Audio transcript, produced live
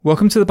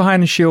Welcome to the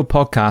Behind the Shield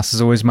podcast. As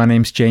always, my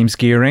name's James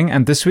Gearing,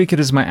 and this week it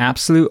is my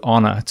absolute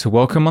honor to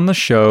welcome on the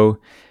show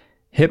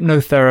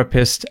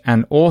hypnotherapist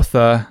and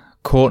author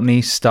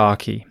Courtney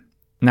Starkey.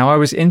 Now, I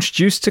was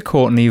introduced to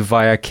Courtney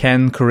via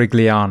Ken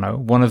Corigliano,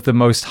 one of the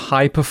most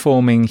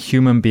high-performing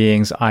human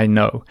beings I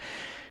know.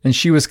 And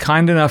she was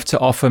kind enough to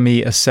offer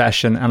me a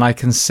session, and I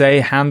can say,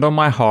 hand on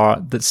my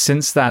heart, that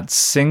since that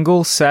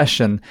single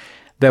session,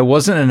 there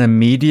wasn't an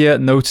immediate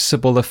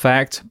noticeable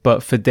effect,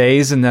 but for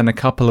days and then a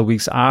couple of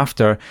weeks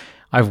after,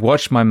 I've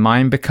watched my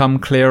mind become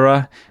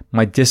clearer,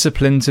 my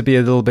discipline to be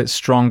a little bit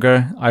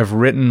stronger, I've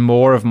written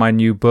more of my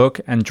new book,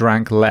 and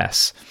drank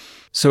less.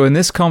 So in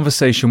this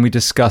conversation, we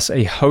discuss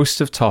a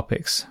host of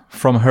topics,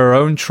 from her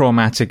own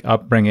traumatic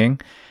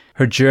upbringing,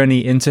 her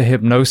journey into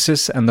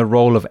hypnosis and the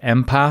role of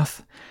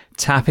empath,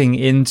 tapping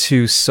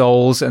into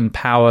souls and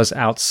powers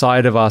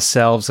outside of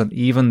ourselves and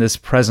even this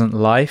present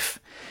life,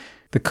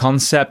 the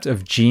concept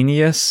of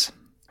genius,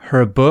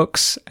 her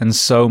books, and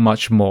so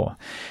much more.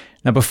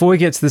 Now, before we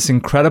get to this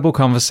incredible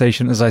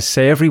conversation, as I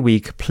say every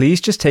week,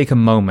 please just take a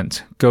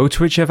moment, go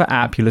to whichever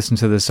app you listen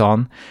to this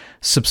on,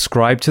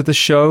 subscribe to the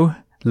show,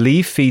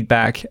 leave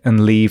feedback,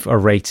 and leave a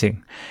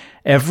rating.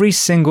 Every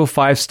single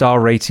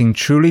 5-star rating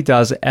truly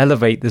does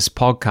elevate this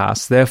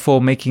podcast, therefore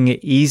making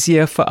it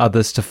easier for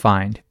others to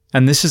find.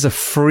 And this is a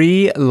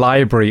free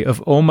library of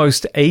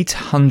almost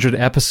 800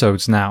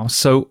 episodes now.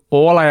 So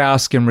all I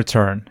ask in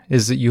return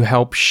is that you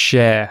help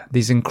share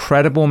these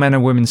incredible men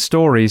and women's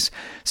stories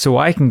so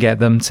I can get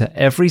them to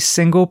every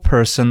single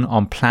person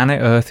on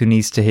planet Earth who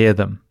needs to hear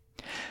them.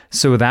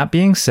 So with that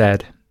being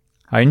said,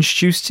 I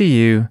introduce to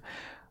you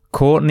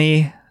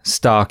Courtney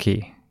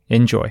Starkey.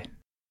 Enjoy.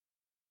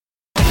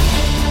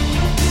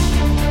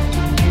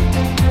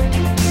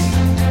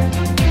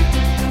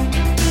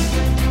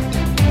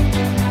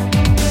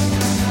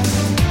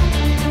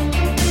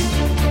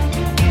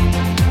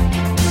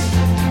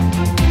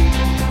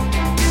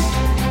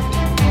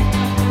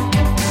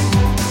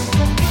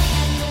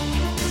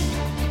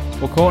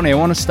 Well, Courtney, I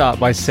want to start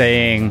by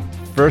saying,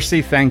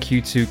 firstly, thank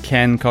you to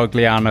Ken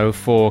Corigliano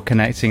for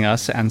connecting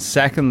us, and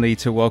secondly,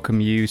 to welcome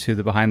you to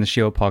the Behind the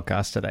Shield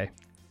podcast today.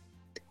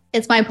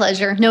 It's my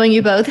pleasure, knowing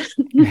you both.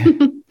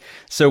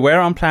 So where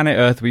on planet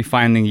Earth are we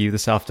finding you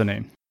this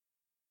afternoon?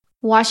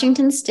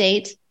 Washington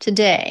State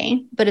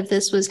today, but if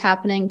this was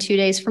happening 2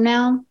 days from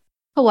now,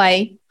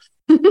 Hawaii.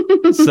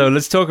 So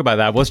let's talk about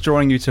that. What's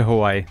drawing you to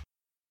Hawaii?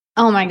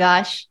 Oh my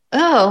gosh.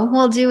 Oh,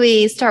 well, do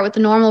we start with the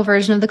normal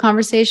version of the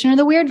conversation or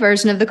the weird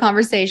version of the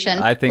conversation?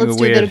 I think let's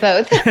the weird. do a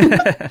bit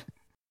of both.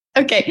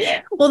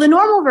 Okay. Well, the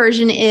normal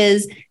version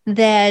is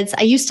that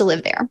I used to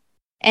live there.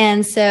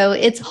 And so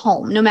it's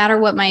home. No matter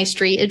what my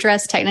street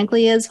address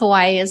technically is,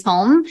 Hawaii is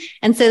home.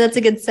 And so that's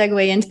a good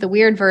segue into the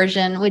weird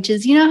version, which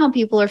is, you know how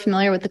people are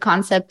familiar with the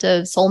concept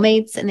of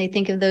soulmates and they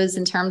think of those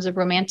in terms of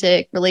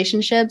romantic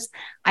relationships.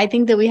 I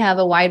think that we have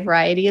a wide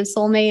variety of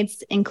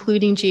soulmates,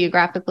 including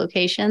geographic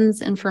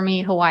locations. And for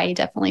me, Hawaii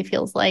definitely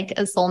feels like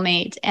a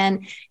soulmate.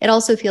 And it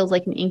also feels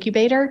like an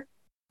incubator.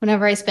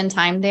 Whenever I spend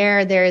time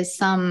there, there is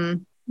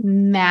some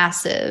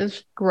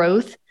massive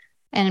growth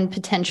and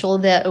potential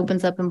that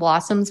opens up and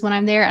blossoms when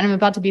I'm there. And I'm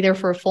about to be there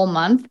for a full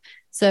month.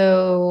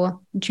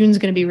 So June's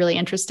going to be really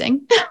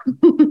interesting.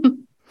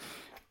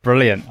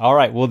 Brilliant. All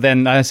right. Well,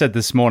 then I said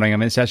this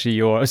morning, it's actually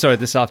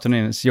this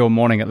afternoon, it's your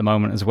morning at the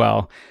moment as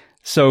well.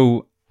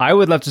 So I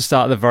would love to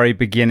start at the very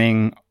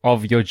beginning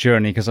of your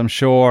journey, because I'm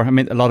sure,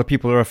 a lot of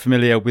people are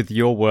familiar with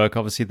your work,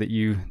 obviously, that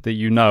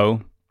you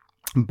know,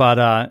 but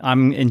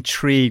I'm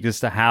intrigued as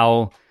to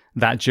how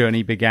that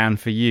journey began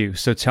for you.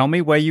 So tell me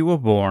where you were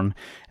born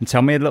and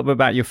tell me a little bit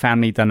about your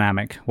family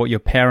dynamic, what your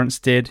parents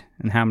did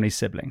and how many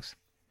siblings.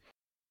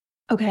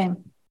 Okay.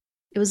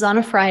 It was on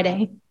a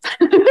Friday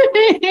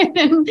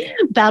in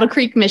Battle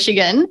Creek,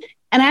 Michigan.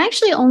 And I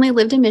actually only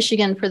lived in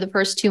Michigan for the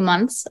first 2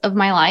 months of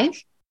my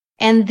life.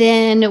 And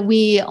then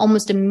we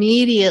almost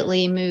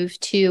immediately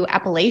moved to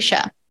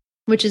Appalachia,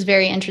 which is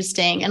very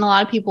interesting. And a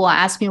lot of people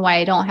ask me why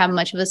I don't have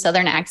much of a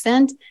Southern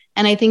accent.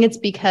 And I think it's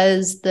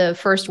because the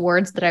first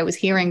words that I was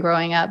hearing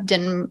growing up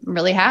didn't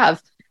really have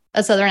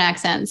a Southern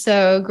accent.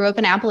 So grew up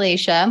in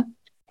Appalachia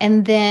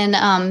and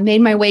then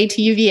made my way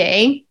to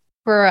UVA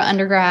for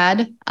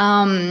undergrad.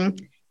 And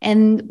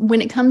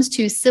when it comes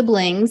to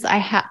siblings,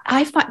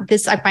 I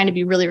find to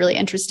be really, really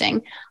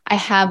interesting. I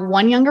have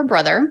one younger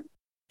brother.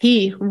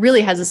 He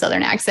really has a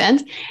Southern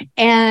accent.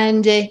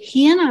 And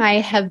he and I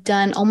have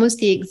done almost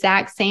the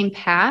exact same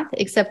path,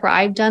 except for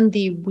I've done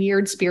the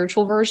weird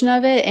spiritual version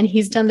of it, and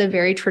he's done the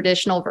very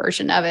traditional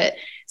version of it.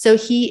 So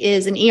he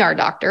is an ER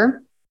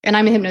doctor, and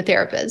I'm a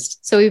hypnotherapist.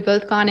 So we've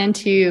both gone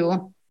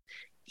into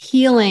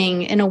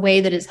healing in a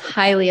way that is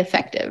highly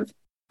effective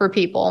for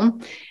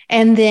people.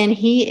 And then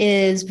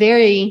he is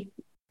very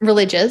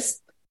religious,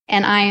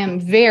 and I am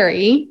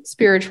very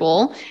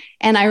spiritual.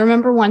 And I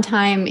remember one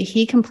time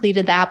he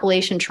completed the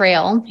Appalachian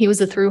Trail. He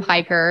was a thru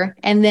hiker.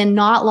 And then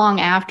not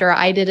long after,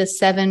 I did a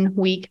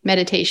 7-week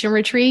meditation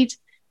retreat.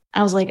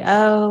 I was like,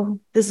 oh,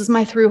 this is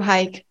my thru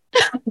hike.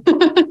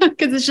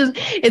 Because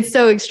it's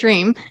so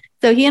extreme.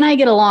 So he and I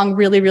get along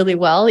really, really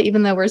well,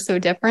 even though we're so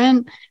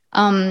different.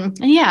 And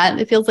yeah,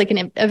 it feels like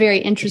a very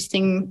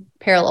interesting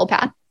parallel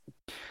path.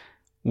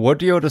 What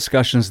do your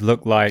discussions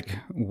look like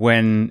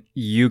when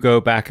you go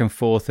back and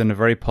forth in a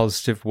very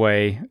positive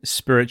way,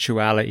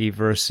 spirituality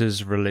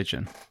versus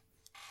religion?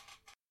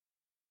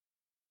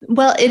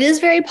 Well, it is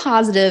very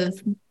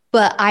positive,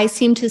 but I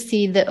seem to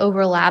see the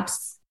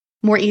overlaps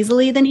more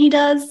easily than he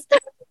does.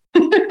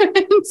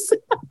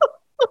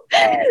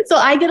 So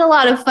I get a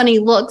lot of funny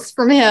looks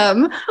from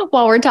him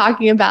while we're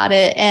talking about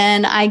it,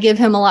 and I give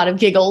him a lot of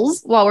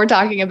giggles while we're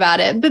talking about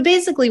it. But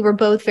basically, we're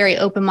both very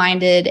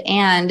open-minded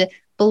and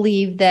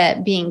believe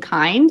that being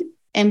kind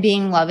and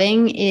being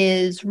loving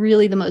is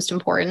really the most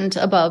important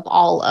above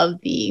all of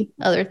the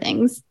other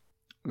things.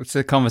 It's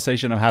a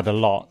conversation I've had a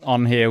lot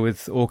on here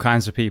with all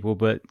kinds of people,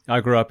 but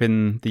I grew up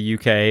in the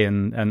UK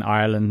and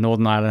Ireland,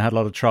 Northern Ireland, had a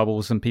lot of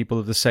troubles, and people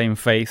of the same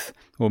faith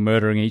were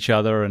murdering each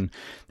other. And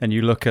then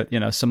you look at,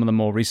 some of the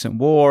more recent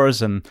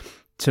wars, and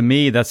to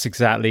me, that's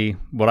exactly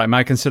what I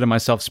might consider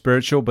myself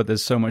spiritual, but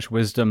there's so much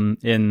wisdom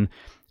in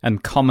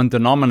and common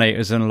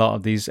denominators in a lot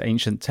of these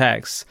ancient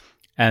texts.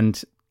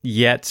 And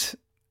yet,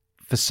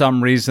 for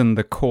some reason,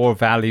 the core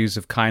values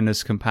of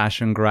kindness,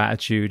 compassion,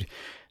 gratitude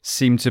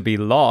seem to be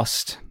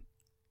lost,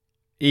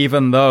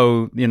 even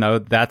though,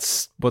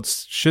 that's what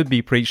should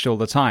be preached all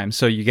the time.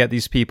 So you get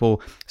these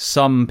people,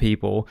 some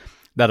people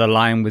that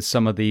align with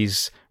some of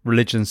these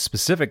religions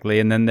specifically,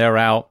 and then they're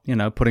out,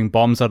 putting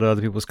bombs out of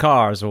other people's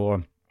cars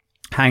or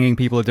hanging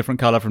people a different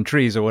color from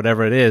trees or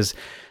whatever it is.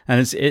 And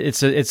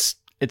it's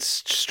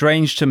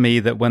strange to me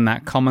that when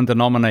that common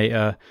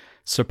denominator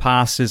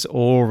surpasses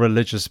all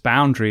religious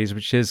boundaries,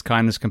 which is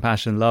kindness,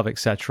 compassion, love,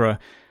 etc.,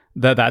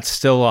 that's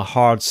still a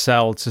hard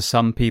sell to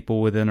some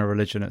people within a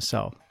religion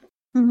itself.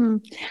 Mm-hmm.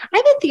 I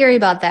have a theory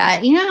about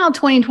that. You know how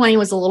 2020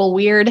 was a little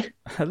weird?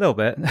 A little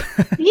bit.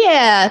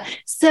 Yeah.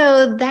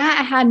 So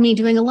that had me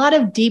doing a lot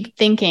of deep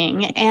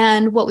thinking.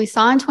 And what we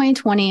saw in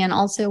 2020, and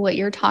also what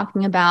you're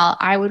talking about,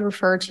 I would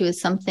refer to as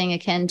something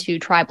akin to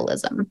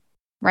tribalism,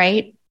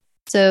 right?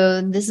 So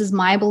this is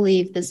my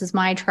belief. This is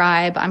my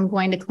tribe. I'm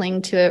going to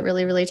cling to it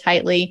really, really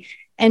tightly.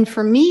 And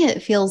for me,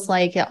 it feels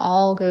like it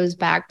all goes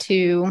back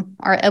to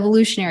our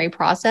evolutionary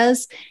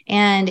process.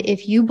 And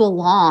if you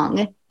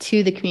belong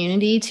to the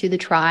community, to the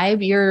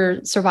tribe,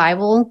 your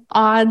survival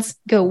odds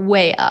go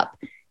way up.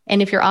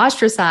 And if you're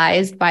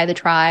ostracized by the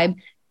tribe,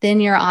 then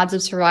your odds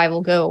of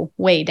survival go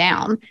way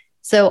down.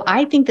 So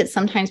I think that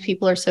sometimes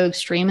people are so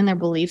extreme in their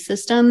belief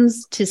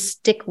systems to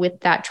stick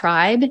with that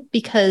tribe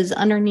because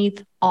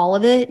underneath all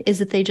of it is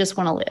that they just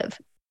want to live.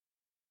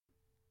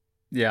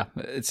 Yeah,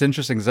 it's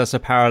interesting because that's a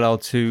parallel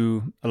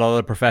to a lot of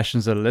the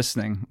professions that are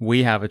listening.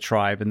 We have a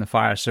tribe in the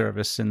fire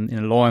service and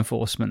in law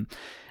enforcement.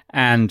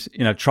 And,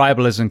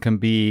 tribalism can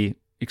be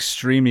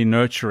extremely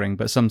nurturing,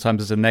 but sometimes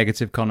there's a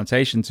negative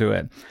connotation to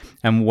it.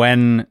 And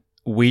when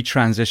we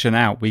transition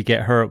out, we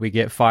get hurt, we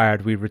get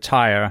fired, we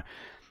retire,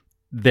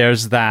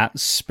 there's that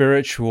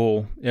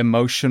spiritual,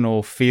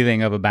 emotional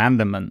feeling of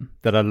abandonment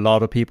that a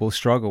lot of people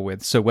struggle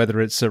with. So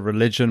whether it's a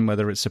religion,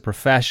 whether it's a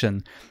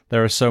profession,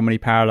 there are so many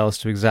parallels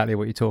to exactly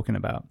what you're talking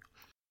about.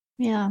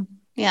 Yeah.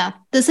 Yeah.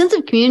 The sense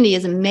of community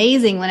is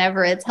amazing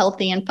whenever it's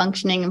healthy and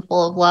functioning and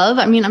full of love.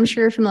 I mean, I'm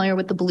sure you're familiar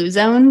with the blue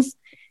zones,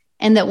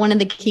 and that one of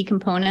the key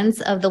components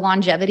of the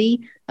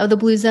longevity of the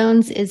blue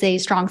zones is a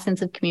strong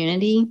sense of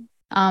community.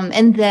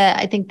 And that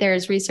I think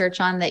there's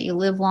research on that you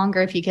live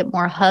longer if you get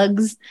more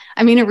hugs.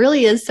 I mean, it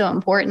really is so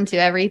important to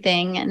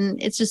everything.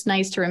 And it's just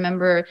nice to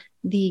remember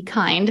the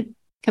kind,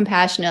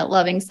 compassionate,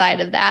 loving side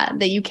of that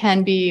you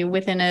can be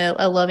within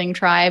a loving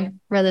tribe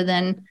rather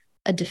than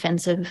a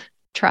defensive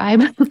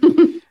tribe.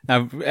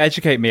 Now,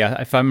 educate me.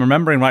 If I'm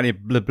remembering rightly,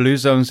 the blue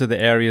zones are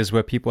the areas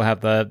where people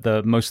have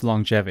the most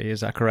longevity. Is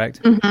that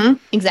correct? Mm-hmm.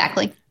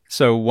 Exactly.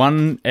 So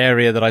one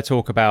area that I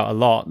talk about a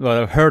lot,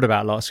 well, I've heard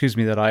about a lot,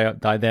 that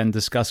I then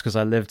discuss because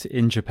I lived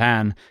in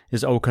Japan,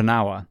 is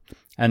Okinawa.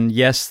 And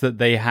yes, that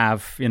they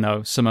have,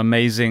 some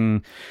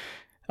amazing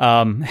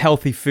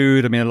healthy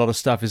food. I mean, a lot of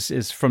stuff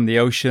is from the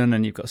ocean,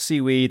 and you've got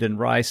seaweed and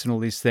rice and all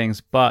these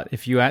things. But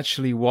if you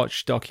actually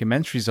watch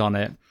documentaries on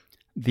it,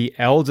 the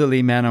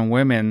elderly men and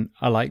women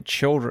are like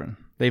children.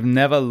 They've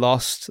never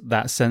lost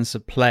that sense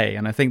of play.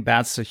 And I think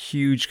that's a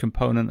huge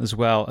component as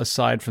well,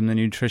 aside from the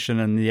nutrition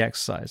and the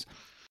exercise.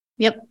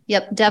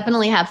 Yep.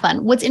 Definitely have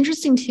fun. What's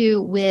interesting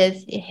too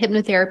with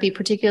hypnotherapy,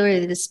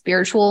 particularly the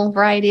spiritual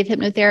variety of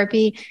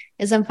hypnotherapy,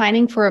 is I'm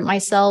finding for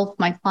myself,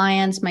 my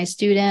clients, my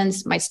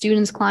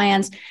students'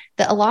 clients,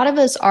 that a lot of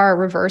us are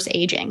reverse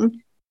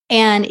aging.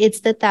 And it's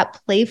that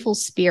playful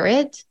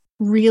spirit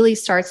really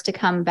starts to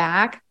come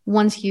back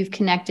once you've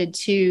connected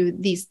to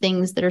these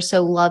things that are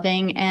so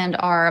loving and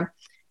are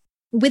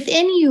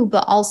within you,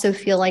 but also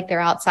feel like they're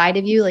outside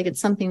of you, like it's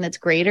something that's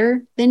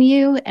greater than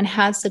you and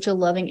has such a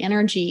loving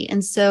energy.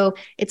 And so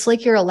it's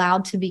like you're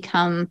allowed to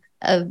become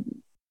a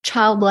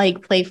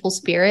childlike, playful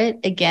spirit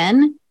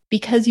again,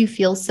 because you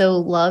feel so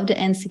loved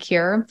and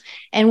secure.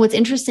 And what's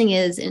interesting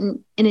is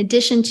in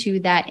addition to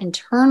that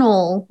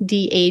internal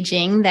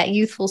de-aging, that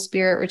youthful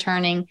spirit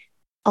returning,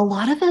 a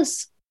lot of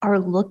us are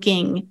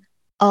looking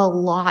a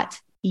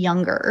lot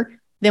younger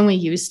than we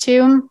used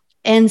to.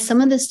 And some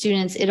of the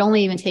students, it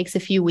only even takes a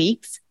few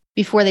weeks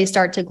before they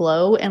start to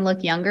glow and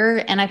look younger.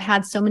 And I've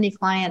had so many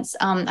clients.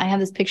 I have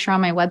this picture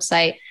on my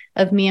website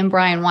of me and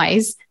Brian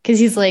Weiss, because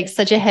he's like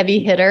such a heavy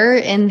hitter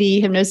in the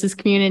hypnosis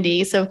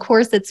community. So of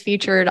course it's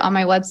featured on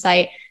my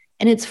website,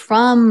 and it's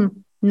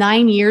from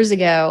 9 years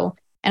ago.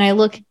 And I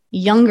look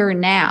younger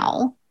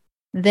now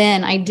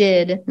than I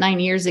did 9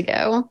 years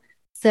ago.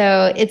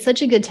 So it's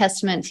such a good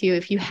testament to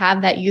if you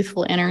have that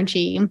youthful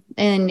energy,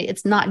 and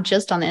it's not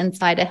just on the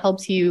inside, it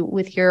helps you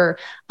with your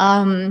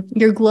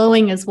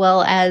glowing as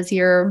well as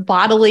your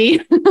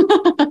bodily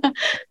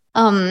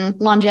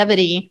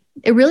longevity.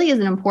 It really is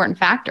an important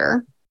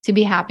factor to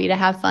be happy, to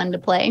have fun, to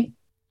play.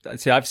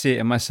 See, I've seen it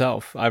in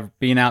myself. I've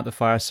been out the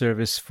fire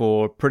service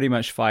for pretty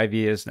much 5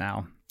 years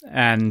now.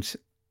 And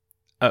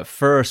at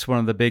first, one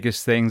of the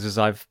biggest things is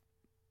I've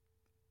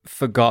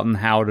forgotten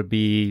how to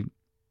be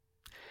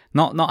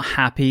not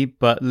happy,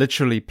 but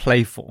literally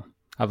playful.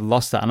 I've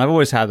lost that. And I've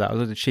always had that. I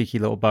was a cheeky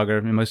little bugger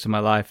in most of my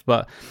life.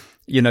 But,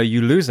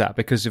 you lose that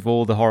because of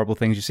all the horrible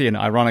things you see. And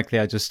ironically,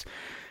 I just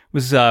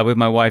was with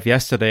my wife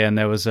yesterday, and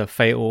there was a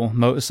fatal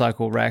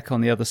motorcycle wreck on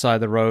the other side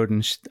of the road.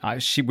 And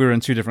we were in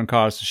two different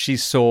cars. So she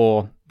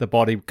saw the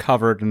body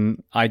covered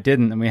and I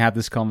didn't. And we had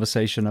this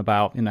conversation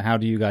about, how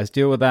do you guys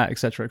deal with that, et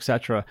cetera, et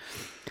cetera.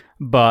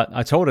 But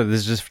I told her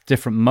there's just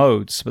different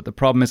modes. But the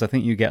problem is I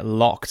think you get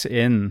locked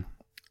in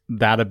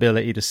that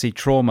ability to see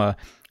trauma,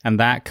 and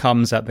that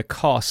comes at the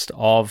cost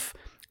of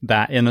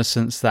that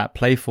innocence, that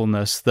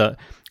playfulness that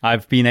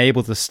I've been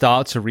able to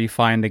start to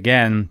refine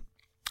again.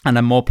 And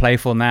I'm more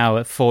playful now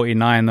at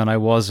 49 than I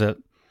was at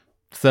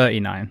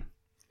 39.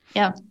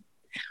 Yeah.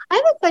 I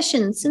have a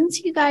question.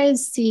 Since you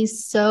guys see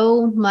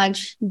so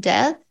much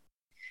death,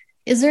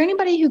 is there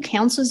anybody who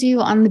counsels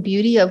you on the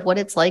beauty of what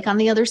it's like on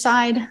the other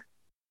side?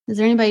 Is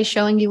there anybody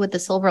showing you what the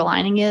silver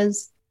lining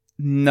is?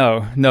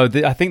 No.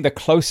 I think the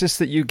closest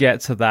that you get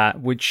to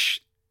that,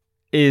 which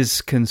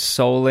is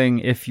consoling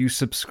if you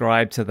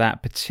subscribe to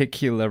that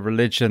particular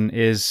religion,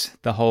 is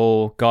the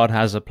whole God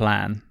has a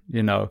plan,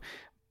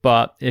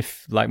 But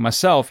if, like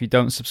myself, you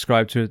don't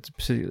subscribe to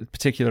a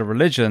particular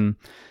religion,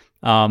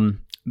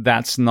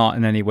 that's not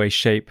in any way,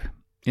 shape,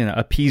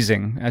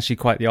 appeasing. Actually,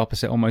 quite the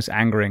opposite, almost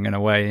angering in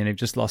a way. And you've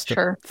just lost a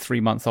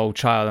 3-month-old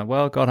child. And,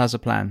 well, God has a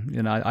plan.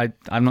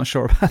 I'm not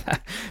sure about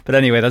that. But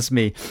anyway, that's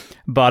me.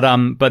 But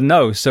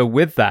no. So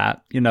with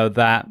that,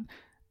 that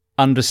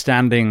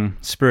understanding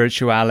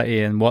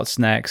spirituality and what's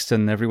next,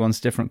 and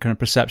everyone's different kind of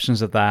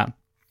perceptions of that.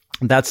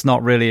 That's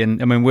not really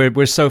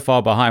we're so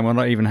far behind. We're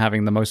not even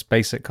having the most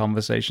basic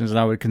conversations, and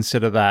I would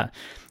consider that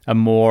a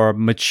more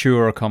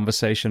mature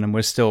conversation, and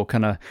we're still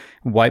kind of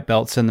white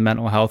belts in the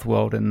mental health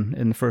world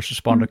in the first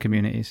responder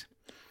communities.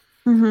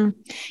 Mm-hmm.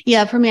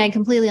 Yeah, for me, I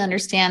completely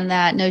understand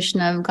that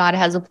notion of God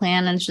has a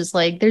plan, and it's just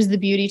like there's the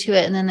beauty to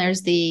it, and then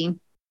there's this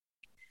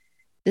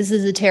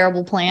is a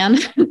terrible plan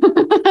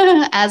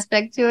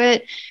aspect to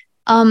it.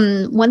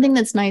 One thing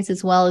that's nice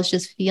as well is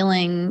just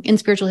feeling in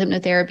spiritual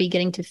hypnotherapy,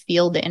 getting to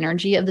feel the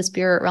energy of the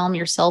spirit realm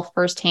yourself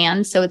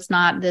firsthand. So it's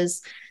not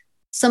this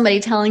somebody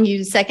telling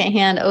you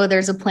secondhand, oh,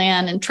 there's a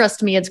plan and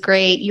trust me, it's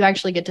great. You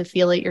actually get to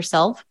feel it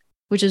yourself,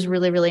 which is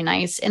really, really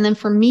nice. And then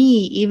for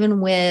me,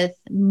 even with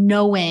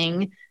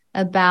knowing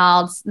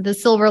about the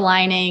silver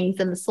linings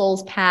and the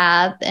soul's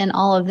path and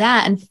all of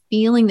that, and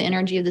feeling the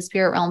energy of the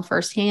spirit realm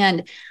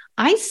firsthand,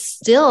 I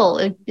still,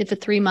 if a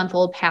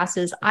 3-month-old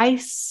passes, I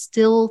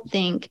still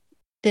think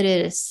that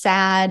it is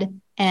sad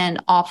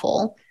and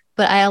awful,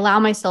 but I allow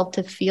myself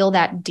to feel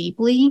that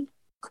deeply,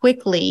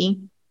 quickly,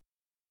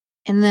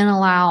 and then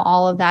allow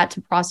all of that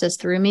to process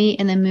through me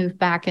and then move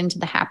back into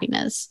the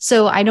happiness.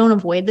 So I don't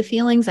avoid the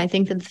feelings. I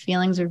think that the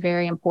feelings are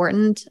very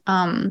important.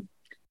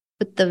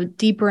 But the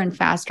deeper and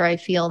faster I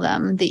feel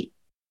them, the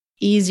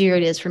easier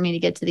it is for me to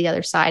get to the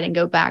other side and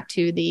go back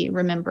to the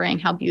remembering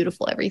how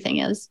beautiful everything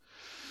is.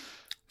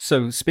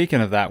 So speaking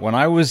of that, when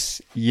I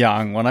was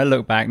young, when I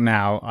look back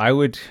now, I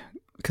would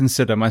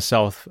consider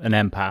myself an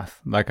empath.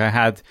 Like I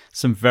had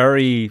some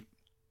very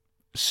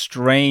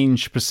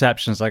strange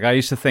perceptions. Like I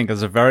used to think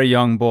as a very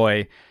young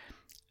boy,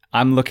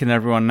 I'm looking at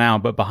everyone now,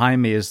 but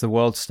behind me is the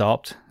world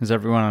stopped. Is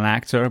everyone an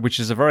actor? Which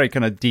is a very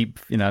kind of deep,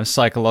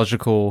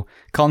 psychological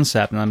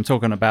concept. And I'm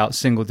talking about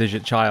single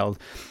digit child.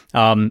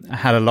 I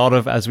had a lot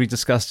of, as we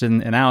discussed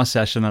in our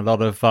session, a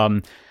lot of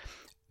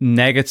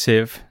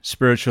negative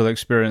spiritual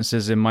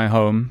experiences in my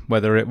home,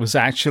 whether it was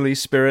actually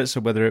spirits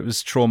or whether it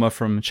was trauma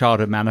from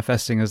childhood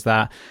manifesting as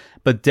that,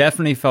 but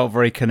definitely felt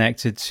very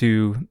connected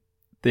to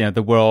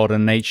the world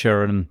and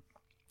nature, and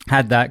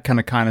had that kind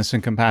of kindness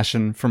and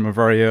compassion from a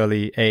very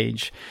early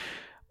age.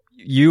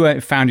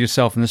 You found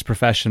yourself in this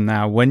profession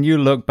now. When you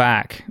look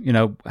back,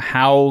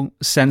 how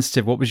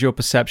sensitive, what was your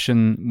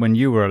perception when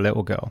you were a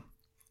little girl?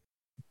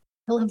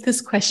 I love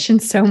this question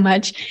so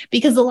much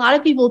because a lot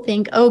of people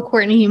think, oh,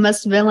 Courtney, you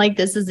must have been like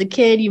this as a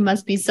kid. You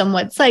must be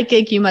somewhat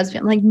psychic. You must be.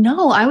 I'm like,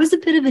 no, I was a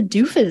bit of a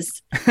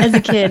doofus as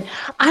a kid.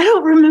 I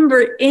don't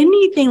remember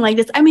anything like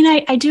this. I mean,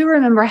 I do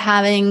remember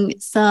having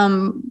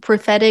some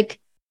prophetic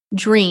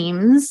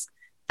dreams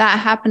That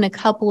happened a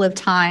couple of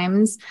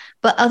times.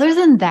 But other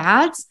than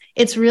that,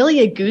 it's really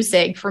a goose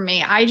egg for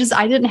me. I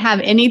didn't have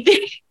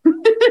anything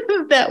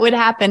that would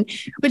happen,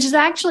 which is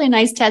actually a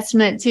nice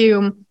testament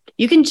to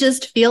you can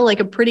just feel like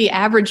a pretty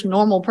average,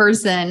 normal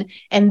person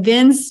and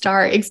then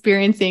start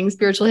experiencing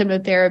spiritual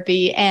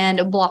hypnotherapy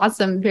and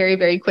blossom very,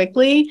 very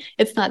quickly.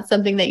 It's not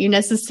something that you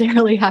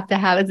necessarily have to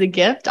have as a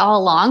gift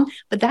all along,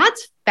 but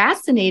that's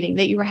fascinating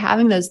that you were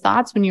having those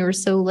thoughts when you were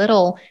so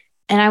little.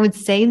 And I would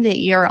say that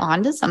you're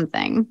onto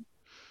something.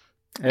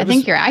 I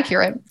think you're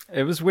accurate.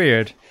 It was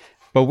weird.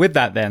 But with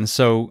that then,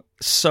 so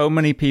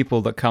many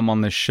people that come on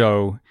this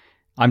show,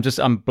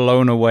 I'm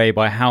blown away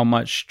by how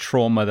much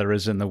trauma there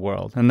is in the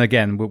world. And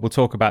again, we'll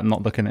talk about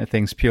not looking at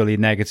things purely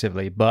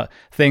negatively, but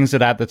things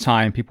that at the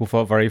time people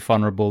felt very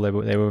vulnerable. They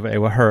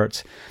were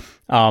hurt.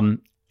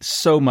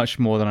 So much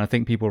more than I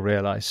think people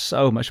realize.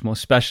 So much more,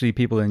 especially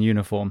people in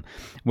uniform.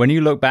 When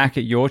you look back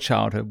at your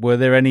childhood, were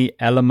there any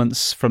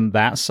elements from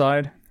that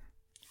side?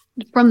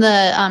 From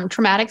the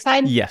traumatic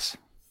side? Yes.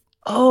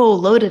 Oh,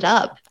 loaded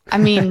up. I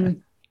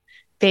mean,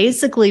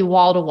 basically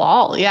wall to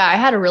wall. Yeah, I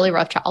had a really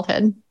rough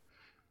childhood.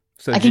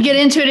 So I can get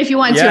into it if you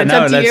want to. It's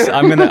up to you.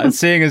 I'm gonna,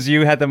 seeing as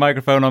you had the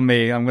microphone on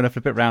me, I'm gonna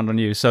flip it round on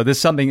you. So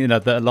there's something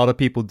that a lot of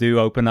people do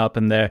open up,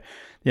 and they're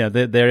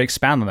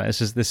expand on it.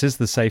 This is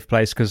the safe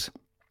place, because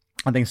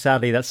I think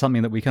sadly that's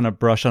something that we kind of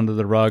brush under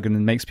the rug and it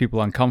makes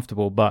people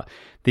uncomfortable. But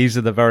these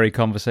are the very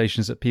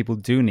conversations that people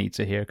do need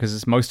to hear,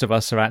 because most of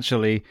us are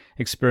actually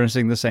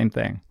experiencing the same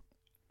thing.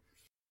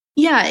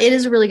 Yeah, it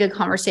is a really good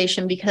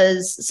conversation,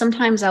 because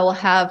sometimes I will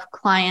have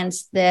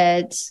clients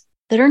that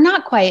are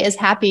not quite as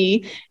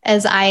happy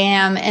as I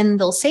am. And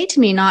they'll say to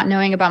me, not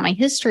knowing about my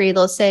history,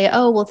 they'll say,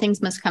 oh, well,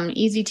 things must come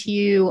easy to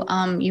you.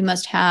 You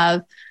must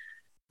have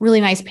really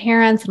nice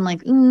parents. I'm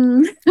like,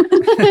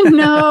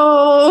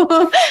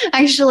 no,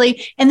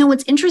 actually. And then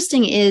what's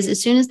interesting is, as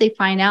soon as they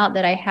find out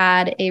that I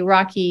had a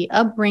rocky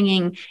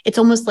upbringing, it's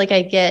almost like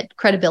I get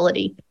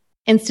credibility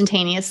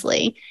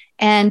instantaneously.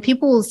 And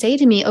people will say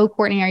to me, oh,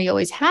 Courtney, are you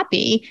always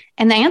happy?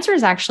 And the answer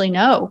is actually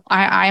no,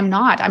 I am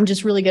not. I'm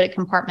just really good at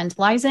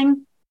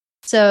compartmentalizing.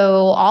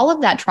 So all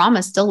of that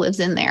trauma still lives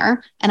in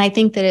there. And I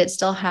think that it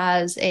still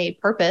has a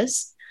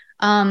purpose.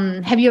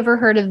 Have you ever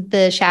heard of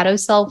the shadow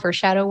self or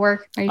shadow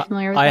work? Are you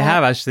familiar with that? I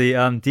have, actually.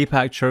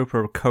 Deepak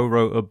Chopra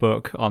co-wrote a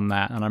book on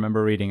that, and I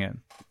remember reading it.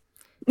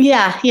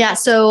 Yeah.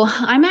 So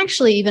I'm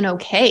actually even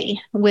okay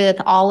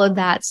with all of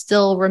that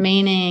still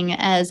remaining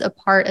as a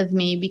part of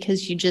me,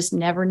 because you just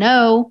never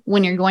know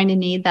when you're going to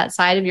need that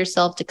side of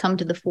yourself to come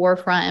to the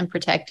forefront and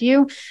protect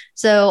you.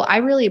 So I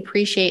really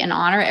appreciate and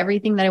honor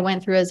everything that I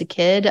went through as a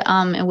kid,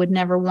 and would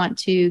never want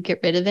to get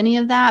rid of any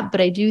of that.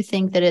 But I do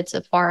think that it's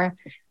a far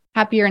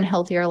happier and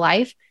healthier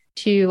life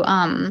to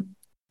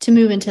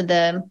move into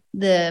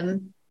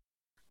the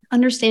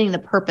understanding the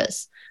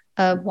purpose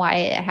of why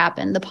it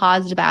happened, the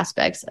positive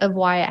aspects of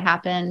why it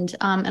happened.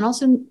 And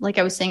also, like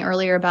I was saying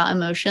earlier about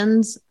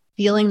emotions,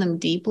 feeling them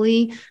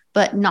deeply,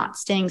 but not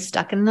staying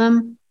stuck in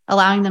them,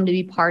 allowing them to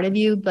be part of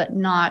you, but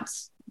not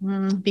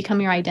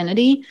become your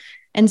identity.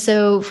 And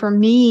so for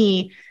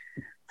me,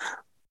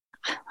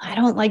 I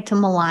don't like to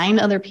malign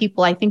other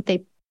people. I think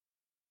they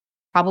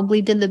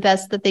probably did the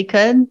best that they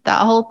could,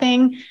 that whole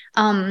thing.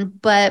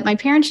 But my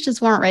parents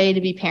just weren't ready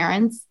to be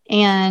parents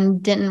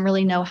and didn't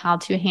really know how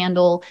to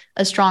handle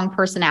a strong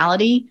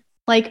personality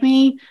like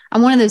me.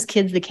 I'm one of those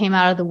kids that came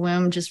out of the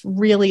womb just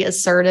really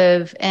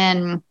assertive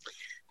and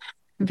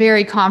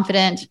very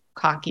confident,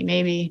 cocky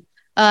maybe.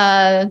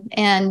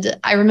 And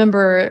I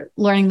remember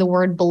learning the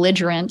word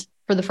belligerent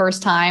for the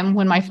first time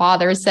when my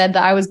father said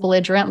that I was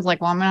belligerent. I was like,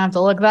 well, I'm going to have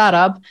to look that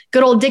up.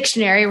 Good old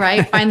dictionary,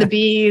 right? Find the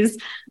B's.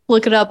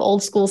 Look it up,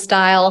 old school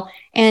style.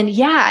 And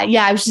yeah,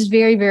 I was just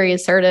very, very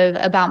assertive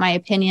about my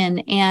opinion.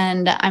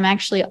 And I'm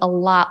actually a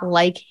lot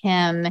like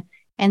him.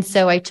 And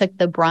so I took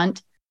the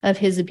brunt of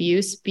his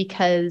abuse,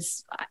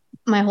 because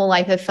my whole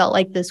life I felt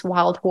like this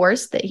wild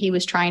horse that he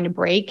was trying to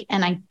break.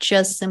 And I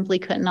just simply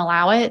couldn't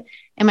allow it.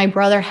 And my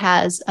brother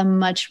has a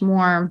much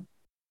more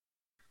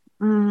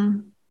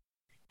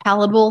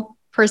palatable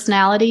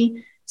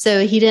personality.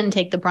 So he didn't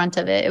take the brunt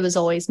of it. It was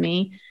always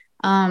me.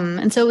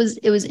 And so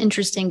it was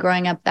interesting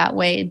growing up that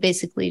way,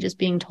 basically just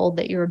being told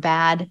that you were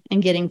bad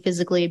and getting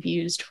physically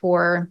abused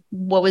for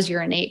what was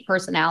your innate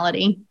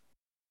personality.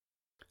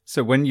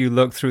 So when you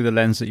look through the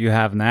lens that you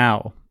have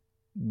now,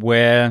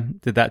 where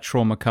did that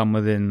trauma come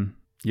within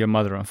your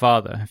mother and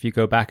father, if you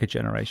go back a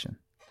generation?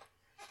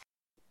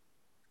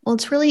 Well,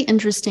 it's really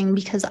interesting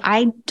because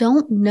I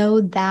don't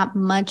know that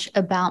much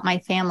about my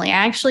family.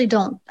 I actually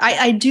don't.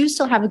 I do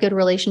still have a good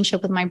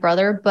relationship with my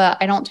brother, but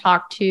I don't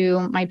talk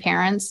to my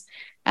parents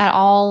at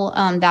all.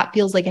 That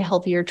feels like a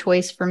healthier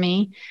choice for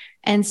me.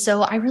 And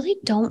so I really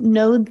don't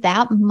know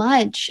that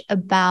much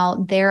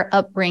about their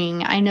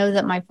upbringing. I know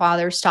that my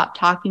father stopped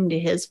talking to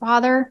his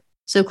father.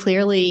 So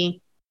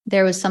clearly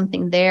there was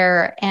something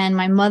there. And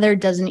my mother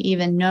doesn't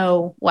even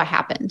know what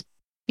happened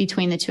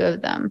between the two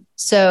of them.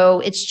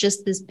 So it's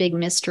just this big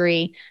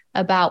mystery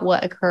about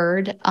what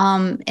occurred.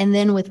 And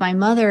then with my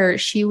mother,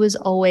 she was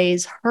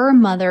always her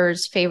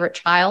mother's favorite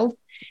child.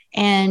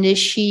 And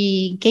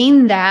she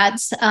gained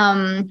that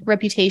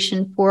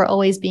reputation for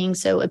always being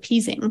so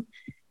appeasing.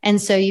 And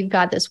so you've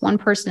got this one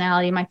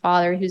personality, my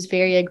father, who's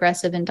very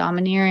aggressive and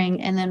domineering.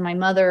 And then my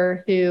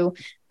mother, who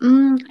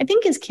I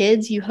think as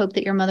kids, you hope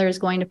that your mother is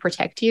going to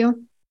protect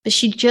you, but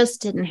she just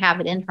didn't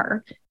have it in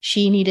her.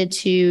 She needed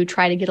to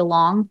try to get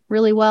along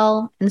really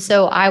well. And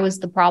so I was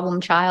the problem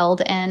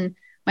child, and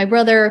my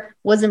brother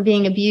wasn't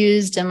being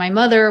abused and my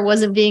mother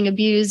wasn't being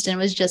abused, and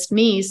it was just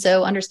me.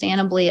 So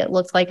understandably, it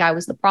looked like I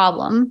was the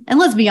problem. And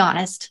let's be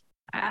honest,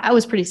 I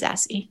was pretty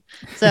sassy.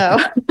 So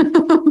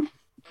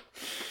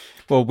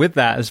Well, with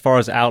that, as far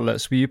as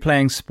outlets, were you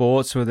playing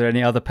sports? Were there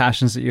any other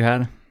passions that you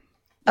had?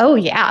 Oh,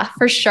 yeah,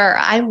 for sure.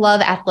 I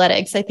love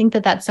athletics. I think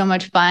that that's so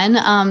much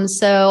fun.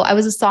 So I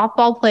was a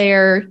softball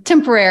player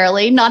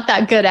temporarily, not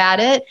that good at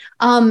it.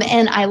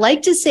 And I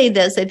like to say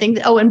this, I think,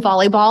 and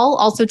volleyball,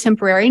 also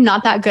temporary,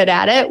 not that good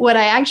at it. What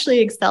I actually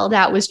excelled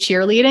at was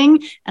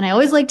cheerleading. And I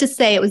always like to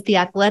say it was the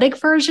athletic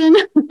version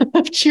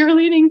of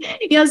cheerleading.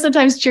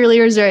 Sometimes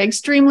cheerleaders are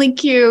extremely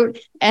cute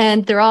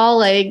and they're all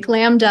like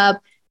glammed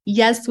up.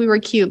 Yes, we were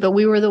cute, but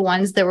we were the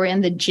ones that were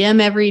in the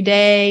gym every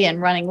day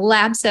and running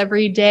laps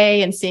every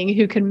day and seeing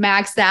who could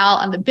max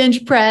out on the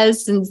bench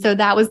press. And so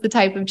that was the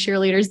type of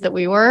cheerleaders that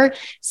we were.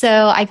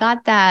 So I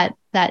got that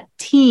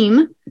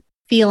team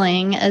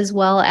feeling, as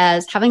well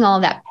as having all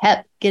of that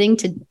pep, getting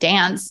to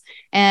dance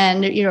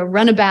and,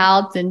 run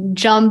about and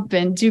jump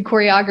and do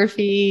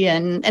choreography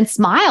and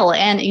smile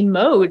and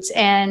emote.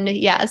 And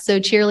yeah, so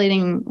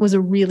cheerleading was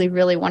a really,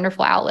 really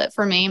wonderful outlet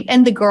for me.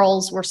 And the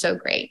girls were so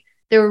great.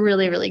 They were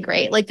really, really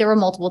great. Like there were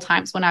multiple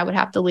times when I would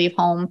have to leave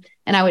home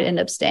and I would end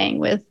up staying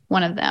with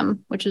one of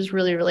them, which was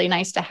really, really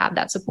nice to have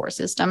that support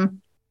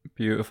system.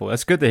 Beautiful.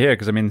 That's good to hear,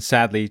 because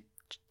sadly,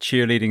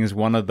 cheerleading is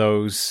one of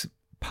those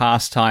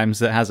pastimes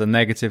that has a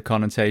negative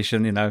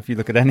connotation. If you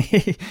look at any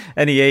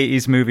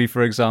 80s movie,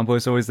 for example,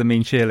 it's always the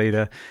mean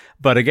cheerleader.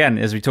 But again,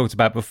 as we talked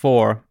about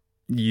before,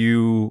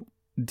 you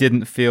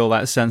didn't feel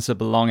that sense of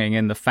belonging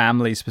in the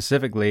family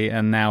specifically,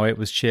 and now it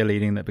was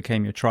cheerleading that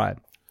became your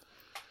tribe.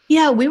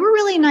 Yeah, we were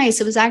really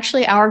nice. It was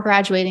actually our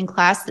graduating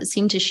class that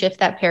seemed to shift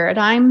that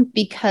paradigm,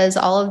 because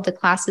all of the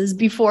classes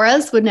before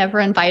us would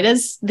never invite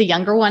us, the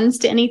younger ones,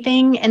 to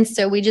anything. And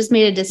so we just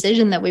made a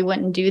decision that we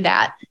wouldn't do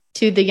that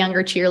to the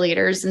younger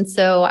cheerleaders. And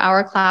so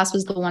our class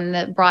was the one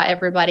that brought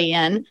everybody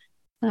in.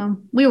 So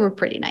we were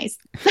pretty nice.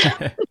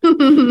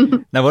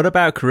 Now, what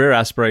about career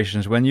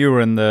aspirations? When you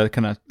were in the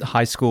kind of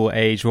high school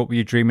age, what were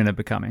you dreaming of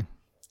becoming?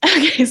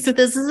 Okay, so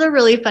this is a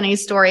really funny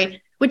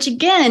story, which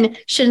again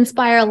should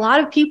inspire a lot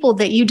of people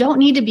that you don't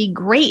need to be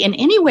great in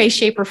any way,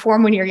 shape, or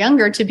form when you're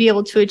younger to be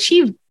able to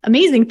achieve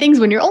amazing things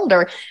when you're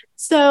older.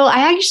 So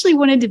I actually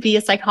wanted to be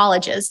a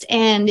psychologist.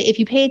 And if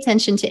you pay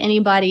attention to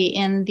anybody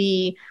in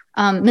the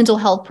mental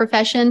health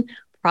profession,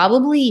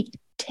 probably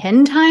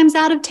 10 times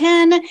out of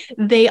 10,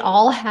 they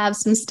all have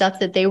some stuff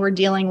that they were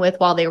dealing with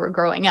while they were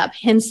growing up,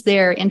 hence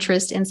their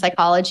interest in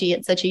psychology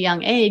at such a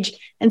young age.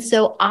 And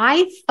so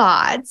I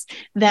thought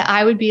that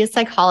I would be a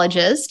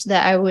psychologist,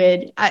 that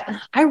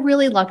I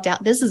really lucked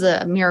out. This is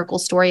a miracle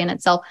story in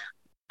itself.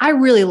 I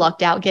really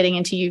lucked out getting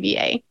into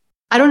UVA.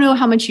 I don't know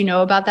how much you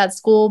know about that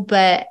school,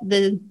 but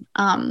the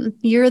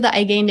year that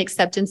I gained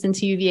acceptance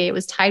into UVA, it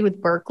was tied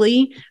with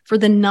Berkeley for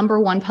the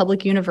 #1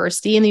 public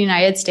university in the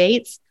United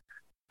States.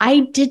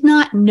 I did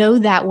not know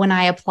that when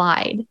I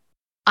applied.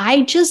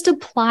 I just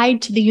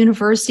applied to the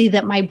university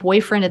that my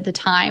boyfriend at the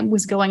time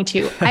was going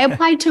to. I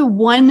applied to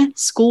one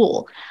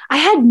school. I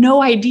had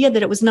no idea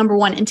that it was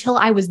 #1 until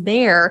I was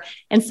there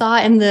and saw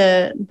in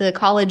the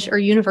college or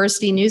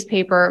university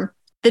newspaper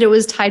that it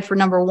was tied for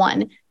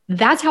 #1.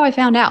 That's how I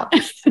found out.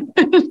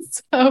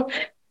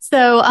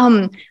 So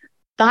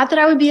thought that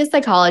I would be a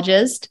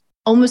psychologist.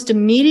 Almost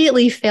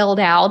immediately failed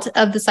out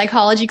of the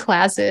psychology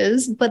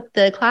classes, but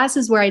the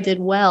classes where I did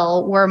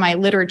well were my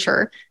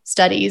literature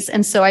studies.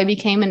 And so I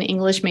became an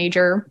English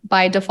major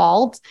by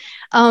default.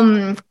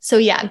 So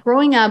yeah,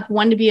 growing up,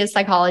 wanted to be a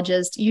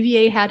psychologist.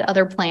 UVA had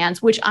other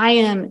plans, which I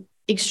am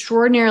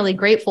extraordinarily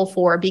grateful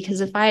for,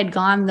 because if I had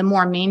gone the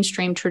more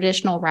mainstream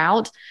traditional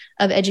route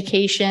of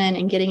education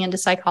and getting into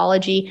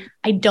psychology,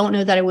 I don't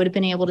know that I would have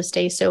been able to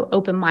stay so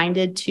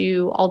open-minded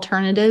to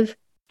alternative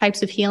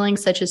types of healing,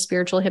 such as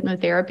spiritual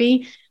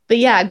hypnotherapy. But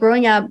yeah,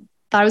 growing up,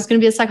 thought I was going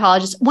to be a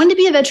psychologist, wanted to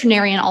be a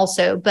veterinarian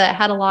also, but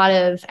had a lot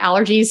of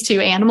allergies to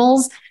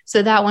animals.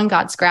 So that one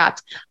got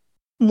scrapped.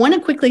 Want to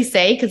quickly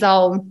say, because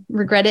I'll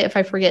regret it if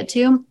I forget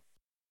to,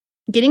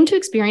 getting to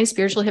experience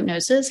spiritual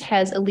hypnosis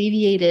has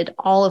alleviated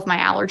all of my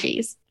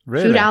allergies.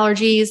 Really? Food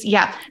allergies.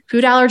 Yeah.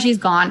 Food allergies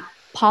gone.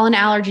 Pollen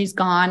allergies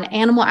gone.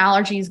 Animal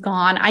allergies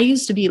gone. I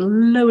used to be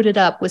loaded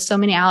up with so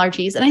many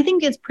allergies. And I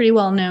think it's pretty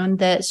well known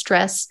that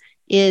stress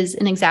is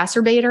an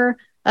exacerbator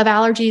of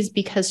allergies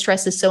because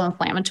stress is so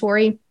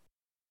inflammatory.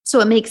 So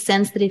it makes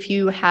sense that if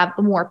you have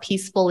a more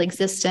peaceful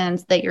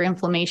existence, that your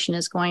inflammation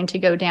is going to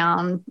go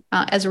down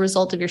as a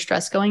result of your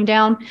stress going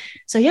down.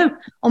 So yeah,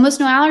 almost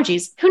no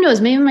allergies. Who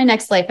knows? Maybe in my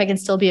next life, I can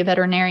still be a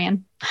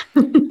veterinarian.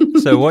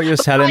 So what you're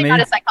telling me, not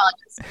a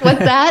psychologist. What's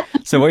that?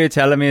 So what you're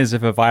telling me is,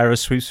 if a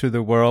virus sweeps through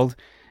the world,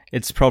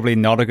 it's probably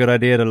not a good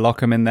idea to lock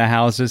them in their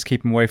houses,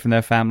 keep them away from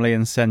their family,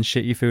 and send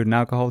shitty food and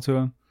alcohol to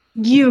them?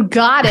 You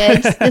got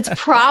it. It's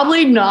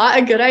probably not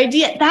a good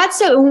idea.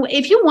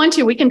 If you want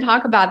to, we can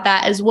talk about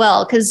that as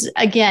well. Because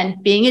again,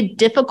 being a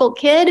difficult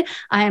kid,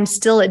 I am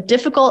still a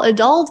difficult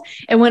adult.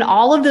 And when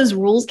all of those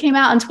rules came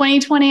out in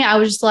 2020, I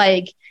was just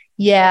like,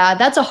 yeah,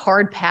 that's a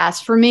hard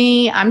pass for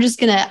me.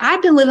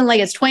 I've been living like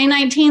it's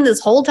 2019 this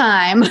whole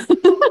time.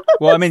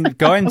 Well, I mean,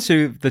 going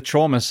to the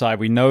trauma side,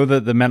 we know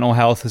that the mental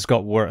health has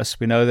got worse.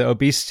 We know that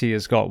obesity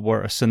has got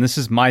worse. And this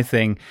is my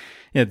thing.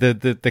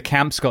 The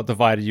camps got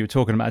divided. You were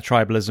talking about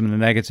tribalism in a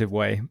negative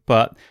way,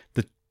 but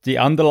the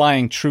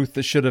underlying truth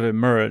that should have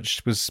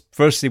emerged was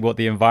firstly what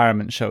the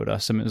environment showed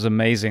us. I mean, it was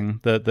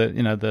amazing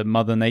the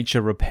Mother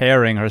Nature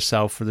repairing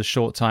herself for the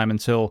short time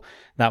until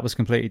that was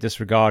completely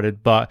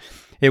disregarded. But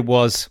it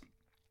was,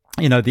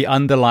 the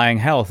underlying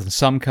health. In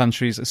some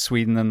countries, like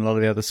Sweden and a lot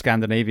of the other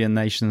Scandinavian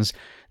nations,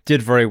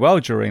 did very well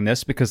during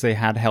this because they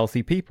had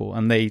healthy people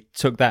and they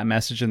took that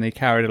message and they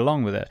carried it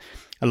along with it.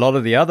 A lot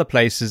of the other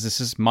places,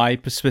 this is my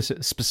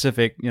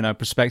specific,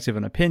 perspective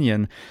and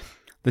opinion,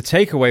 the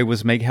takeaway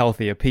was make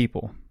healthier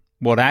people.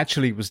 What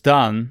actually was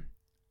done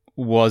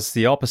was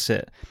the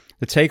opposite.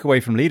 The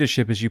takeaway from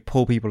leadership is you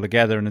pull people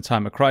together in a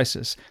time of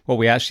crisis. What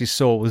we actually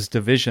saw was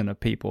division of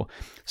people.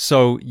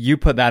 So you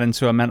put that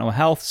into a mental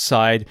health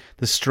side,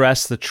 the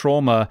stress, the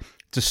trauma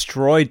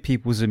destroyed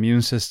people's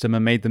immune system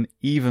and made them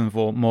even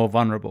more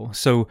vulnerable.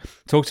 So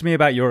talk to me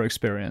about your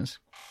experience.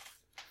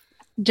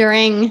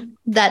 During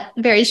that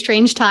very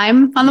strange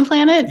time on the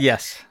planet?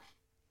 Yes.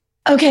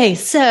 Okay,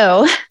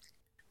 so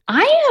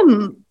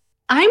I'm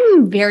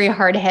very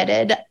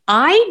hard-headed.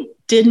 I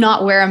did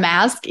not wear a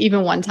mask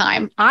even one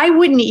time. I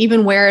wouldn't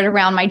even wear it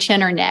around my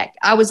chin or neck.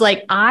 I was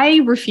like,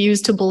 I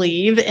refuse to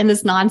believe in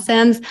this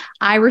nonsense.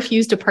 I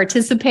refuse to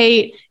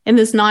participate in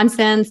this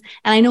nonsense.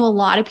 And I know a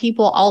lot of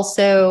people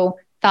also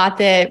thought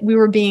that we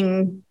were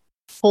being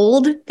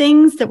told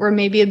things that were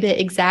maybe a bit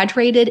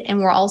exaggerated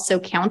and were also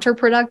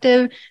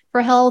counterproductive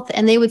for health.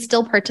 And they would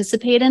still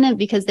participate in it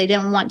because they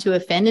didn't want to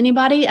offend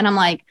anybody. And I'm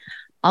like,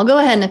 I'll go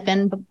ahead and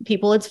offend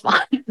people. It's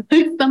fine.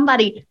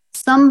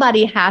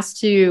 Somebody has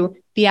to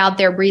be out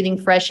there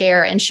breathing fresh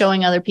air and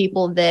showing other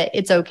people that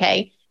it's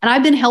okay. And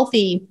I've been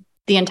healthy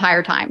the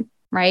entire time,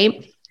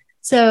 right?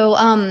 So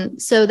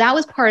that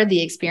was part of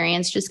the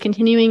experience, just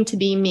continuing to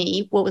be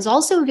me. What was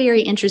also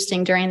very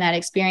interesting during that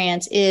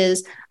experience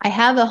is I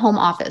have a home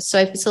office. So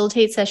I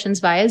facilitate sessions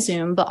via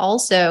Zoom, but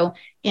also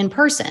in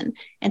person.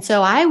 And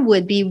so I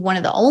would be one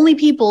of the only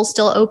people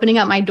still opening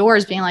up my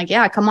doors, being like,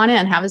 yeah, come on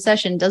in, have a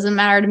session. Doesn't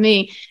matter to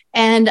me.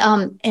 And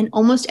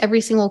almost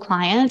every single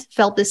client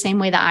felt the same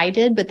way that I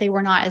did, but they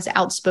were not as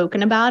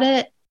outspoken about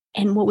it.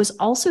 And what was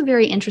also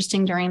very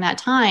interesting during that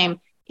time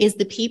is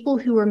the people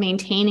who were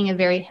maintaining a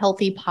very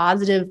healthy,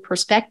 positive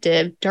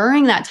perspective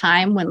during that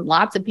time when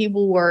lots of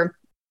people were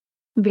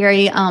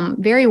very,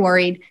 very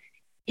worried,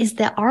 is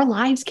that our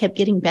lives kept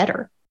getting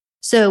better.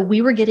 So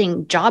we were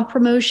getting job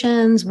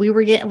promotions. We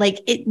were getting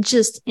it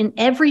just in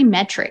every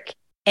metric,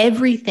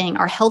 everything.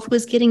 Our health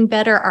was getting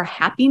better. Our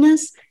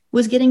happiness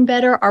was getting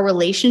better. Our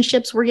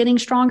relationships were getting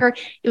stronger.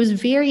 It was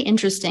very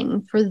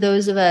interesting for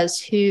those of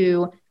us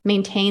who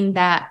maintained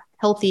that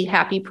healthy,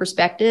 happy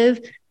perspective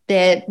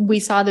that we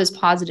saw those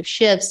positive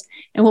shifts.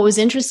 And what was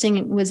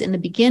interesting was in the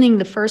beginning,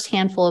 the first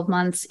handful of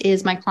months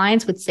is my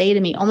clients would say to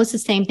me almost the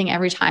same thing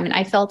every time. And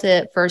I felt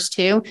it at first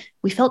too.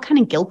 We felt kind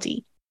of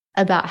guilty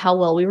about how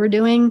well we were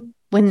doing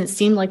when it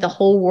seemed like the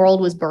whole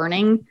world was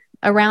burning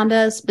around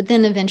us. But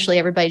then eventually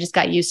everybody just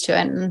got used to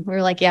it. And we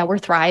were like, yeah, we're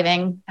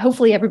thriving.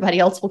 Hopefully everybody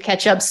else will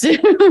catch up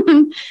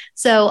soon.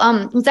 So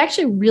it was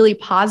actually a really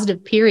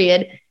positive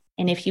period.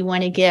 And if you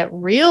want to get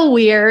real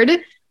weird,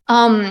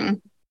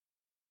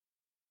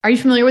 are you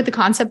familiar with the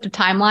concept of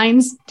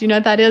timelines? Do you know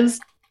what that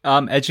is?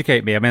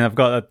 Educate me. I mean, I've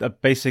got a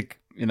basic,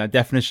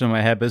 definition in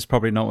my head, but it's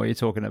probably not what you're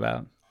talking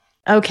about.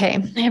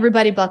 Okay,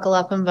 everybody buckle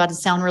up. I'm about to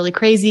sound really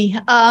crazy.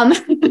 And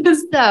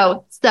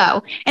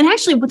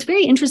actually what's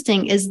very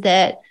interesting is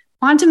that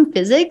quantum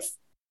physics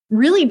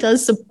really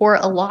does support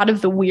a lot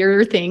of the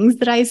weirder things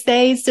that I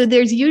say. So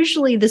there's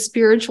usually the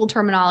spiritual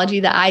terminology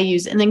that I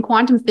use, and then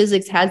quantum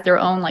physics has their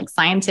own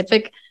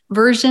scientific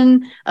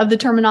version of the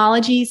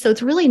terminology. So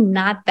it's really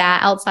not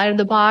that outside of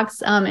the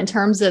box in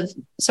terms of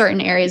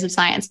certain areas of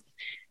science.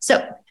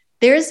 So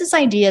there's this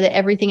idea that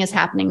everything is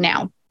happening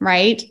now,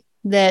 right?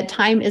 That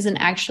time isn't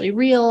actually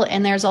real.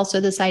 And there's also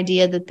this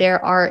idea that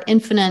there are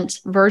infinite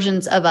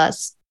versions of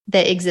us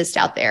that exist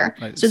out there.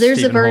 So there's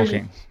Stephen a version.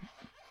 Hawking.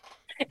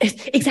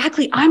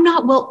 Exactly.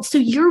 So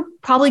you're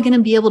probably going to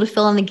be able to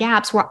fill in the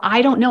gaps where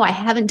I don't know. I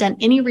haven't done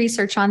any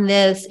research on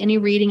this, any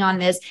reading on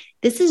this.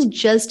 This is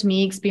just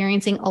me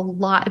experiencing a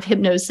lot of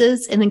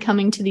hypnosis and then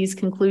coming to these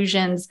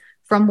conclusions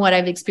from what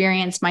I've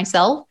experienced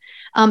myself.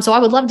 So I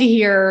would love to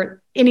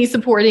hear any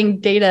supporting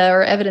data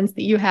or evidence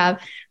that you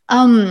have.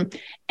 And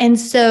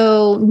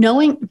so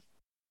knowing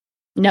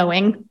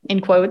in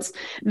quotes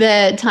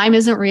that time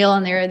isn't real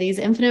and there are these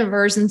infinite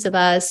versions of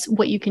us,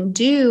 what you can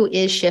do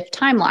is shift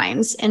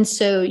timelines. And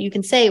so you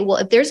can say, well,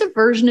 if there's a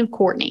version of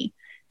Courtney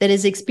that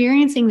is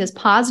experiencing this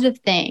positive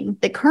thing,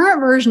 the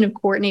current version of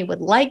Courtney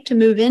would like to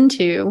move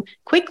into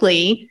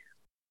quickly,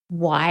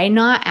 why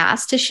not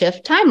ask to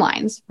shift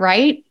timelines,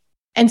 right?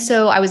 And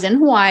so I was in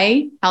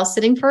Hawaii, house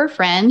sitting for a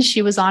friend.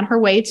 She was on her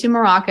way to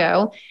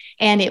Morocco,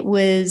 and it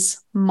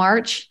was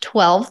March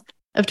 12th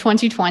of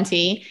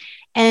 2020.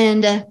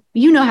 And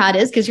you know how it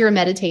is because you're a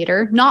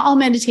meditator. Not all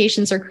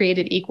meditations are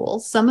created equal.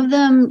 Some of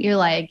them you're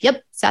like,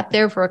 yep, sat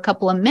there for a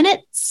couple of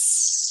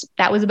minutes.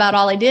 That was about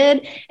all I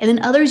did. And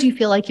then others you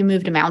feel like you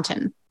moved a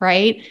mountain,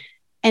 right?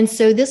 And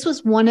so this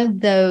was one of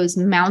those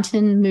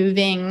mountain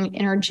moving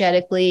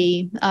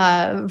energetically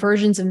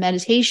versions of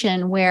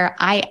meditation where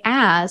I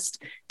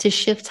asked to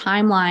shift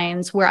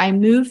timelines, where I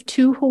moved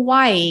to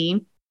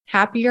Hawaii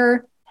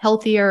happier,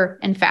 healthier,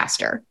 and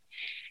faster.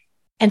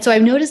 And so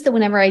I've noticed that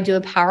whenever I do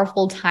a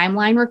powerful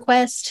timeline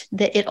request,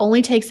 that it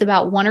only takes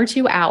about 1 or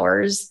 2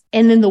 hours,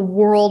 and then the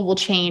world will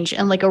change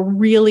in like a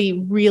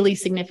really, really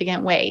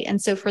significant way. And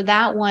so for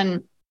that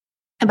one,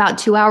 about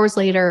 2 hours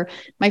later,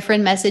 my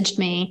friend messaged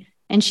me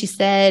and she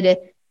said,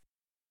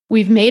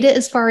 we've made it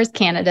as far as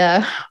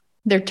Canada.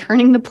 They're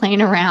turning the plane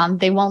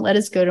around. They won't let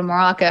us go to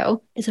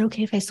Morocco. Is it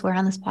okay if I swear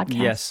on this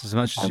podcast? Yes, as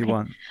much as you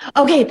want.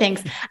 Okay,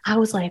 thanks. I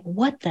was like,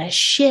 what the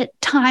shit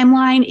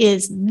timeline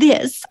is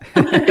this?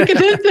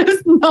 This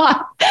is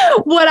not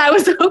what I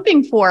was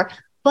hoping for.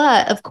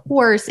 But of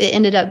course, it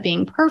ended up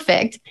being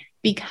perfect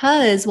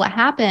because what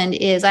happened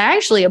is I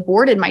actually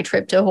aborted my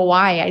trip to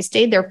Hawaii. I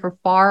stayed there for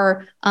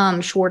far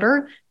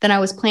shorter than I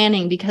was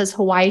planning because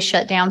Hawaii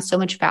shut down so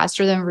much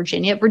faster than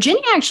Virginia.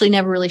 Virginia actually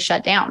never really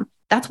shut down.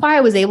 That's why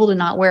I was able to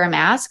not wear a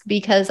mask,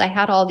 because I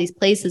had all these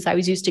places I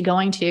was used to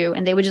going to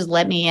and they would just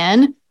let me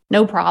in,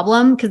 no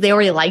problem, because they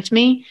already liked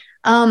me.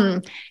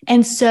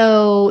 And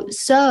so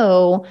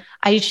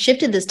I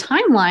shifted this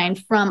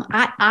timeline from,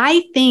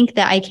 I think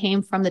that I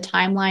came from the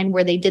timeline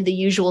where they did the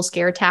usual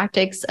scare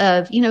tactics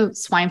of,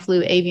 swine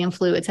flu, avian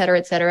flu, et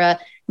cetera,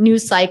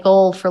 news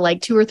cycle for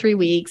like 2 or 3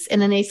 weeks. And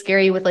then they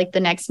scare you with like the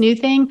next new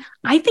thing.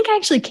 I think I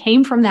actually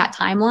came from that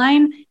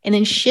timeline and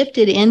then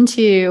shifted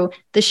into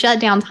the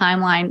shutdown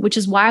timeline, which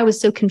is why I was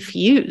so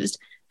confused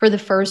for the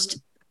first,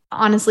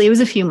 honestly, it was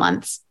a few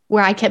months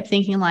where I kept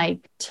thinking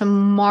like,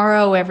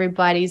 tomorrow,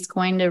 everybody's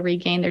going to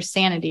regain their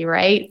sanity,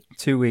 right?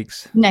 2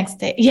 weeks. Next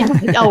day. Yeah.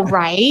 Oh,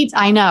 right.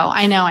 I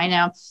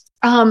know.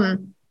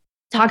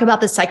 Talk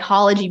about the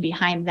psychology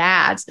behind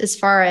that. As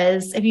far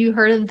as, have you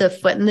heard of the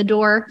foot in the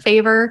door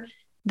favor?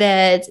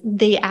 That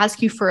they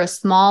ask you for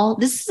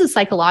this is a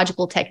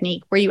psychological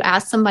technique where you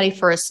ask somebody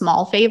for a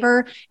small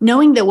favor,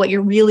 knowing that what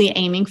you're really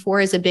aiming for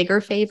is a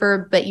bigger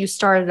favor, but you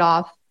started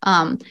off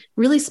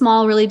really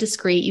small, really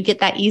discreet. You get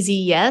that easy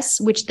yes,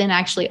 which then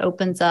actually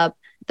opens up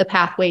the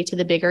pathway to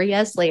the bigger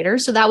yes later.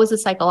 So that was a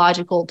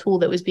psychological tool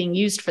that was being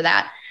used for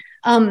that.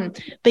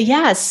 But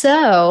yeah,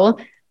 so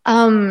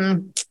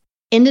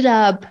ended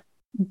up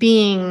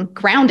being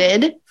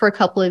grounded for a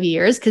couple of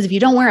years because if you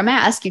don't wear a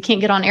mask, you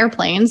can't get on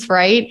airplanes,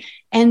 right?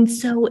 And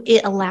so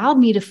it allowed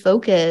me to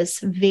focus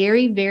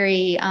very,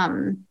 very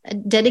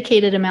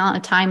dedicated amount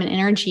of time and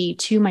energy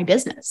to my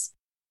business.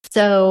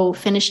 So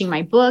finishing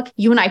my book,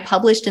 you and I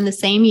published in the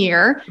same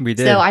year. We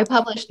did. So I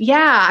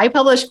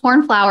published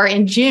Cornflower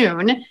in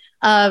June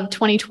of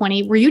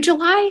 2020. Were you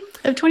July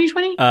of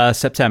 2020?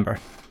 September.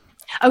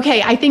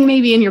 Okay. I think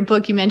maybe in your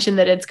book, you mentioned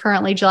that it's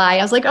currently July.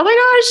 I was like, oh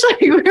my gosh,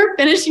 we were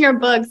finishing our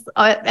books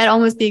at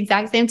almost the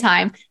exact same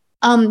time.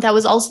 That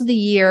was also the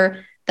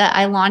year that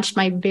I launched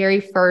my very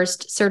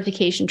first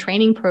certification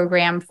training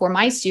program for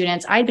my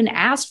students. I'd been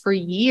asked for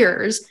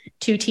years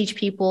to teach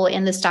people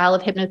in the style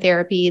of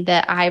hypnotherapy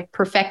that I've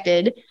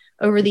perfected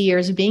over the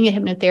years of being a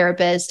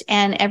hypnotherapist.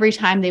 And every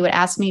time they would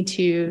ask me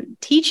to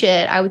teach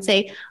it, I would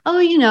say, oh,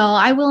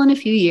 I will in a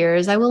few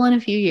years.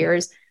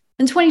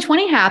 And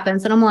 2020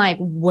 happens and I'm like,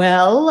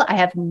 well, I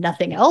have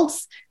nothing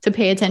else to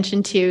pay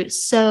attention to.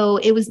 So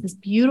it was this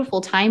beautiful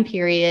time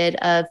period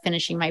of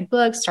finishing my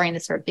book, starting the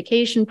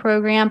certification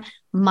program.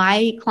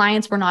 My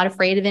clients were not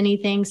afraid of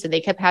anything, so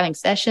they kept having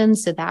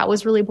sessions. So that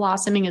was really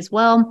blossoming as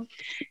well.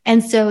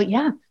 And so,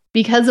 yeah,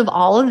 because of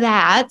all of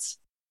that,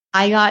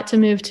 I got to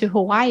move to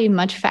Hawaii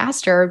much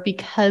faster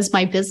because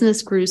my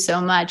business grew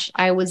so much.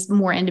 I was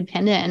more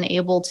independent and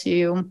able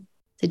to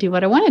do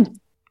what I wanted.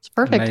 It's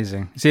perfect.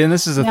 Amazing. See, and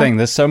this is the thing.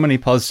 There's so many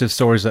positive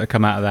stories that have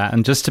come out of that.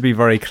 And just to be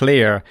very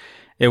clear,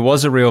 it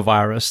was a real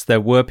virus.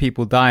 There were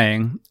people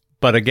dying.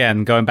 But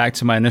again, going back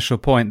to my initial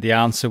point, the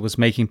answer was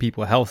making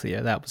people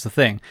healthier. That was the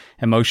thing.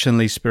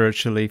 Emotionally,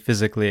 spiritually,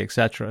 physically,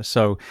 etc.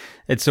 So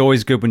it's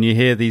always good when you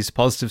hear these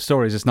positive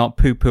stories. It's not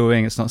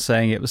poo-pooing. It's not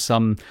saying it was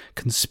some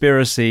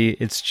conspiracy.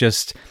 It's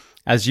just,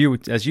 as you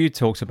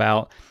talked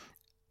about,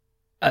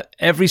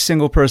 every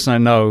single person I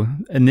know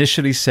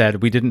initially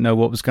said we didn't know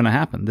what was going to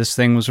happen. This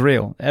thing was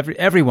real.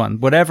 Everyone,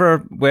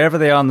 wherever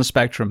they are on the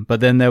spectrum. But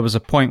then there was a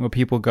point where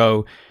people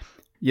go,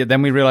 yeah,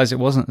 then we realized it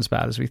wasn't as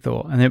bad as we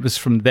thought. And it was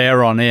from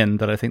there on in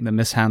that I think the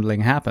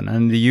mishandling happened.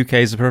 And the UK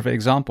is a perfect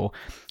example.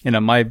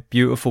 My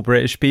beautiful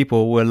British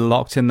people were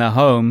locked in their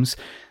homes.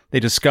 they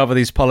discover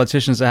these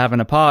politicians are having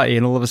a party,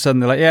 and all of a sudden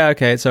they're like, yeah,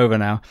 okay, it's over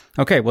now.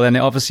 Okay, well then it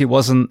obviously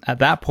wasn't at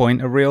that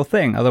point a real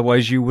thing.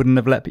 Otherwise you wouldn't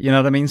have let, you know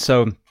what I mean?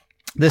 So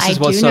this is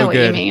what's so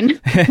good. I do know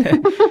what you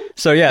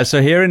mean.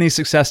 So hearing these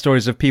success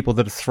stories of people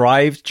that have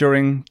thrived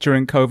during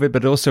COVID,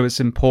 but also it's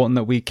important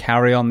that we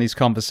carry on these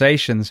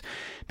conversations,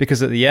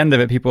 because at the end of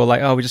it, people are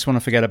like, oh, we just want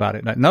to forget about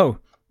it. Like, no.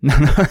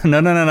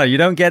 You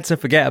don't get to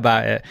forget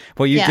about it.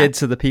 What you did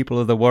to the people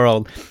of the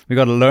world. We've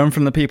got to learn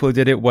from the people who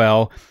did it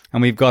well,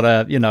 and we've got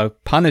to,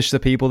 punish the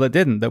people that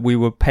didn't, that we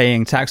were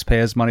paying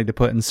taxpayers money to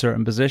put in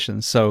certain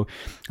positions. So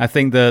I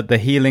think the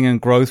healing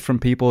and growth from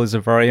people is a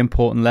very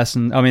important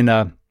lesson. I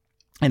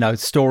mean,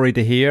 story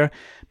to hear,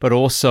 but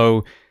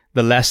also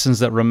the lessons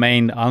that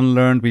remain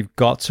unlearned, we've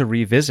got to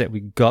revisit.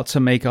 We've got to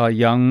make our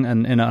young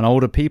and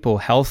older people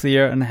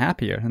healthier and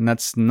happier. And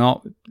that's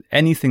not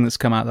anything that's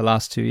come out the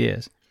last 2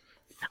 years.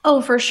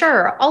 Oh, for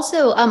sure.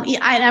 Also,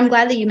 I'm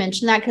glad that you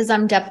mentioned that, because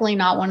I'm definitely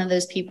not one of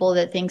those people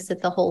that thinks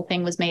that the whole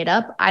thing was made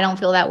up. I don't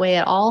feel that way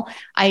at all.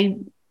 I,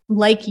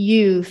 like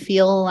you,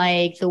 feel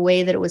like the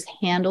way that it was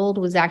handled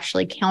was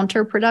actually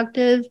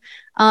counterproductive.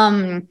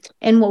 And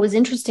what was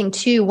interesting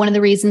too, one of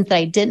the reasons that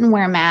I didn't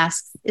wear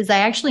masks is I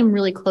actually am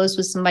really close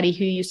with somebody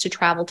who used to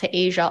travel to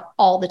Asia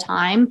all the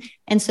time.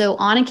 And so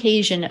on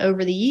occasion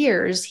over the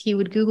years, he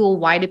would Google,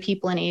 why do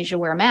people in Asia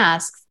wear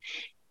masks?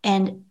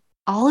 And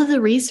all of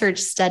the research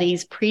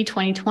studies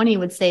pre-2020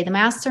 would say the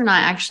masks are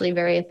not actually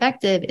very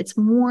effective. It's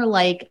more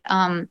like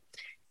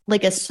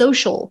a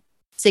social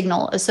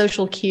signal, a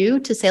social cue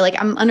to say, like,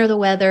 I'm under the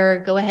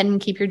weather, go ahead and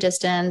keep your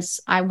distance.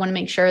 I want to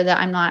make sure that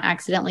I'm not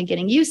accidentally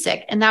getting you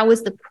sick. And that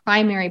was the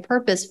primary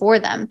purpose for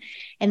them.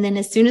 And then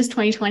as soon as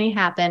 2020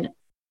 happened,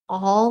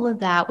 all of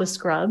that was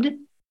scrubbed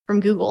from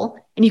Google,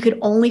 and you could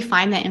only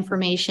find that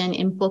information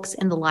in books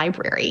in the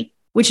library,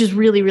 which is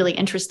really, really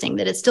interesting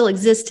that it still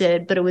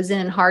existed, but it was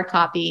in hard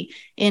copy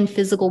in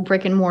physical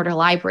brick and mortar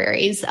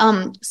libraries.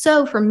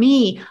 So for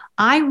me,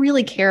 I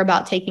really care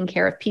about taking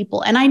care of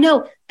people. And I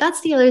know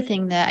that's the other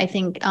thing that I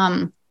think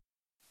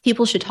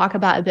people should talk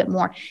about a bit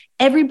more.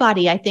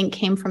 Everybody, I think,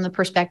 came from the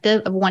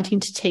perspective of wanting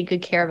to take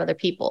good care of other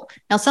people.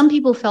 Now, some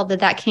people felt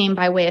that came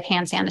by way of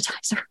hand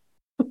sanitizer.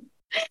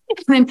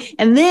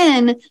 and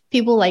then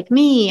people like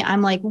me,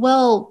 I'm like,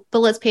 well, but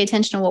let's pay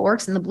attention to what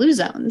works in the blue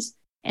zones.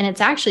 And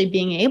it's actually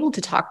being able to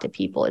talk to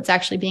people. It's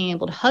actually being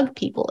able to hug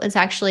people. It's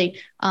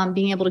actually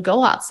being able to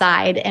go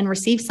outside and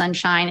receive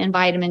sunshine and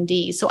vitamin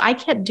D. So I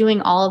kept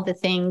doing all of the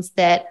things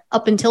that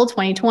up until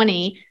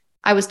 2020,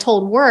 I was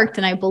told worked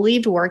and I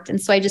believed worked. And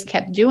so I just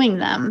kept doing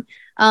them.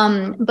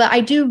 But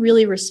I do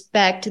really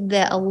respect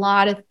that a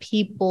lot of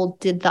people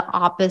did the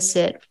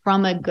opposite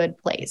from a good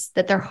place,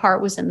 that their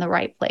heart was in the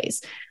right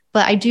place.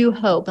 But I do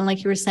hope, and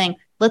like you were saying,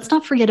 let's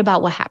not forget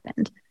about what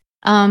happened.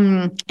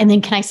 And then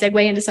can I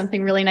segue into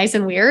something really nice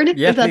and weird?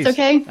 Yeah, if that's please.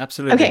 Okay?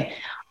 Absolutely. Okay.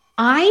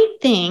 I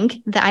think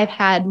that I've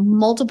had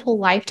multiple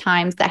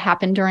lifetimes that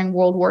happened during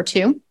World War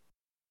II.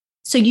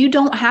 So you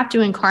don't have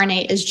to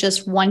incarnate as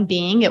just one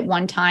being at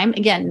one time.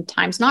 Again,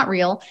 time's not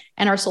real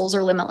and our souls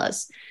are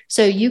limitless.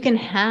 So you can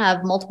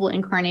have multiple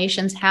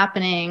incarnations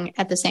happening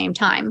at the same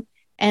time.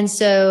 And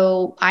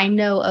so I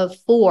know of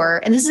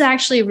 4, and this is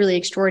actually really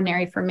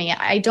extraordinary for me.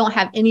 I don't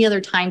have any other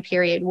time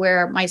period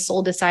where my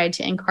soul decided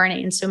to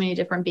incarnate in so many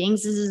different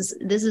beings.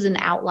 This is an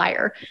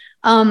outlier.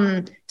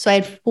 So I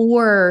had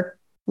 4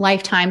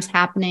 lifetimes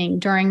happening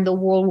during the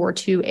World War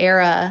II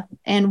era.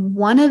 And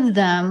one of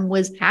them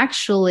was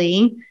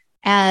actually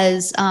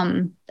as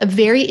a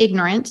very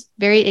ignorant,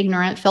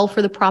 fell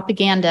for the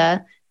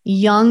propaganda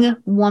young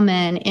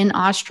woman in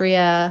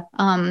Austria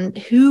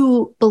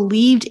who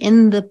believed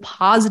in the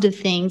positive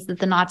things that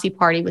the Nazi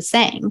Party was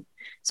saying.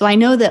 So I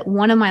know that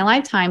one of my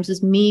lifetimes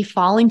was me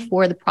falling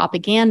for the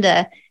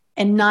propaganda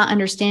and not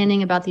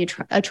understanding about the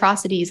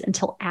atrocities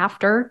until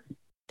after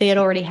they had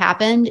already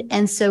happened.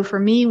 And so for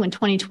me, when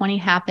 2020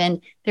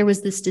 happened, there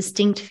was this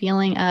distinct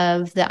feeling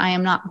of that I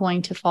am not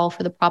going to fall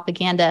for the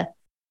propaganda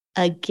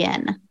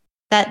again.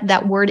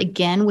 That word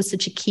again was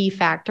such a key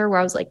factor where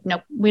I was like,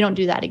 nope, we don't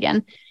do that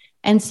again.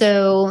 And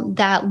so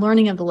that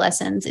learning of the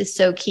lessons is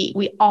so key.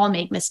 We all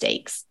make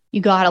mistakes. You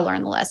got to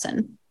learn the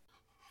lesson.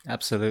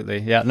 Absolutely.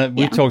 Yeah.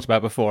 We've talked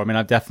about before. I mean,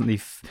 I've definitely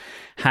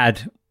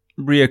had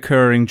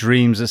reoccurring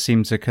dreams that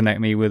seem to connect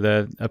me with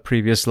a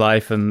previous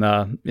life. And,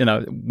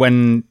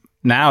 when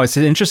now it's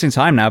an interesting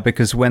time now,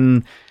 because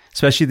when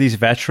especially these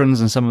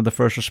veterans and some of the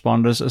first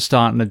responders are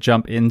starting to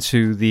jump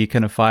into the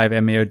kind of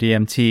 5-MeO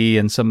DMT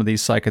and some of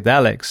these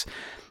psychedelics,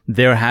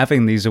 they're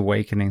having these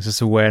awakenings,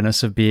 this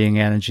awareness of being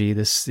energy,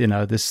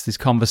 these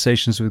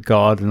conversations with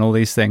God and all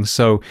these things.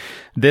 So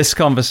this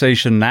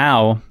conversation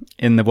now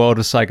in the world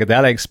of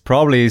psychedelics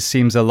probably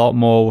seems a lot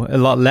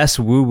less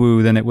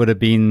woo-woo than it would have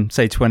been,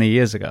 say, 20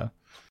 years ago.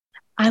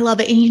 I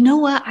love it. And you know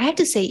what? I have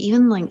to say,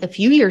 even like a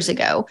few years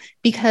ago,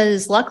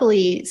 because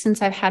luckily,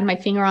 since I've had my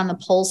finger on the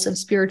pulse of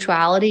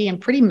spirituality in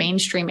pretty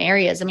mainstream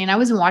areas, I mean, I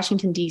was in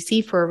Washington,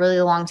 D.C. for a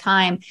really long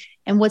time.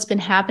 And what's been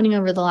happening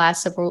over the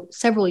last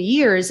several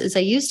years is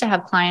I used to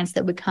have clients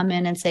that would come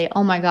in and say,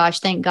 oh my gosh,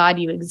 thank God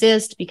you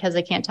exist because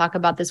I can't talk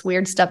about this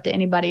weird stuff to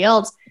anybody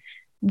else.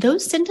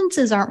 those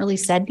sentences aren't really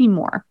said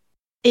anymore.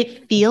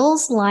 It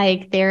feels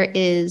like there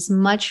is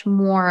much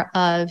more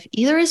of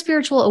either a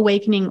spiritual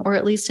awakening or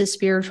at least a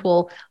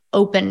spiritual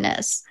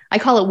openness. I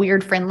call it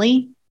weird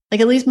friendly. Like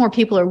at least more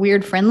people are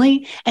weird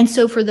friendly. And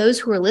so for those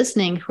who are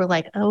listening, who are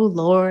like, oh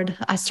Lord,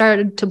 I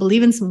started to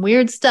believe in some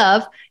weird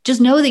stuff,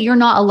 just know that you're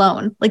not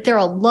alone. Like there are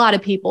a lot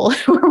of people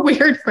who are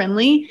weird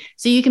friendly.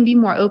 So you can be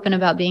more open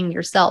about being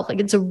yourself.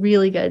 Like it's a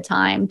really good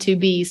time to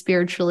be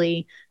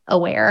spiritually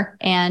aware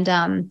and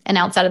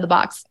outside of the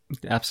box.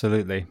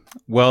 Absolutely.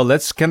 Well,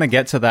 let's kind of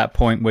get to that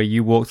point where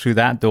you walk through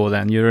that door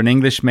then. You're an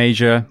English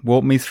major.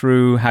 Walk me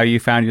through how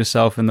you found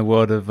yourself in the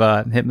world of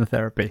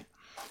hypnotherapy.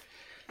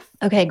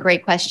 Okay,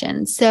 great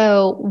question.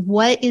 So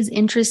what is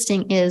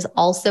interesting is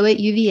also at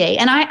UVA,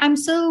 and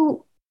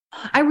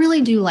I really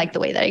do like the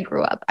way that I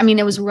grew up. I mean,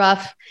 it was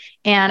rough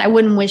and I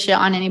wouldn't wish it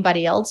on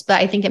anybody else, but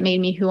I think it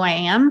made me who I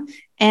am.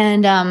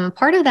 And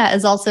part of that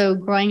is also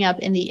growing up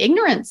in the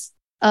ignorance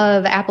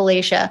of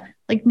Appalachia.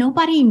 Like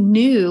nobody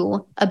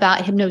knew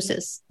about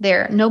hypnosis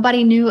there.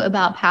 Nobody knew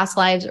about past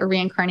lives or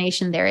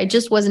reincarnation there. It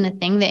just wasn't a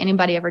thing that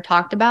anybody ever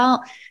talked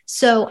about.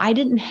 So I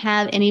didn't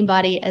have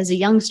anybody as a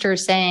youngster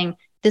saying,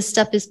 this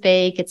stuff is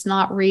fake, it's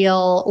not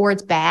real, or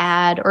it's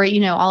bad, or,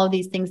 all of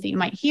these things that you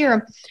might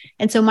hear.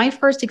 And so my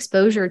first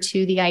exposure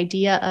to the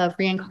idea of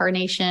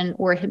reincarnation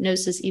or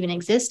hypnosis even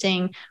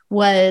existing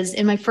was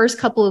in my first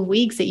couple of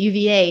weeks at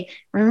UVA.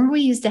 Remember,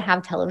 we used to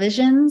have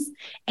televisions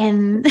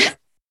and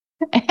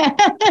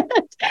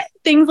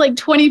things like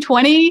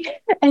 2020.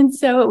 And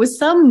so it was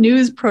some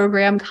news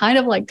program, kind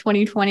of like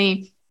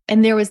 2020.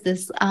 And there was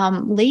this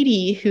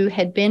lady who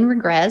had been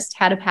regressed,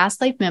 had a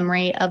past life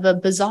memory of a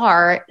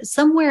bazaar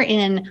somewhere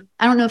in,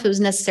 I don't know if it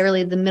was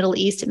necessarily the Middle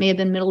East, it may have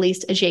been Middle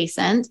East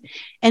adjacent.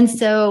 And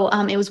so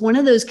it was one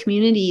of those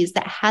communities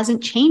that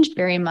hasn't changed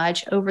very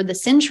much over the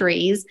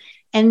centuries.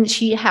 And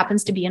she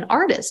happens to be an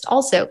artist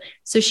also.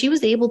 So she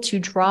was able to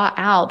draw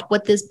out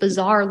what this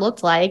bazaar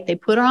looked like. They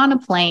put her on a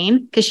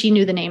plane because she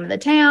knew the name of the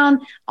town,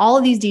 all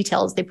of these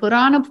details. They put her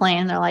on a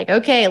plane. They're like,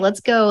 okay, let's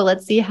go.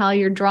 Let's see how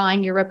your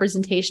drawing, your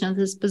representation of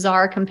this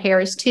bazaar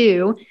compares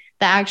to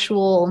the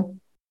actual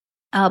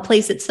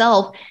place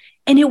itself.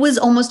 And it was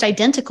almost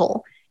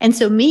identical. And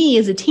so me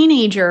as a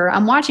teenager,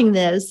 I'm watching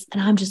this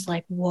and I'm just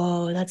like,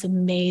 whoa, that's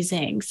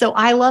amazing. So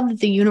I love that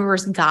the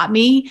universe got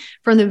me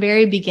from the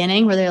very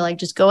beginning where they're like,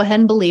 just go ahead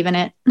and believe in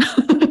it.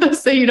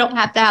 So you don't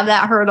have to have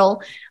that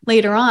hurdle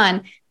later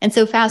on. And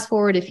so fast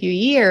forward a few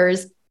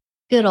years,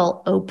 good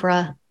old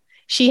Oprah.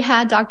 She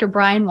had Dr.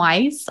 Brian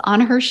Weiss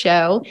on her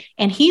show.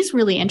 And he's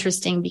really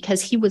interesting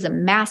because he was a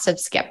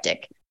massive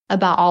skeptic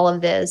about all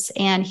of this.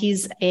 And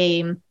he's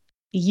a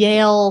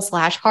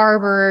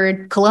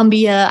Yale/Harvard,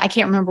 Columbia. I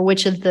can't remember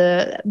which of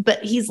but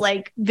he's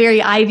like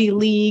very Ivy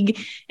League.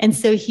 And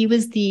so he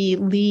was the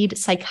lead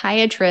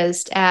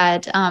psychiatrist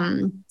at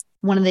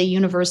one of the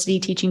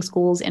university teaching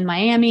schools in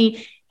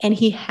Miami. And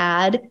he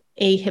had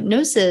a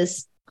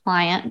hypnosis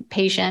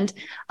patient.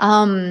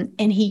 And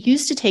he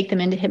used to take them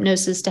into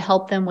hypnosis to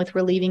help them with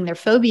relieving their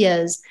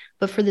phobias.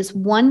 But for this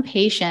one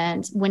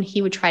patient, when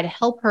he would try to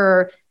help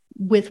her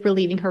with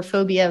relieving her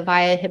phobia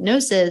via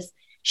hypnosis,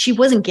 she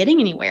wasn't getting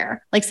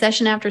anywhere. Like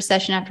session after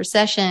session after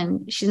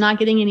session, she's not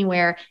getting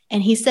anywhere.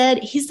 And he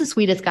said, he's the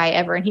sweetest guy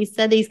ever. And he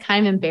said that he's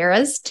kind of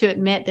embarrassed to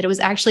admit that it was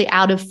actually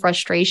out of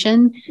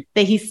frustration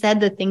that he said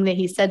the thing that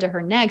he said to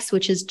her next,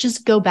 which is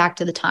just go back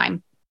to the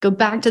time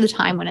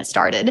when it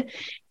started.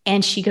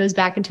 And she goes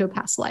back into a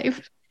past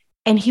life.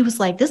 And he was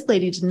like, this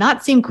lady did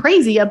not seem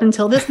crazy up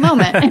until this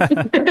moment.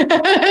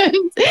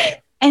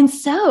 And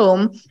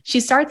so she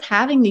starts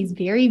having these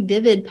very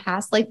vivid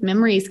past life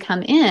memories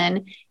come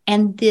in.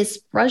 And this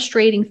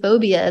frustrating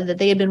phobia that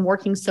they had been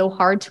working so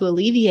hard to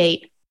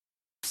alleviate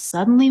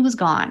suddenly was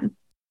gone.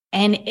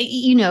 And,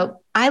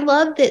 I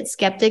love that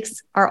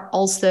skeptics are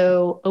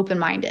also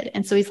open-minded.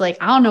 And so he's like,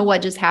 I don't know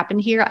what just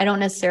happened here. I don't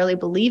necessarily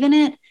believe in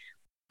it,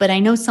 but I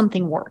know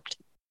something worked.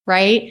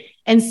 Right.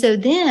 And so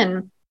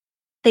then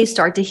they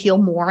start to heal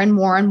more and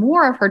more and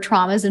more of her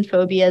traumas and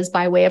phobias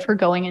by way of her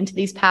going into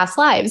these past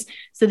lives.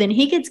 So then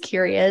he gets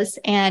curious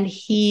and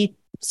he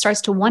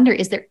starts to wonder,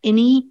 is there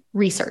any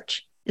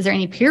research? Is there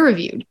any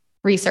peer-reviewed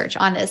research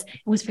on this?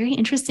 It was very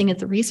interesting that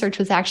the research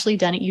was actually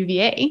done at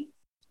UVA.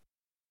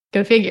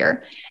 Go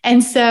figure.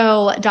 And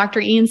so Dr.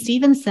 Ian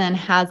Stevenson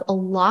has a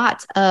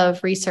lot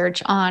of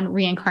research on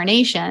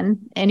reincarnation.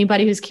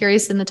 Anybody who's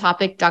curious in the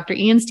topic, Dr.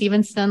 Ian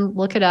Stevenson,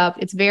 look it up.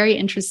 It's very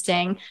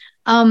interesting.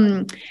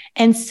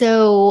 And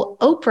so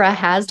Oprah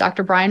has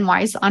Dr. Brian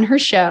Weiss on her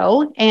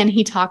show and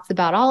he talks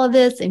about all of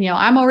this and,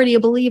 I'm already a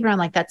believer. I'm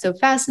like, that's so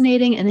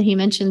fascinating. And then he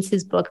mentions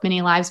his book,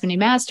 Many Lives, Many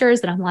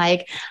Masters. And I'm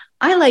like,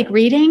 I like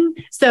reading.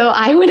 So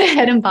I went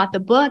ahead and bought the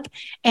book.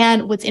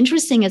 And what's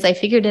interesting is I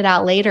figured it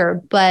out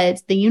later,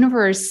 but the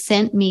universe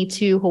sent me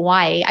to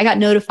Hawaii. I got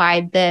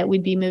notified that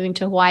we'd be moving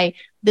to Hawaii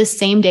the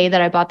same day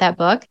that I bought that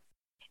book.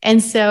 And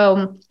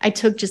so I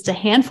took just a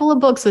handful of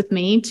books with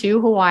me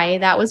to Hawaii.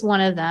 That was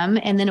one of them.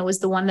 And then it was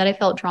the one that I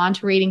felt drawn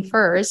to reading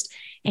first.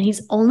 And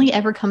he's only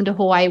ever come to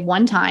Hawaii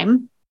one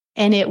time.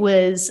 And it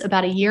was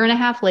about a year and a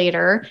half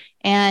later,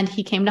 and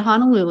he came to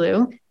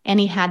Honolulu, and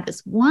he had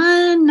this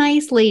one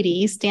nice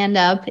lady stand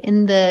up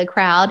in the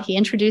crowd. He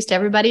introduced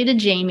everybody to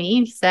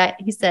Jamie.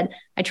 He said,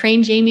 I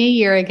trained Jamie a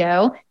year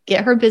ago,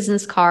 get her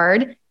business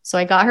card. So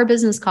I got her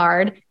business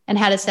card and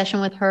had a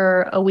session with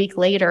her a week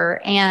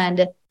later.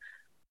 And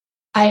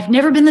I've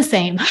never been the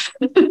same.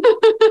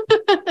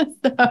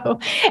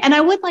 And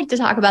I would like to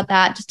talk about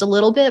that just a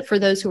little bit for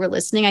those who are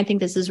listening. I think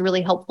this is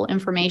really helpful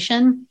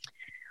information.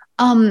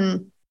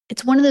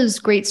 It's one of those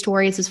great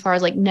stories as far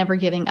as like never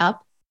giving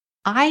up.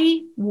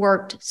 I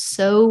worked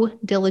so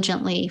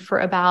diligently for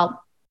about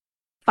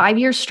 5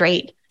 years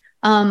straight.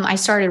 I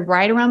started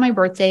right around my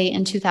birthday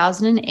in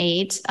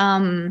 2008.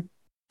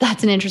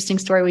 That's an interesting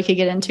story we could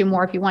get into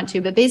more if you want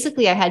to. But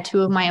basically, I had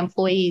 2 of my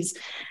employees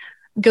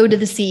go to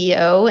the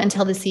CEO and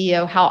tell the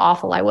CEO how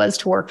awful I was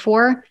to work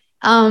for.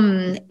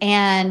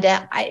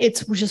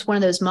 It's just one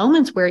of those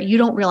moments where you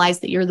don't realize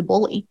that you're the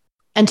bully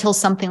until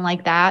something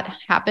like that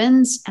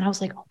happens. And I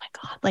was like, oh my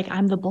God, like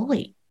I'm the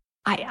bully.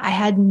 I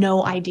had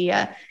no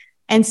idea.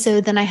 And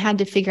so then I had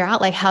to figure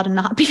out like how to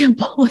not be a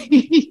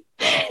bully.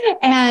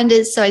 And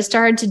so I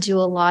started to do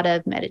a lot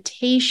of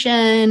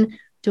meditation,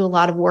 do a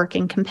lot of work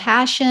in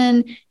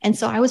compassion. And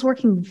so I was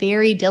working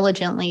very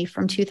diligently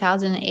from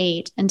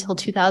 2008 until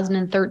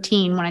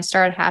 2013 when I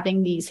started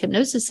having these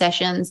hypnosis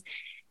sessions.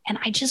 And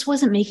I just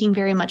wasn't making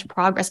very much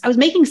progress. I was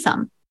making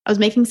some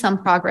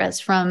progress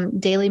from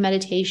daily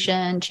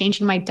meditation,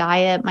 changing my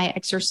diet, my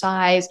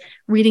exercise,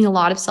 reading a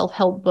lot of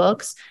self-help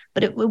books,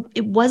 but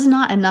it was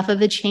not enough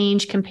of a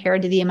change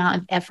compared to the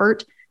amount of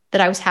effort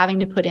that I was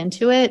having to put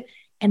into it.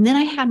 And then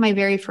I had my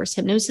very first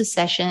hypnosis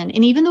session.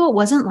 And even though it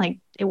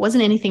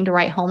wasn't anything to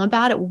write home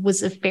about, it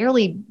was a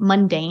fairly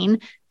mundane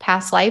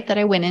past life that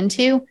I went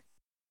into,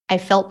 I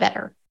felt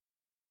better.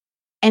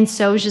 And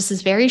so it was just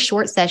this very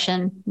short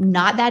session,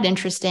 not that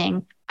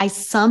interesting. I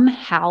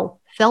somehow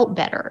felt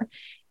better.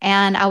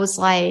 And I was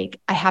like,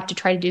 I have to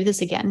try to do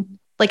this again.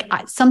 Like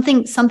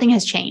something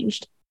has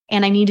changed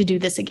and I need to do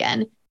this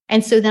again.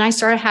 And so then I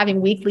started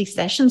having weekly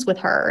sessions with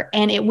her,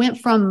 and it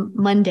went from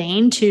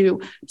mundane to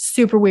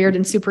super weird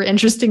and super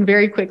interesting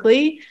very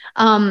quickly.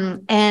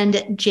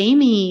 And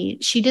Jamie,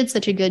 she did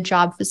such a good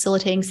job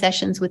facilitating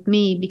sessions with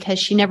me because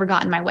she never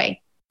got in my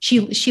way.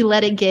 She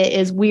let it get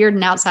as weird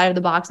and outside of the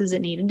box as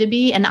it needed to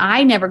be. And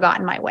I never got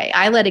in my way.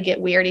 I let it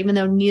get weird, even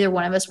though neither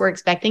one of us were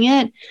expecting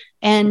it.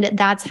 And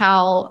that's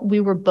how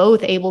we were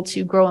both able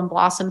to grow and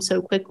blossom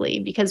so quickly,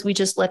 because we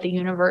just let the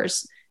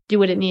universe do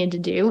what it needed to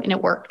do, and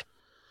it worked.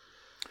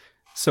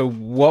 So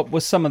what were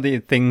some of the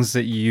things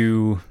that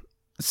you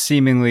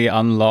seemingly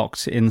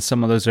unlocked in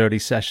some of those early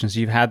sessions?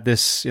 You've had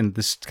this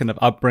kind of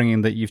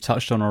upbringing that you've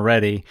touched on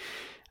already.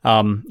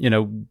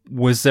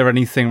 Was there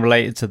anything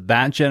related to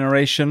that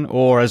generation?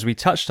 Or as we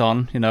touched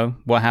on,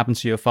 what happened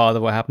to your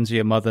father? What happened to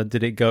your mother?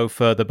 Did it go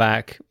further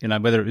back,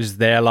 whether it was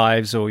their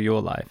lives or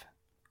your life?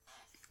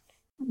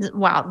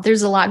 Wow,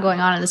 there's a lot going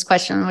on in this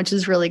question, which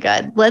is really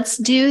good. Let's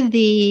do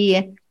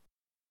the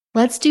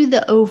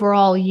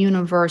overall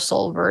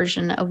universal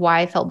version of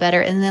why I felt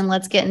better. And then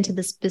let's get into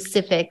the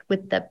specific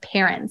with the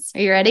parents.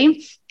 Are you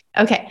ready?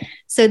 Okay.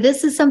 So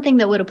this is something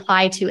that would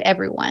apply to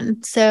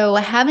everyone. So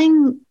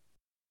and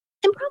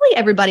probably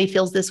everybody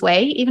feels this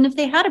way, even if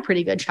they had a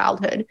pretty good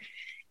childhood.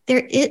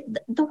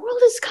 The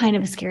world is kind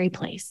of a scary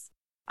place.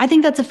 I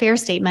think that's a fair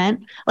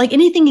statement. Like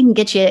anything can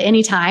get you at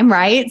any time,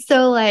 right?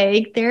 So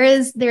like there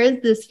is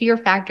this fear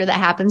factor that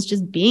happens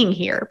just being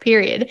here,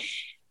 period.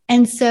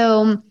 And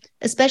so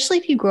especially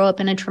if you grow up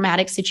in a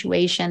traumatic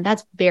situation,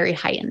 that's very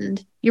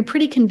heightened. You're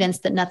pretty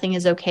convinced that nothing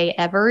is okay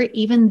ever,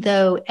 even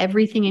though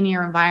everything in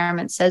your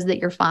environment says that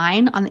you're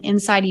fine. On the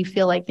inside, you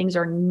feel like things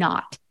are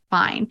not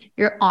fine.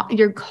 You're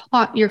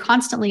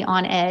constantly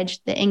on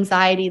edge. The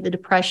anxiety, the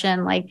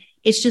depression, like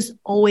it's just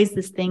always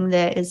this thing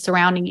that is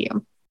surrounding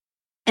you.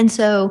 And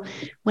so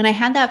when I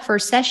had that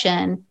first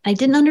session, I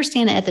didn't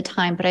understand it at the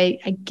time, but I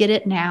get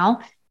it now.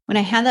 When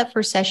I had that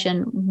first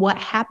session, what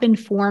happened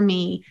for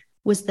me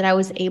was that I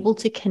was able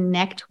to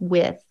connect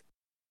with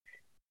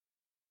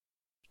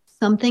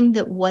something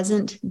that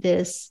wasn't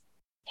this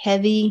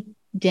heavy,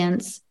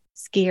 dense,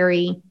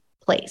 scary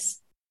place.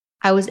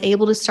 I was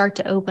able to start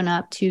to open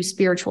up to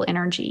spiritual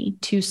energy,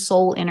 to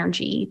soul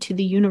energy, to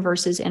the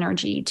universe's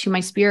energy, to my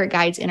spirit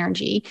guides'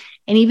 energy.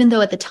 And even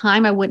though at the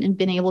time I wouldn't have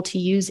been able to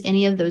use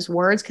any of those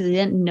words because I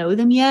didn't know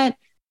them yet,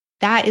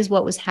 that is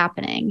what was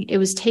happening. It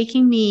was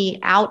taking me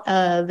out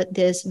of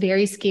this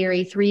very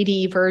scary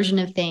 3D version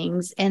of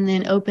things and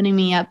then opening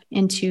me up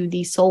into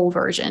the soul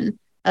version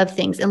of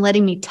things and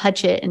letting me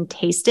touch it and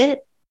taste it,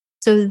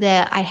 so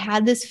that I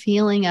had this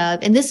feeling of,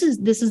 and this is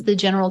the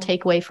general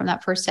takeaway from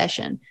that first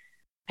session.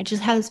 I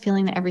just had this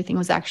feeling that everything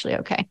was actually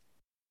okay.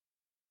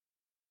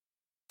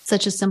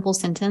 Such a simple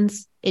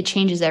sentence. It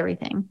changes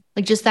everything.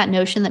 Like just that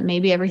notion that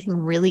maybe everything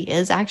really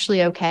is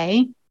actually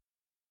okay.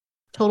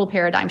 Total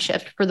paradigm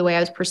shift for the way I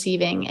was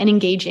perceiving and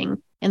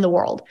engaging in the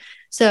world.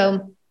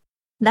 So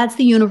that's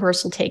the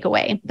universal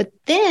takeaway. But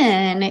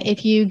then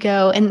if you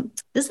go, and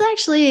this is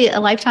actually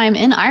a lifetime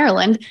in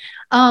Ireland,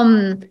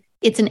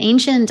 It's an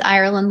ancient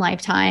Ireland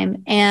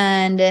lifetime.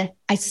 And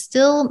this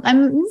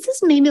is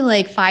maybe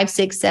like 5,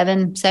 6,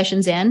 7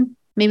 sessions in,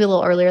 maybe a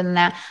little earlier than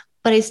that,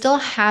 but I still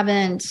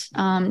haven't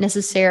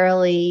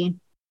necessarily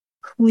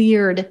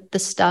cleared the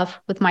stuff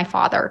with my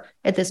father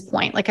at this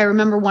point. Like I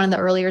remember one of the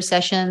earlier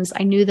sessions,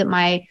 I knew that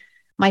my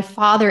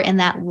father in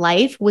that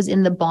life was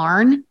in the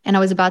barn and I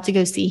was about to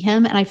go see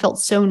him. And I felt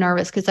so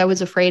nervous because I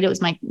was afraid it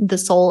was the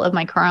soul of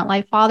my current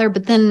life father,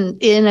 but then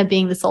it ended up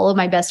being the soul of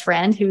my best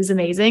friend who was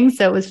amazing.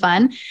 So it was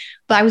fun.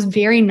 But I was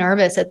very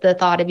nervous at the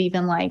thought of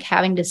even like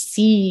having to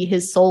see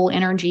his soul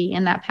energy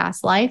in that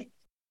past life.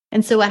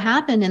 And so what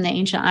happened in the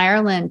ancient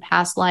Ireland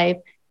past life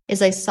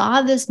is I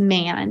saw this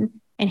man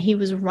and he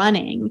was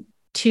running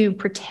to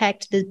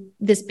protect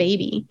this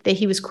baby that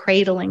he was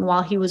cradling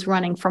while he was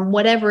running from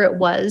whatever it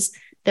was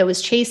that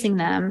was chasing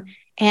them.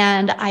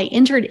 And I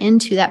entered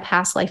into that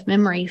past life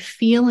memory,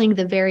 feeling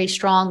the very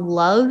strong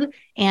love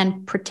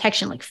and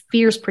protection, like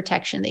fierce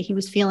protection that he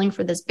was feeling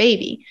for this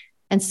baby.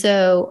 And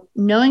so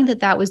knowing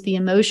that that was the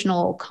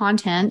emotional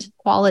content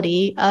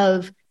quality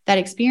of that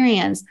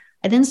experience,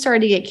 I then started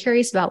to get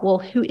curious about, well,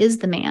 who is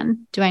the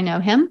man? Do I know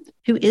him?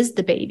 Who is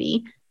the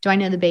baby? Do I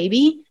know the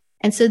baby?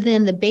 And so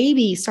then the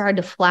baby started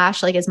to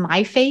flash like as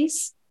my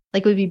face,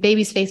 like it would be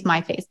baby's face, my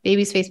face,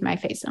 baby's face, my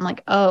face. I'm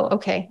like, oh,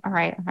 okay. All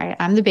right.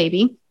 I'm the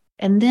baby.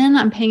 And then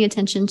I'm paying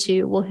attention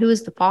to, well, who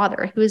is the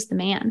father? Who is the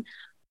man?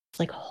 It's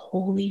like,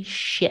 holy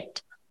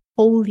shit.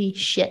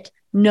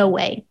 No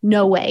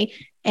way.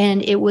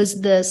 And it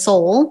was the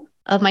soul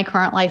of my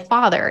current life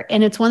father.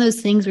 And it's one of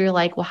those things where you're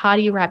like, well, how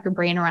do you wrap your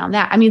brain around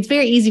that? I mean, it's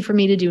very easy for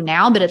me to do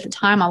now, but at the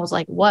time I was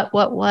like, what?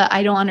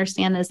 I don't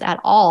understand this at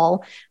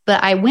all.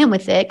 But I went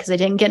with it because I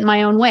didn't get in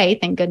my own way.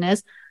 Thank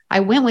goodness. I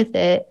went with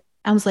it.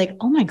 I was like,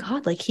 oh my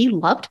God, like he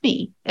loved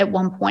me at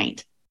one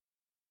point.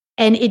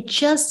 And it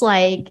just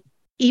like,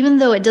 even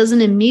though it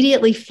doesn't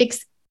immediately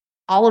fix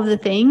all of the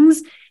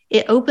things,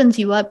 it opens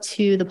you up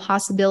to the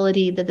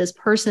possibility that this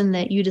person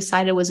that you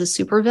decided was a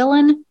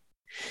supervillain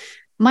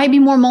might be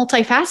more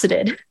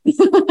multifaceted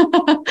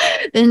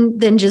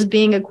than just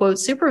being a quote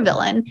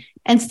supervillain.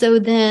 And so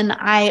then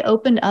I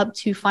opened up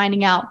to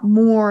finding out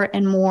more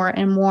and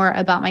more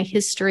about my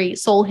history,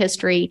 soul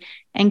history,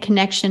 and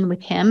connection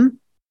with him.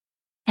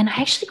 And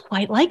I actually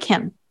quite like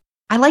him.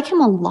 I like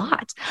him a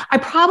lot. I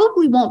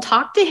probably won't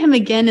talk to him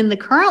again in the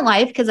current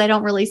life because I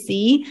don't really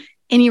see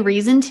any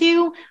reason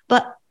to.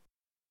 But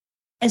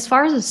as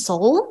far as a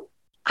soul,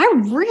 I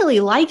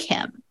really like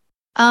him.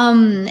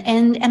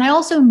 And I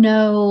also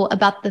know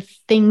about the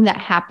thing that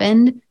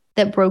happened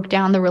that broke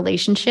down the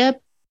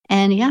relationship.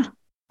 And yeah,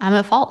 I'm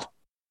at fault.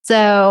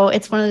 So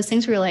it's one of those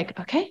things where you're like,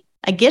 okay,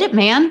 I get it,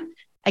 man.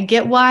 I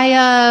get why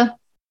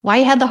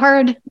you had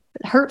the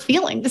hurt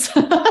feelings.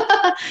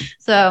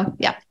 So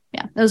yeah,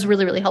 that was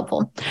really, really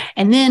helpful.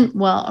 And then,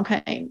 well,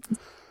 okay. You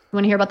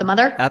want to hear about the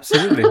mother?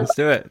 Absolutely. Let's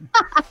do it.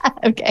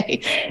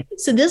 Okay.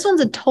 So this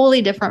one's a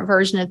totally different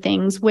version of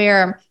things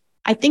where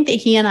I think that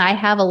he and I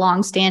have a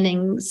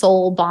long-standing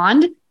soul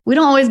bond. We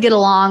don't always get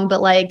along,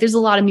 but like there's a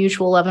lot of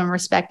mutual love and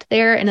respect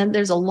there. And then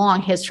there's a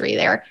long history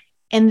there.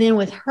 And then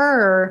with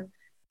her,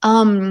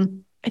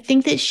 I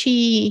think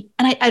that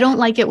I don't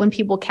like it when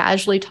people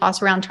casually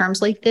toss around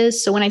terms like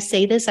this. So when I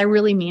say this, I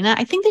really mean it.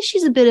 I think that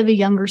she's a bit of a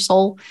younger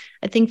soul.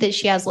 I think that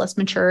she has less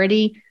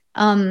maturity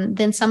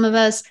than some of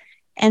us.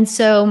 And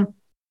so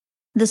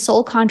the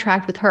soul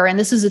contract with her, and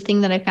this is a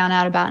thing that I found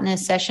out about in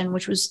this session,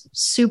 which was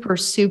super,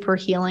 super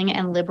healing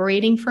and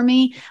liberating for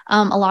me.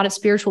 A lot of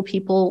spiritual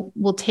people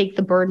will take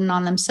the burden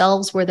on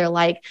themselves where they're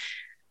like,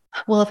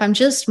 well, if I'm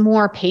just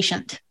more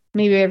patient,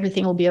 maybe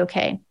everything will be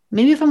okay.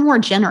 Maybe if I'm more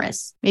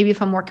generous, maybe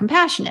if I'm more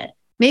compassionate,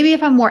 maybe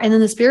if I'm more, and then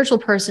the spiritual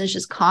person is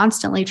just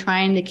constantly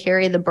trying to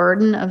carry the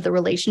burden of the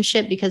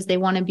relationship because they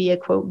want to be a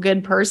quote,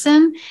 good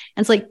person. And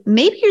it's like,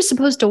 maybe you're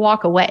supposed to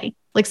walk away.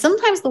 Like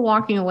sometimes the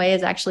walking away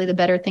is actually the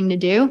better thing to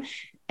do.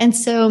 And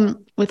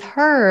so with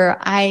her,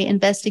 I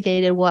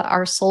investigated what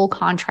our soul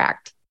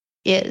contract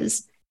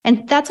is.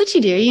 And that's what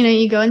you do. You know,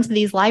 you go into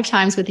these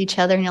lifetimes with each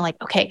other and you're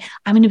like, okay,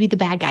 I'm going to be the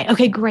bad guy.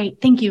 Okay,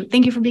 great. Thank you.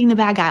 Thank you for being the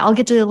bad guy. I'll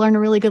get to learn a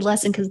really good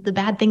lesson because the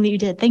bad thing that you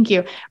did. Thank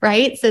you.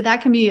 Right. So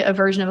that can be a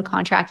version of a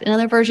contract.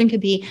 Another version could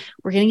be,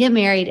 we're going to get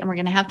married and we're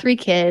going to have 3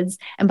 kids.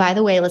 And by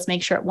the way, let's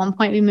make sure at one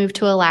point we move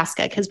to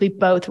Alaska because we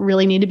both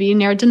really need to be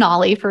near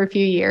Denali for a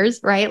few years.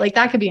 Right. Like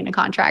that could be in a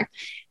contract.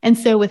 And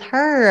so with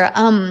her,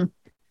 I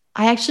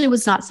actually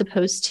was not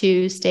supposed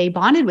to stay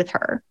bonded with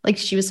her. Like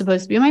she was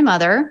supposed to be my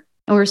mother.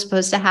 And we were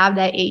supposed to have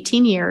that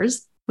 18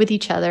 years with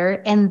each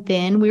other. And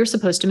then we were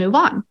supposed to move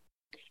on.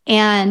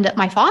 And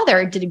my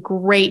father did a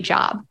great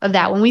job of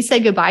that. When we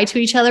said goodbye to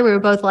each other, we were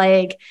both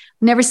like,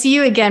 never see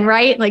you again,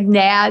 right? Like,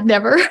 nah,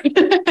 never.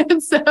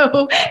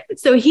 So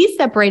he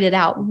separated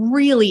out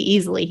really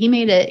easily. He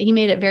made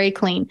it very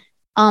clean.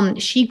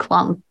 She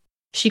clung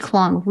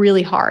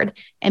really hard.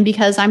 And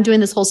because I'm doing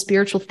this whole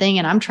spiritual thing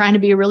and I'm trying to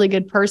be a really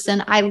good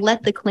person, I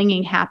let the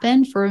clinging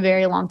happen for a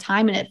very long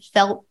time and it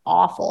felt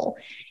awful.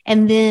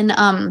 And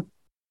then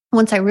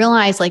once I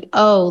realized like,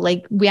 oh,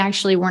 like we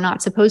actually were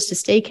not supposed to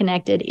stay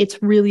connected,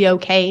 it's really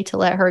okay to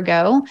let her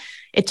go.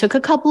 It took a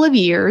couple of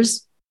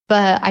years,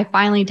 but I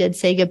finally did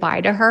say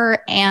goodbye to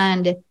her,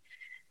 and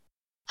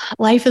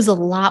life is a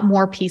lot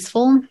more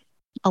peaceful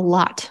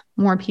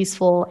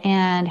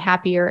and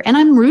happier. And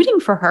I'm rooting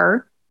for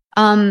her.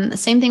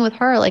 Same thing with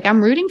her. Like,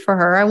 I'm rooting for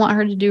her. I want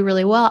her to do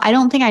really well. I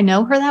don't think I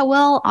know her that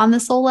well on the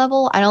soul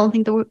level. I don't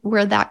think that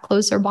we're that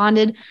close or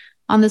bonded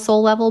on the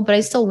soul level, but I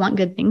still want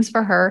good things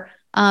for her.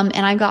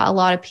 And I got a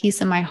lot of peace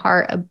in my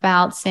heart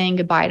about saying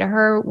goodbye to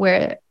her,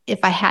 where if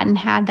I hadn't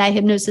had that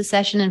hypnosis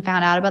session and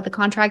found out about the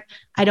contract,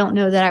 I don't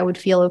know that I would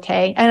feel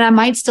okay. And I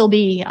might still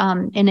be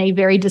in a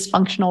very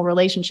dysfunctional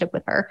relationship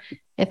with her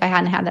if I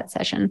hadn't had that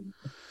session.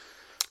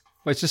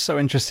 Well, it's just so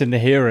interesting to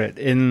hear it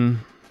in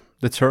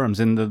the terms,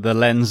 in the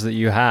lens that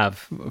you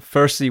have.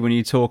 Firstly, when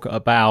you talk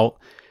about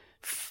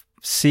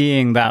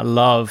seeing that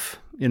love,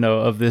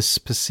 of this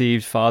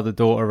perceived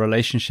father-daughter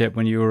relationship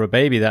when you were a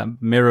baby, that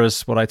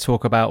mirrors what I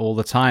talk about all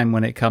the time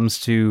when it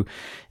comes to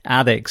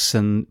addicts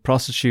and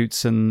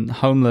prostitutes and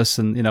homeless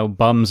and,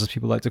 bums, as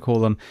people like to call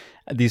them,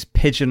 these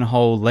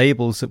pigeonhole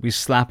labels that we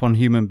slap on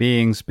human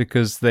beings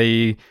because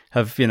they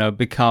have,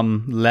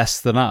 become less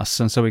than us.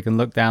 And so we can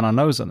look down our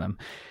nose on them.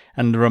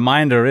 And the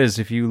reminder is,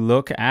 if you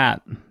look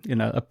at,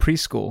 a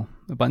preschool,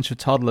 a bunch of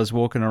toddlers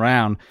walking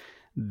around,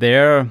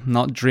 they're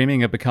not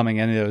dreaming of becoming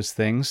any of those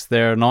things.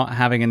 They're not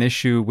having an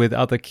issue with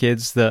other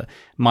kids that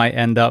might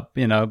end up,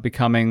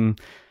 becoming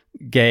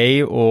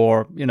gay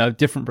or,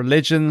 different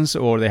religions,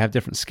 or they have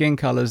different skin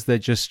colors. They're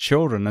just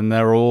children, and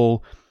they're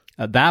all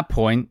at that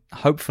point,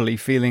 hopefully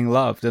feeling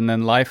loved. And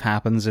then life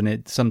happens and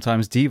it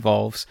sometimes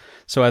devolves.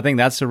 So I think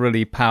that's a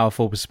really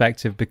powerful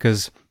perspective,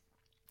 because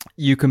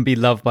you can be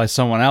loved by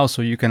someone else,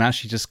 or you can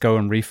actually just go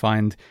and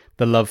re-find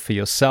the love for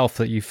yourself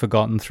that you've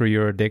forgotten through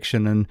your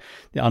addiction and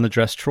the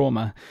unaddressed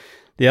trauma.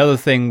 The other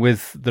thing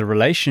with the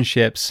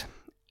relationships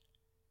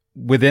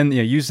within,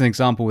 use an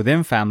example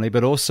within family,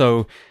 but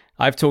also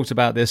I've talked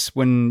about this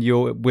when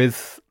you're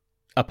with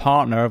a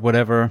partner,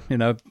 whatever,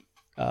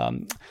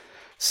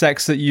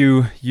 sex that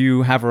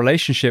you have a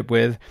relationship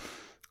with.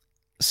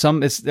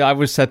 I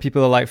always said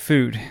people are like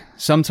food.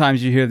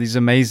 Sometimes you hear these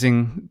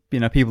amazing,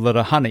 people that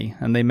are honey,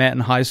 and they met in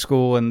high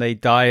school and they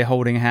die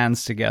holding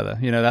hands together.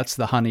 That's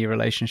the honey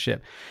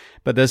relationship.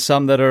 But there's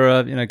some that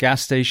are,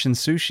 gas station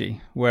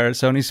sushi, where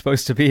it's only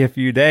supposed to be a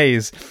few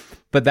days,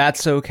 but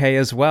that's okay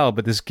as well.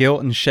 But this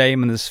guilt and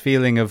shame and this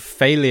feeling of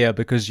failure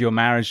because your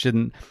marriage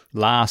didn't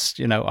last,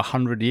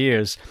 100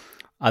 years.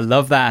 I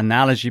love that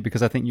analogy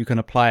because I think you can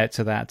apply it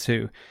to that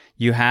too.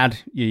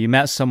 You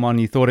met someone,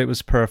 you thought it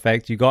was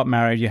perfect, you got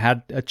married, you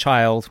had a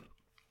child,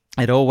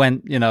 it all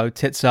went,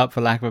 tits up, for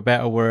lack of a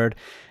better word,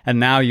 and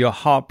now you're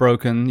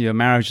heartbroken, your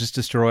marriage is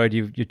destroyed,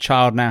 your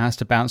child now has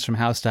to bounce from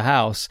house to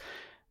house,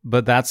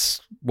 but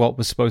that's what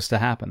was supposed to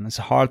happen. It's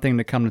a hard thing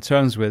to come to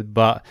terms with,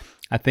 but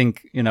I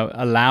think,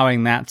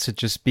 allowing that to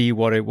just be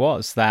what it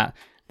was, that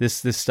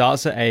this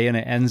starts at A and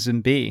it ends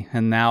in B,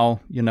 and now,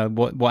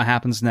 what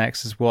happens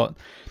next is what...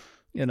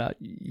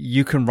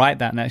 you can write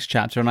that next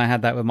chapter. And I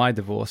had that with my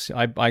divorce.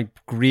 I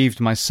grieved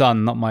my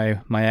son, not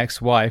my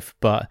ex-wife,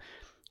 but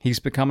he's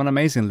become an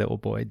amazing little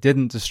boy. It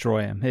didn't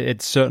destroy him.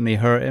 It certainly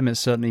hurt him. It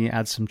certainly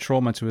adds some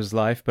trauma to his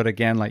life. But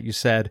again, like you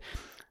said,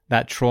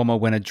 that trauma,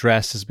 when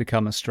addressed, has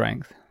become a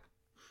strength.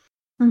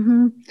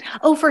 Mm-hmm.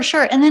 Oh, for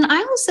sure. And then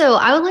I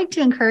would like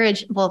to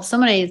encourage, well, if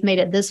somebody has made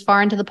it this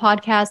far into the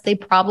podcast, they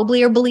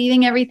probably are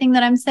believing everything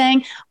that I'm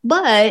saying.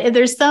 But if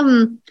there's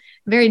some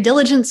very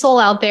diligent soul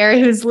out there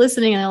who's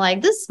listening and they're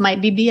like, this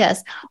might be BS.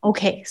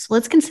 Okay, so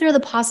let's consider the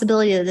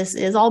possibility that this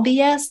is all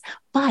BS,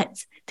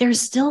 but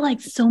there's still like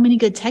so many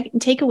good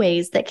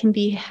takeaways that can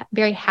be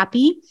very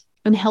happy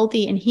and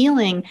healthy and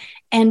healing.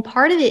 And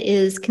part of it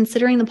is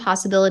considering the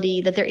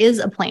possibility that there is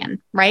a plan,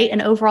 right?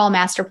 An overall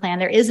master plan.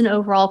 There is an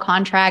overall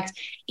contract.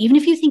 Even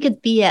if you think it's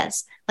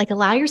BS, like,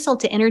 allow yourself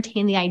to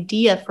entertain the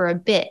idea for a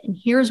bit. And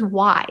here's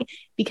why.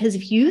 Because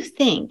if you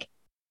think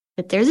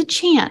that there's a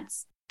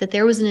chance that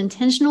there was an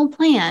intentional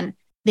plan,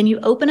 then you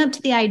open up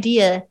to the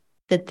idea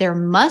that there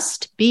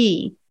must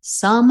be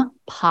some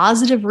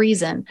positive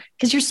reason,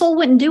 because your soul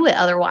wouldn't do it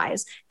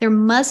otherwise. There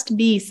must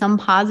be some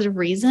positive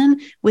reason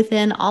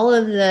within all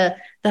of the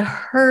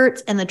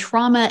hurt and the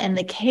trauma and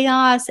the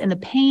chaos and the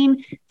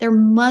pain. There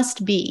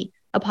must be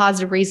a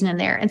positive reason in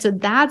there. And so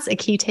that's a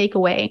key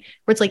takeaway,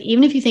 where it's like,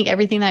 even if you think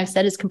everything that I've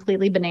said is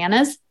completely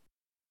bananas,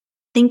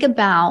 think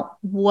about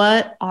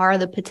what are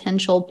the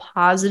potential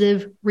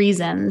positive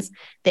reasons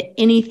that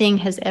anything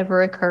has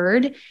ever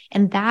occurred.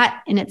 And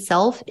that in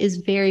itself is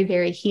very,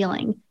 very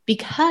healing,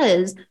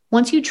 because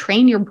once you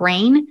train your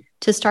brain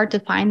to start to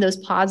find those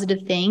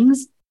positive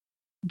things,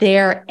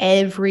 they're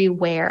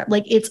everywhere.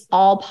 Like, it's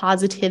all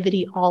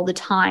positivity all the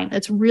time.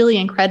 It's really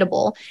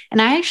incredible.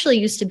 And I actually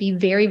used to be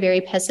very,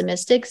 very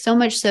pessimistic, so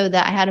much so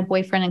that I had a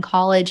boyfriend in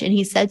college, and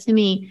he said to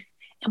me,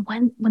 and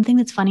one thing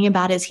that's funny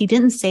about it is he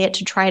didn't say it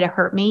to try to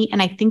hurt me.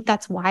 And I think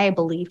that's why I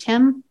believed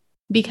him,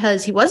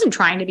 because he wasn't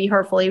trying to be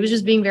hurtful. He was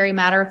just being very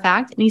matter of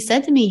fact. And he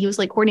said to me, he was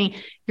like, Courtney,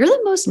 you're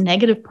the most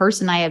negative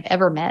person I have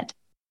ever met.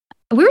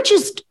 We were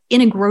just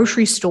in a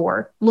grocery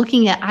store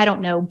looking at, I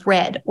don't know,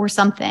 bread or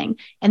something.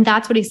 And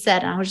that's what he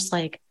said. And I was just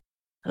like,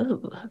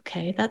 oh,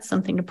 okay, that's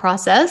something to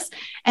process.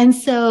 And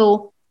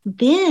so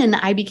then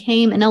I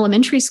became an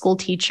elementary school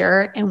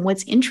teacher. And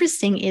what's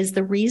interesting is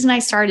the reason I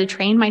started to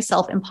train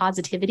myself in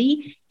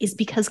positivity is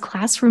because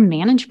classroom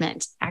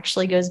management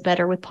actually goes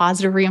better with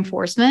positive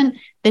reinforcement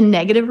than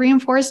negative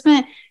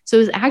reinforcement. So it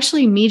was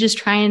actually me just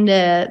trying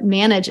to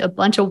manage a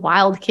bunch of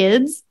wild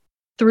kids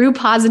through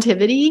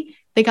positivity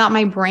that got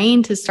my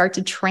brain to start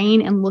to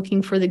train and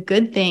looking for the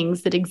good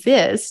things that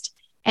exist.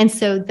 And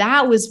so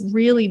that was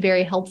really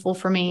very helpful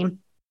for me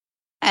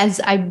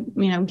as I,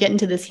 get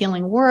into this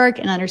healing work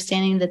and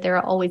understanding that there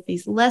are always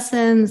these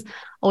lessons,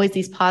 always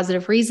these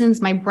positive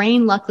reasons. My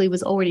brain luckily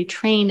was already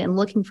trained and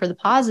looking for the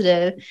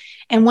positive.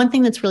 And one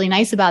thing that's really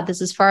nice about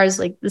this, as far as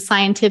like the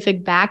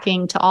scientific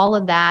backing to all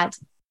of that,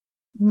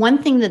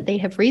 one thing that they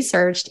have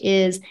researched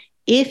is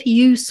if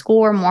you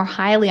score more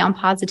highly on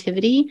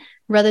positivity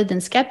rather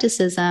than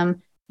skepticism,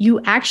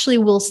 you actually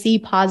will see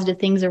positive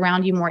things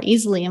around you more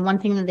easily. And one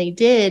thing that they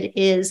did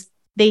is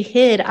they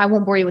hid, I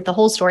won't bore you with the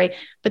whole story,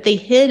 but they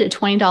hid a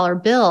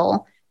 $20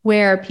 bill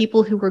where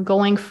people who were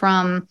going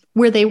from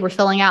where they were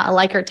filling out a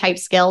Likert type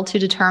scale to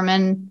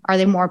determine, are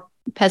they more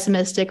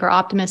pessimistic or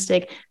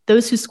optimistic?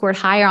 Those who scored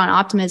higher on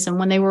optimism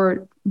when they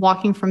were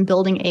walking from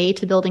building A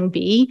to building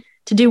B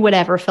to do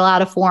whatever, fill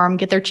out a form,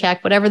 get their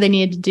check, whatever they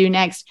needed to do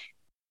next,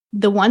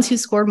 the ones who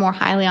scored more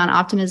highly on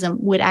optimism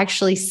would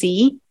actually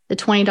see the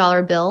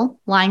 $20 bill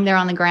lying there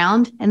on the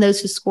ground. And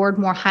those who scored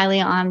more highly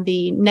on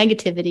the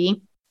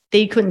negativity,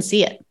 they couldn't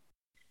see it.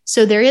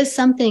 So there is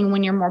something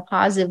when you're more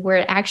positive where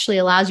it actually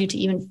allows you to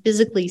even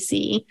physically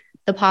see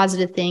the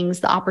positive things,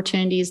 the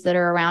opportunities that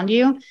are around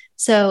you.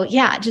 So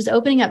yeah, just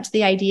opening up to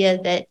the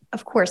idea that,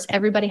 of course,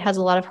 everybody has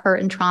a lot of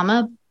hurt and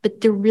trauma, but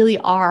there really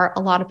are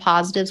a lot of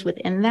positives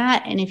within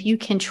that. And if you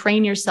can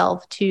train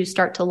yourself to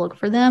start to look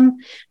for them,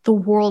 the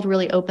world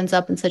really opens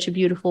up in such a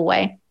beautiful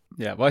way.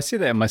 Yeah, well, I see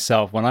that in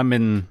myself when I'm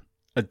in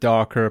a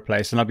darker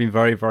place, and I've been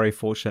very, very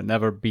fortunate,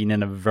 never been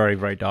in a very,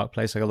 very dark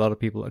place like a lot of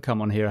people that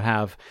come on here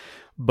have,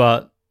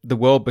 but the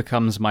world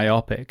becomes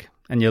myopic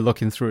and you're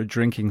looking through a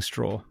drinking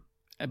straw.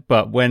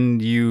 But when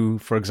you,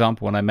 for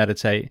example, when I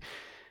meditate,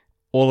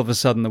 all of a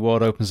sudden the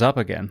world opens up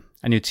again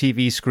and your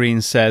TV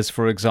screen says,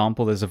 for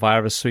example, there's a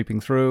virus sweeping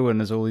through and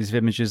there's all these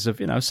images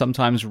of,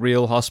 sometimes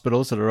real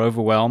hospitals that are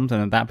overwhelmed,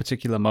 and at that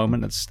particular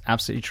moment it's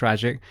absolutely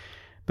tragic.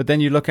 But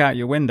then you look out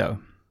your window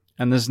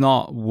and there's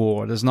not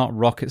war, there's not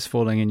rockets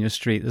falling in your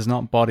street, there's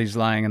not bodies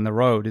lying in the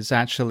road. It's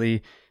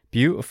actually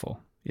beautiful.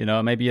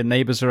 Maybe your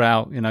neighbors are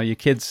out, your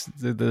kids,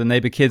 the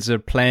neighbor kids are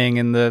playing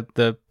in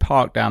the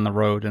park down the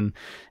road, and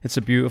it's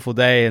a beautiful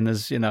day, and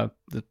there's,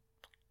 the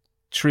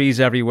trees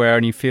everywhere,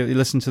 and you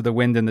listen to the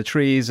wind in the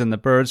trees and the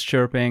birds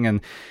chirping,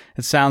 and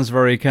it sounds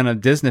very kind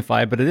of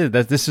Disney-fied, but it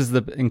is. This is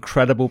the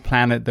incredible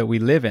planet that we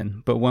live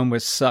in. But when we're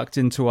sucked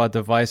into our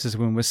devices,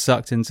 when we're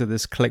sucked into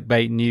this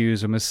clickbait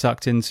news, and we're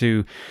sucked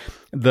into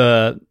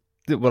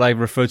what I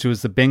refer to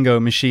as the bingo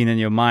machine in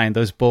your mind,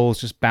 those balls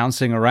just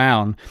bouncing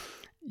around,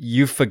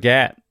 you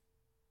forget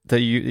that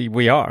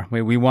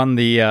we won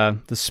the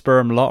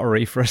sperm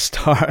lottery for a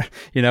start.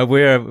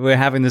 We're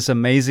having this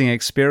amazing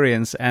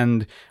experience,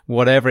 and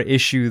whatever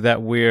issue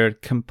that we're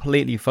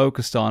completely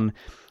focused on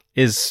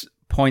is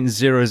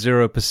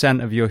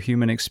 0.00% of your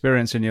human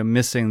experience, and you're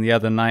missing the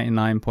other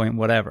 99 point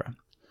whatever.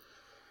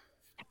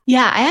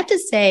 Yeah, I have to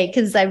say,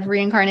 because I've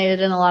reincarnated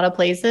in a lot of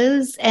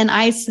places, and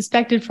I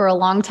suspected for a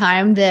long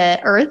time that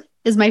Earth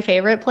is my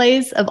favorite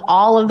place of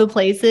all of the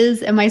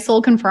places. And my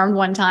soul confirmed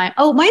one time,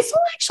 oh, my soul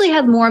actually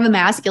has more of a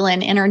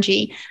masculine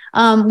energy,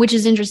 which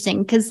is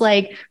interesting because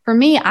like for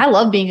me, I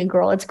love being a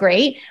girl. It's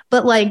great.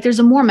 But like there's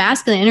a more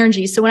masculine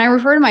energy. So when I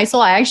refer to my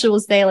soul, I actually will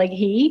say like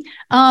he.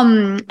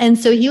 And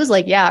so he was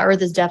like, yeah,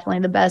 Earth is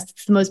definitely the best.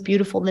 It's the most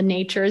beautiful. The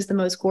nature is the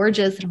most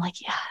gorgeous. And I'm like,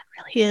 yeah,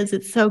 it really is.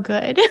 It's so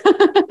good.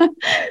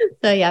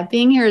 So yeah,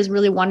 being here is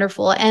really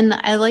wonderful. And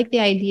I like the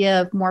idea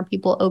of more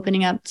people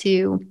opening up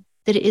to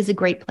that it is a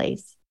great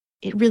place.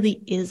 It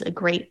really is a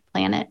great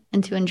planet,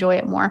 and to enjoy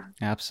it more.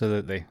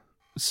 Absolutely.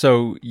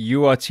 So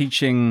you are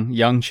teaching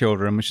young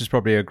children, which is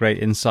probably a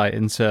great insight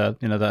into,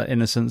 the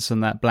innocence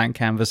and that blank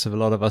canvas of a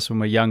lot of us when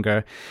we're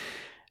younger.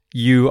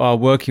 You are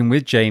working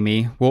with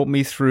Jamie. Walk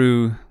me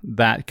through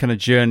that kind of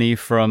journey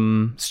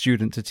from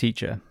student to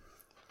teacher.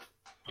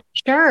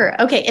 Sure.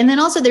 Okay. And then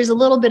also there's a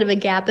little bit of a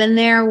gap in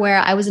there where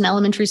I was an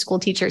elementary school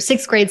teacher,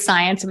 6th grade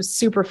science. It was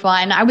super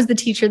fun. I was the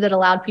teacher that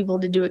allowed people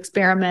to do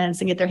experiments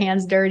and get their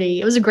hands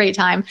dirty. It was a great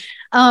time.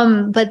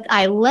 But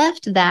I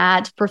left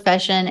that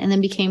profession and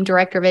then became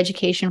director of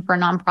education for a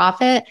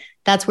nonprofit.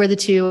 That's where the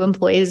 2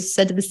 employees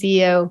said to the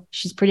CEO,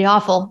 she's pretty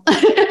awful.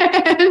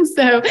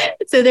 so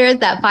there's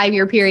that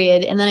 5-year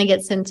period. And then I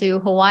get sent to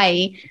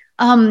Hawaii.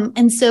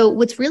 And so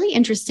what's really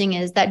interesting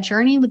is that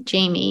journey with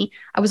Jamie,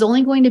 I was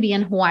only going to be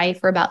in Hawaii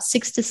for about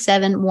 6 to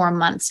 7 more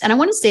months. And I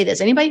want to say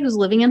this, anybody who's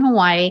living in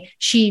Hawaii,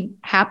 she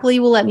happily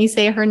will let me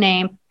say her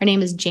name. Her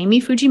name is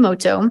Jamie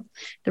Fujimoto.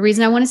 The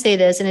reason I want to say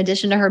this, in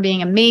addition to her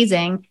being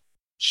amazing,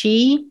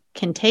 she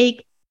can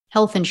take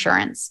health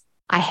insurance.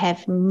 I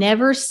have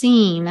never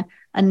seen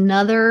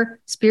another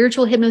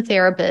spiritual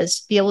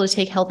hypnotherapist be able to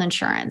take health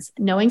insurance.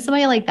 Knowing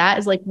somebody like that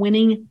is like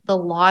winning the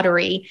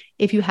lottery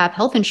if you have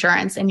health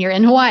insurance and you're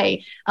in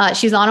Hawaii.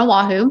 She's on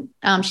Oahu.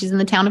 She's in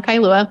the town of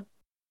Kailua.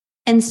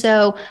 And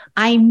so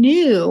I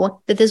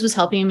knew that this was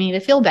helping me to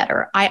feel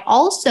better. I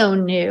also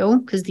knew,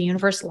 because the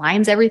universe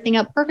lines everything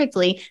up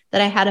perfectly,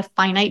 that I had a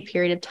finite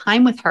period of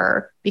time with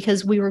her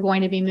because we were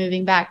going to be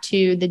moving back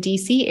to the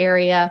DC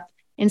area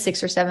in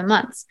 6 or 7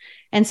 months.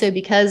 And so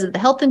because of the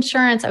health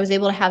insurance, I was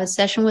able to have a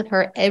session with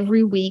her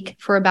every week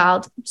for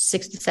about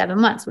 6 to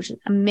 7 months, which is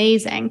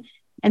amazing.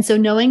 And so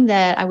knowing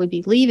that I would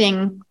be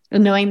leaving,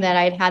 and knowing that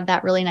I'd had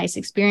that really nice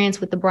experience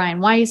with the Brian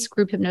Weiss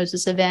group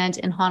hypnosis event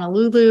in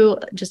Honolulu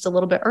just a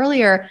little bit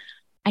earlier,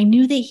 I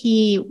knew that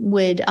he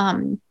would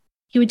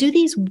do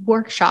these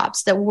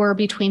workshops that were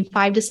between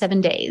 5 to 7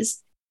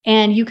 days.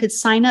 And you could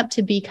sign up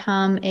to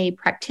become a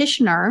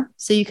practitioner.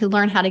 So you could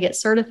learn how to get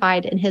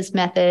certified in his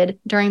method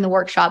during the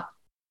workshop.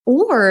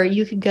 Or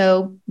you could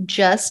go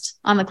just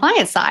on the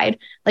client side,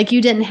 like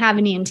you didn't have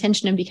any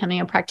intention of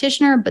becoming a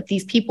practitioner, but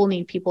these people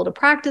need people to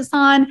practice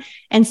on.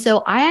 And so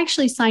I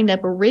actually signed up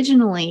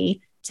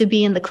originally to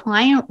be in the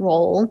client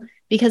role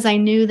because I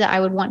knew that I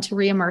would want to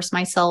reimmerse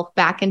myself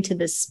back into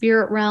the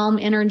spirit realm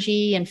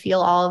energy and feel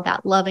all of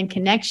that love and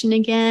connection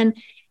again.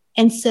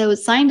 And so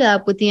signed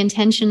up with the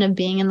intention of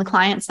being in the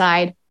client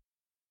side.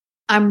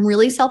 I'm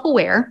really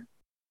self-aware.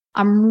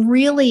 I'm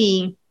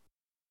really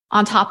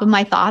on top of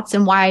my thoughts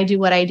and why I do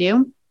what I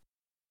do.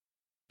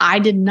 I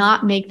did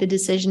not make the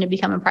decision to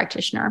become a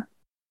practitioner.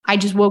 I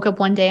just woke up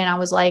one day and I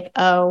was like,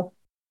 oh,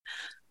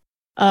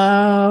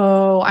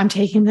 I'm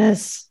taking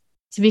this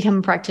to become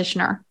a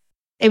practitioner.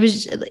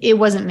 It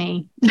wasn't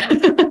me.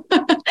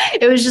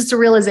 It was just a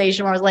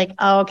realization where I was like,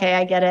 oh, okay,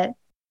 I get it.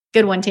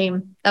 Good one,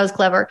 team. That was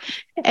clever.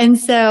 And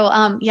so,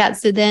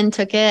 so then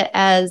took it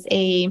as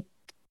a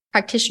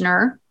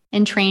practitioner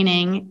in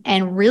training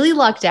and really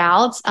lucked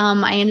out.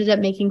 I ended up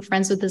making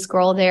friends with this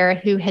girl there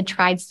who had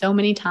tried so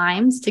many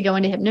times to go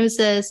into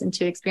hypnosis and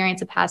to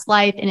experience a past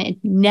life. And it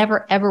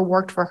never, ever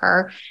worked for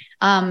her,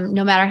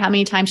 no matter how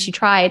many times she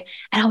tried.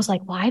 And I was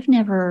like, well, I've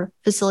never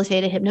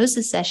facilitated a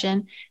hypnosis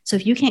session. So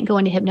if you can't go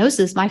into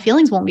hypnosis, my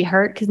feelings won't be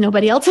hurt because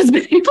nobody else has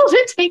been able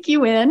to take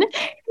you in.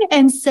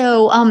 And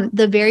so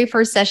the very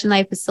first session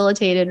I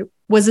facilitated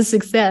was a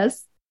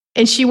success.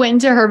 And she went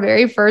into her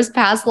very first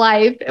past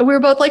life. And we were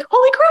both like,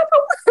 holy crap, it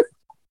worked.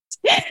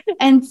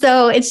 And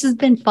so it's just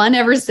been fun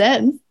ever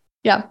since.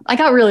 Yeah, I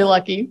got really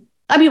lucky.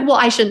 I mean, well,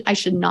 I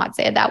should not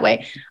say it that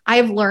way.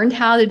 I've learned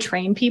how to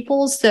train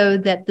people so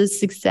that the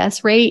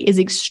success rate is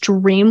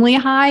extremely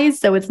high.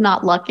 So it's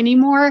not luck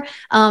anymore.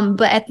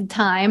 But at the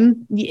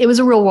time, it was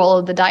a real roll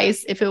of the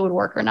dice if it would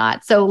work or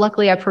not. So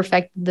luckily I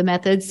perfected the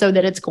method so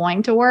that it's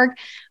going to work.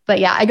 But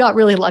yeah, I got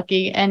really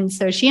lucky. And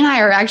so she and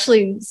I are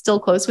actually still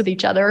close with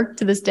each other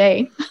to this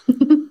day.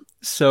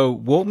 So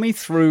walk me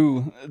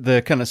through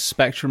the kind of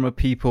spectrum of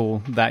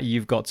people that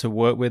you've got to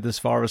work with as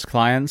far as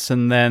clients,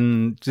 and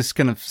then just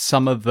kind of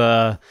some of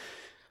the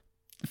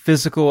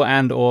physical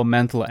and or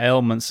mental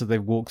ailments that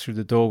they've walked through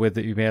the door with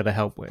that you've been able to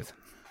help with.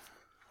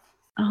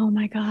 Oh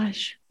my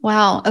gosh.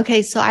 Wow.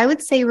 Okay. So I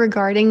would say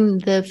regarding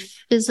the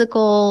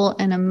physical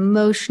and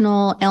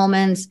emotional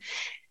ailments,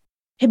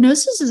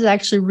 hypnosis is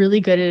actually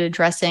really good at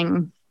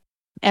addressing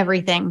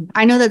everything.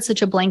 I know that's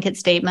such a blanket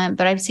statement,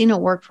 but I've seen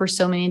it work for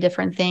so many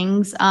different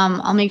things.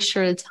 I'll make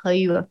sure to tell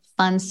you a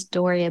fun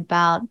story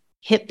about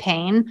hip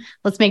pain.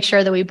 Let's make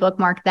sure that we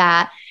bookmark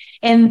that.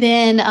 And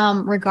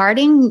then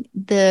regarding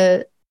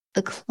the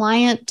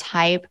client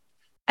type,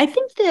 I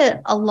think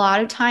that a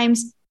lot of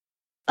times,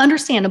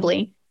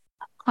 understandably,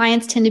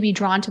 clients tend to be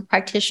drawn to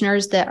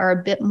practitioners that are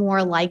a bit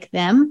more like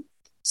them.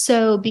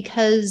 So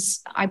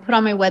because I put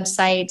on my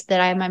website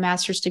that I have my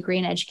master's degree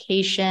in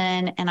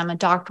education and I'm a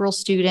doctoral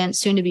student,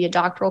 soon to be a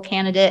doctoral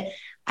candidate,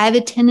 I have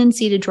a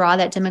tendency to draw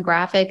that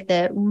demographic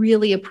that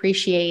really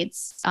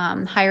appreciates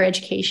higher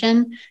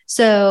education.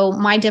 So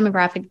my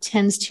demographic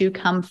tends to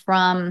come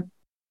from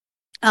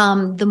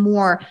the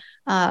more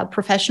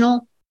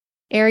professional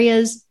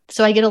areas.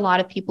 So I get a lot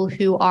of people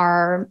who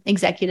are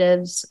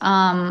executives,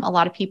 a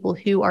lot of people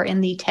who are in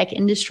the tech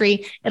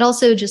industry. It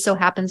also just so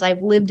happens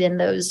I've lived in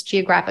those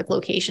geographic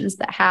locations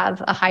that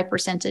have a high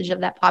percentage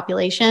of that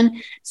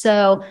population.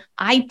 So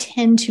I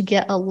tend to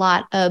get a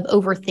lot of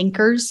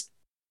overthinkers.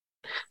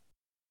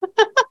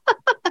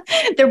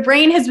 Their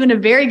brain has been a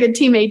very good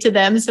teammate to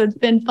them. So it's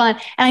been fun.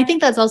 And I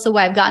think that's also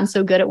why I've gotten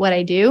so good at what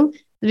I do,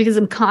 because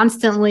I'm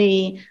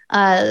constantly,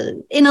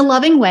 in a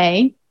loving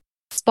way,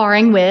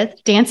 sparring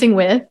with, dancing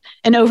with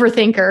an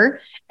overthinker.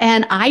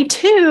 And I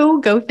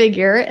too, go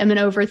figure, am an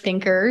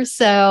overthinker.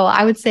 So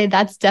I would say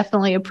that's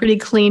definitely a pretty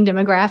clean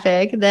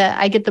demographic that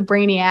I get the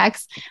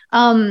brainiacs.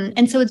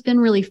 And so it's been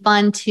really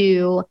fun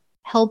to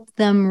help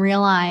them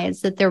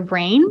realize that their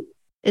brain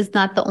is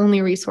not the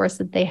only resource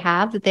that they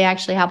have, that they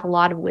actually have a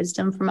lot of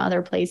wisdom from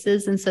other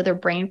places. And so their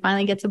brain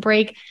finally gets a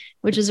break,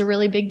 which is a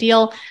really big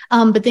deal.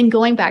 But then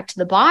going back to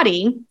the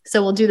body,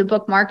 so we'll do the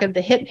bookmark of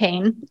the hip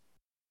pain.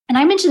 And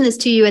I mentioned this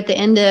to you at the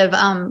end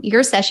of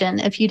your session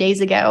a few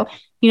days ago.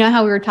 You know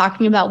how we were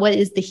talking about what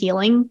is the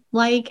healing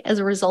like as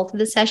a result of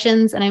the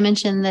sessions? And I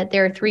mentioned that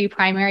there are 3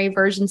 primary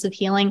versions of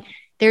healing.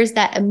 There's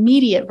that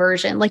immediate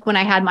version. Like when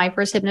I had my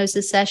first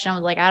hypnosis session, I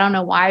was like, I don't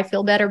know why I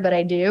feel better, but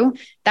I do.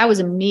 That was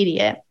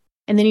immediate.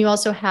 And then you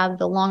also have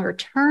the longer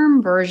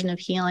term version of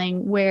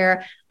healing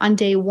where on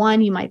day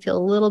 1, you might feel a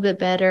little bit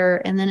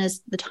better. And then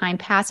as the time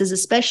passes,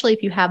 especially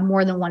if you have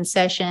more than one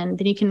session,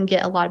 then you can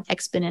get a lot of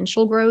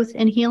exponential growth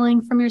in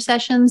healing from your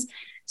sessions.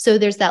 So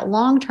there's that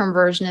long-term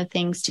version of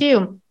things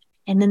too.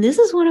 And then this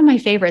is one of my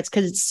favorites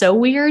because it's so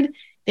weird.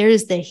 There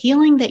is the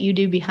healing that you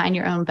do behind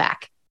your own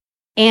back.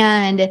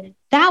 And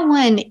that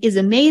one is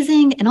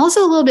amazing and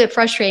also a little bit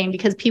frustrating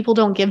because people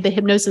don't give the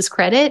hypnosis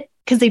credit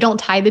because they don't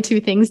tie the 2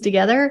 things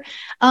together.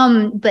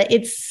 But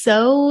it's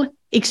so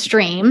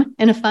extreme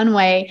in a fun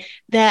way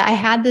that I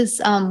had this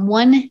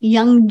one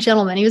young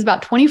gentleman. He was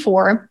about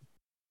 24.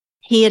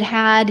 He had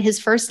had his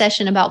first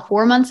session about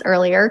 4 months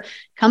earlier,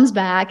 comes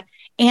back.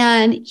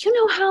 And you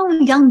know how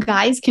young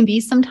guys can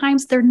be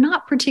sometimes? They're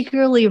not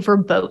particularly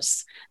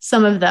verbose,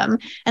 some of them.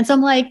 And so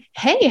I'm like,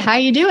 hey, how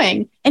you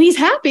doing? And he's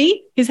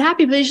happy. He's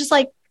happy, but he's just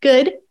like,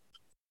 good.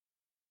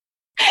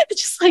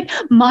 It's just like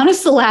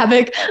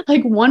monosyllabic,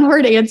 like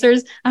 1-word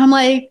answers. And I'm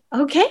like,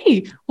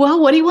 okay, well,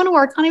 what do you want to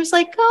work on? He was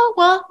like, oh,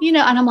 well, and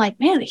I'm like,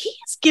 man, he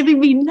is giving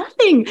me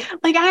nothing.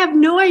 Like, I have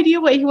no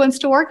idea what he wants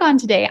to work on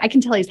today. I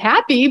can tell he's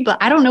happy, but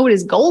I don't know what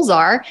his goals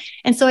are.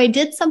 And so I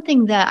did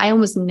something that I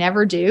almost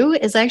never do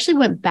is I actually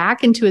went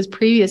back into his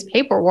previous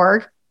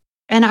paperwork.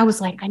 And I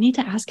was like, I need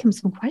to ask him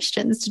some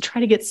questions to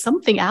try to get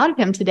something out of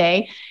him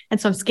today.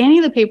 And so I'm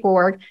scanning the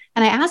paperwork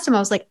and I asked him, I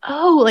was like,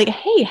 oh, like,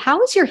 hey,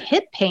 how is your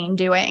hip pain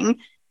doing?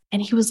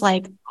 And he was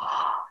like,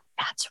 oh,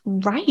 that's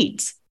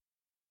right.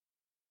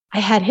 I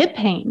had hip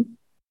pain.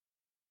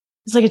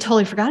 It's like, I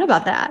totally forgot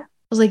about that. I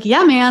was like,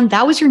 yeah, man,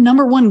 that was your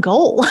number 1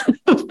 goal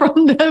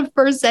from the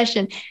first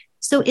session.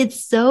 So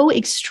it's so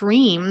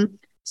extreme,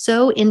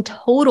 so in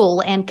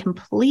total and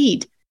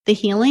complete, the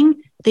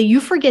healing that you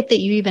forget that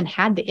you even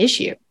had the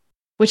issue,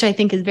 which I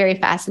think is very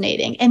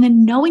fascinating. And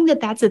then knowing that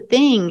that's a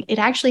thing, it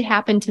actually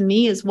happened to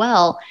me as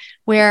well,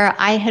 where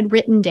I had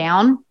written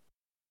down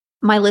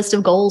my list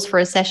of goals for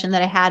a session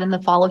that I had in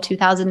the fall of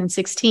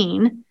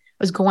 2016. I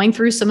was going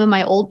through some of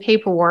my old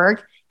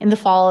paperwork in the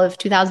fall of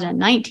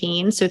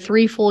 2019. So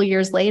 3 full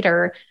years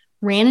later,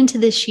 ran into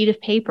this sheet of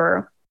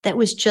paper that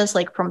was just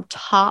like from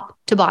top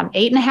to bottom,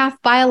 8.5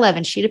 by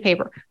 11 sheet of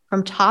paper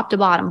from top to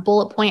bottom,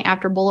 bullet point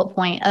after bullet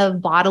point of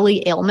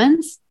bodily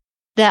ailments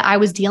that I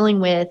was dealing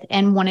with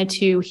and wanted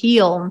to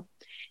heal.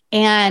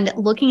 And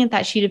looking at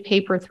that sheet of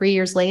paper 3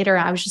 years later,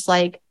 I was just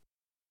like,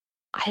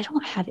 I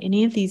don't have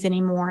any of these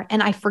anymore.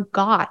 And I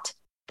forgot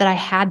that I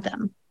had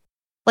them.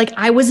 Like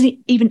I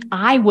wasn't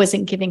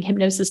giving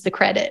hypnosis the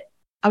credit.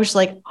 I was just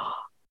like,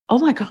 oh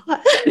my God,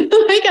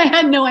 like I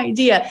had no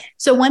idea.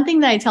 So one thing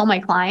that I tell my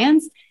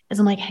clients is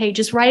I'm like, hey,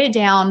 just write it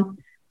down,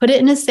 put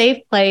it in a safe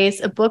place,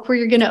 a book where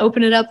you're going to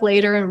open it up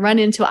later and run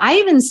into it. I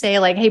even say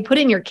like, hey, put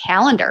it in your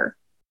calendar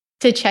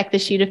to check the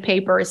sheet of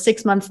paper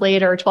 6 months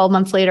later or 12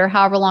 months later,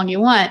 however long you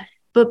want.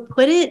 But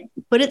put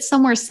it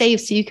somewhere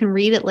safe so you can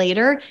read it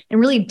later and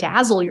really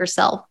dazzle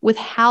yourself with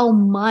how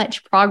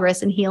much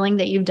progress and healing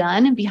that you've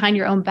done behind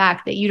your own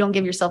back that you don't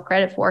give yourself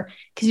credit for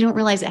because you don't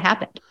realize it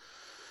happened.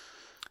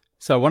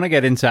 So I want to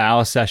get into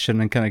our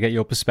session and kind of get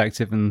your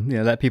perspective and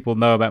let people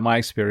know about my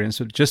experience.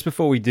 But just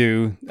before we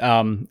do,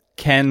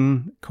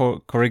 Ken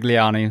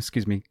Corigliano,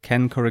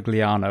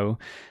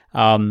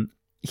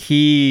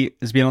 he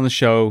has been on the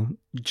show,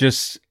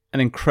 just an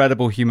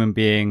incredible human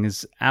being,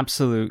 his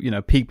absolute,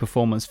 peak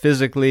performance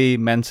physically,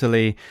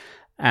 mentally.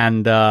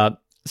 And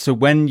so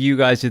when you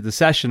guys did the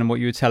session and what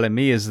you were telling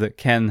me is that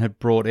Ken had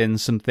brought in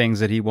some things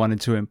that he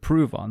wanted to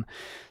improve on.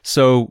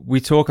 So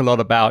we talk a lot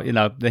about, the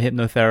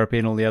hypnotherapy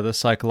and all the other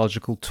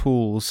psychological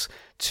tools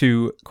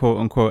to quote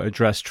unquote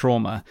address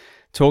trauma.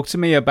 Talk to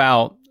me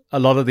about a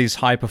lot of these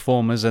high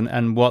performers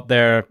and what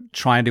they're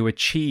trying to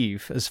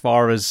achieve as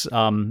far as,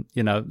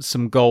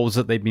 some goals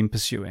that they've been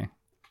pursuing.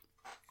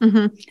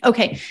 Mm-hmm.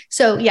 Okay.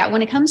 So yeah,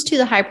 when it comes to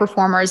the high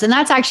performers, and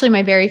that's actually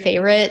my very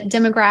favorite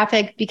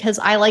demographic because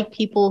I like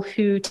people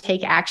who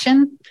take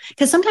action,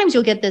 because sometimes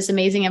you'll get this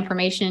amazing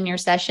information in your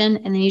session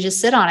and then you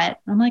just sit on it.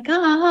 I'm like,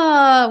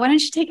 why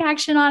don't you take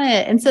action on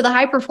it? And so the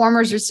high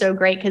performers are so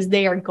great because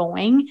they are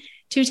going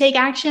to take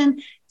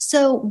action.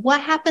 So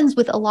what happens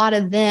with a lot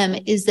of them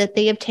is that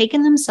they have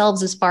taken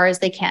themselves as far as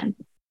they can,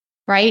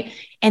 right?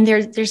 And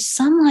there's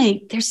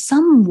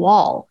some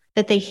wall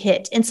that they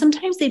hit. And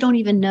sometimes they don't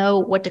even know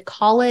what to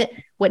call it,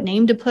 what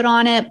name to put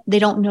on it. They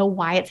don't know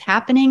why it's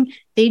happening.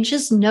 They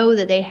just know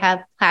that they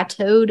have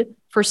plateaued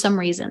for some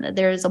reason, that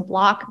there is a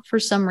block for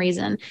some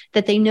reason,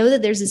 that they know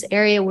that there's this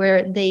area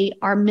where they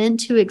are meant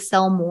to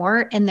excel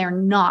more and they're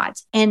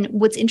not. And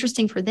what's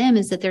interesting for them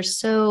is that they're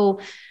so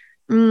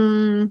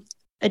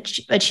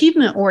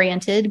achievement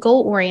oriented,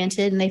 goal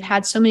oriented, and they've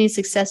had so many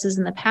successes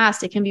in the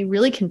past. It can be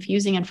really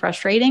confusing and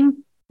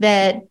frustrating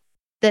that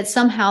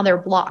somehow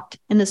they're blocked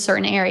in this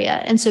certain area.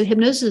 And so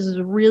hypnosis is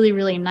really,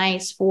 really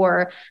nice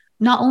for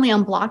not only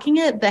unblocking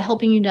it, but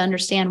helping you to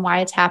understand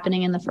why it's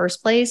happening in the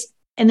first place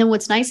And then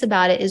what's nice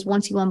about it is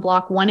once you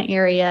unblock one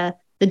area,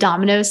 the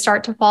dominoes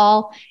start to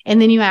fall.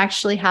 And then you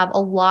actually have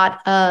a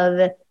lot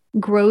of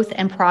growth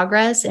and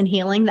progress and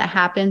healing that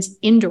happens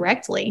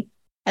indirectly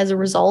as a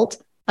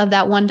result of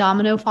that one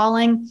domino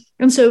falling.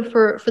 And so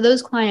for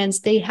those clients,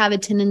 they have a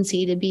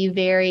tendency to be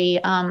very,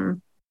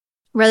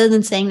 rather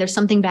than saying there's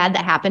something bad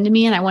that happened to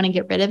me and I want to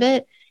get rid of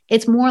it,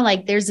 it's more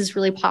like there's this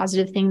really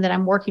positive thing that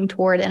I'm working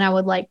toward and I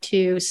would like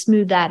to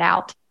smooth that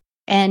out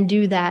and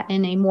do that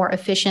in a more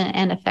efficient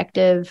and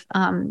effective,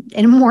 and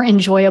a more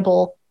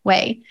enjoyable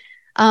way.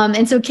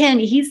 And so Ken,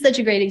 he's such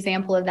a great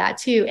example of that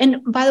too.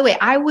 And by the way,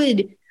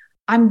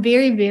 I'm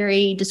very,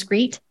 very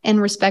discreet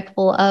and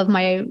respectful of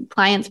my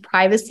client's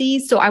privacy.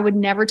 So I would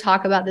never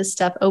talk about this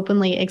stuff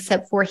openly,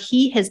 except for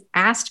he has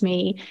asked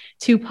me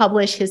to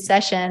publish his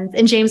sessions.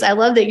 And James, I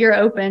love that you're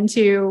open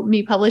to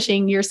me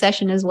publishing your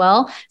session as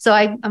well. So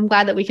I'm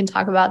glad that we can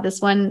talk about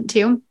this one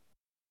too.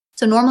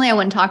 So normally I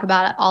wouldn't talk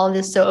about all of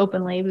this so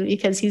openly, but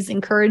because he's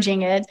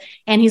encouraging it.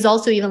 And he's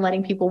also even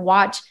letting people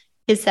watch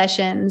his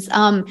sessions.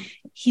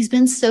 He's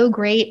been so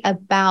great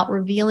about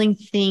revealing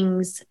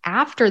things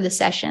after the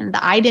session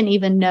that I didn't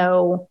even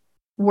know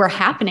were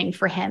happening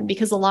for him,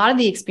 because a lot of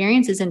the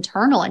experience is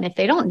internal. And if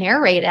they don't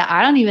narrate it,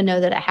 I don't even know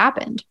that it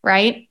happened.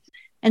 Right.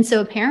 And so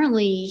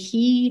apparently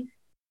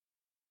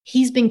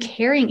he's been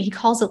carrying, he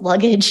calls it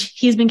luggage.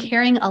 He's been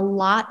carrying a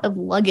lot of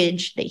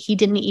luggage that he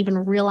didn't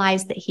even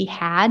realize that he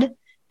had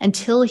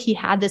until he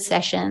had the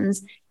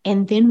sessions.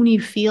 And then when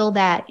you feel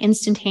that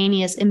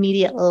instantaneous,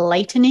 immediate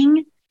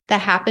lightening that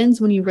happens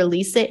when you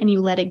release it and you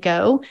let it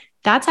go,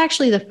 that's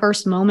actually the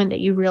first moment that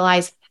you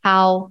realize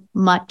how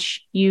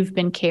much you've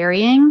been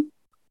carrying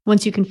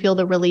once you can feel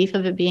the relief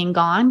of it being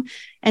gone.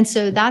 And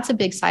so that's a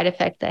big side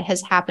effect that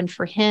has happened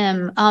for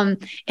him. And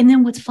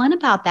then what's fun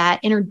about that,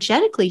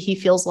 energetically, he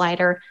feels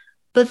lighter,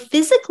 but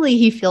physically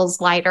he feels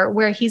lighter,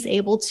 where he's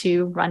able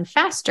to run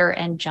faster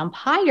and jump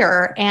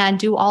higher and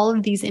do all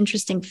of these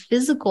interesting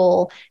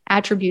physical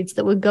attributes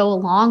that would go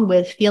along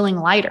with feeling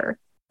lighter,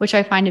 which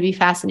I find to be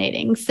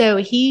fascinating. So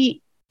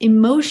he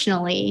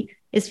emotionally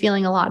is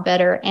feeling a lot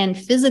better and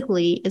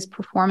physically is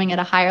performing at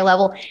a higher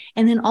level.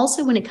 And then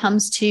also when it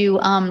comes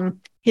to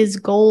his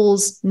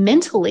goals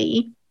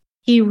mentally,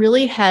 he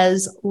really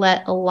has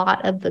let a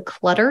lot of the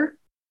clutter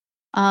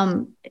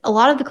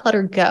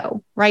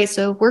go, right?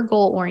 So if we're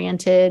goal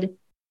oriented,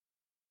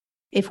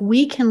 if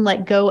we can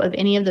let go of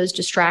any of those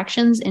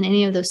distractions and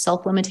any of those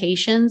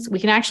self-limitations, we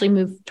can actually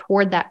move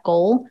toward that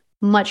goal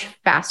much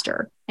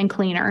faster and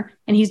cleaner.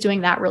 And he's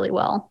doing that really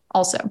well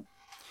also.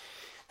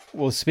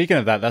 Well, speaking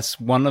of that, that's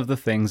one of the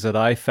things that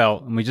I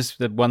felt, and we just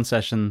did one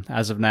session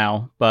as of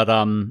now, but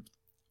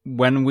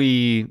when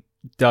we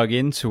dug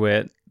into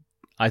it,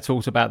 I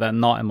talked about that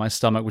knot in my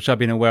stomach, which I've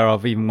been aware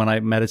of even when I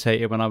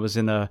meditated, when I was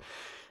in a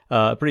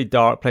pretty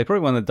dark place,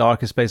 probably one of the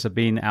darkest places I've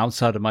been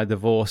outside of my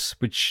divorce,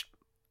 which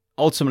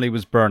ultimately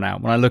was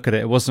burnout. When I look at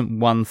it, it wasn't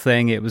one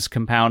thing, it was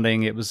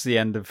compounding. It was the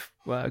end of,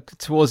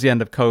 towards the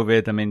end of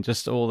COVID. I mean,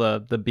 just all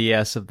the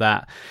BS of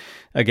that.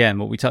 Again,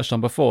 what we touched on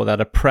before, that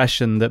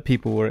oppression that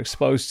people were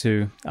exposed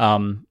to,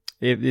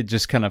 it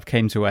just kind of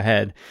came to a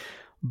head.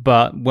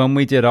 But when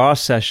we did our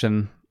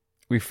session,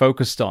 we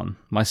focused on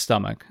my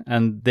stomach,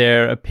 and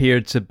there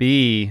appeared to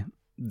be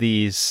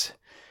these,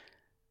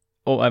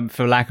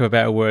 for lack of a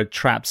better word,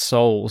 trapped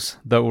souls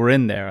that were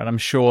in there. And I'm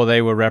sure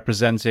they were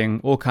representing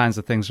all kinds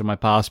of things from my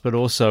past, but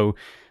also,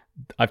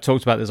 I've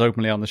talked about this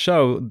openly on the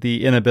show,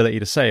 the inability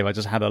to save. I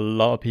just had a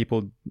lot of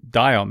people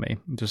die on me.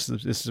 This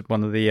is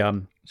one of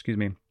the,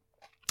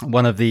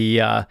 one of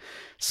the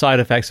side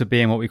effects of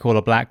being what we call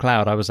a black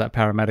cloud. I was that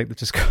paramedic that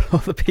just got all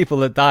the people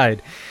that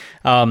died.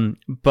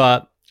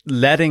 But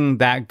letting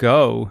that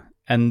go,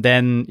 and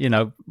then,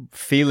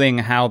 feeling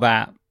how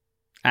that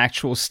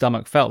actual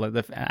stomach felt,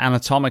 like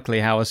anatomically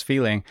how I was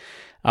feeling,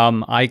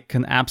 I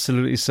can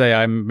absolutely say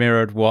I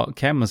mirrored what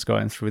Ken was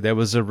going through. There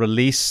was a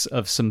release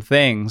of some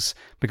things,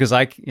 because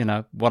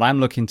what I'm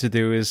looking to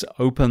do is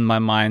open my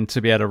mind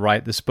to be able to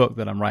write this book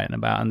that I'm writing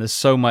about. And there's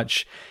so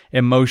much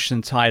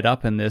emotion tied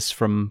up in this,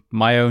 from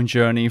my own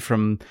journey,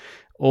 from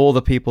all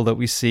the people that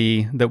we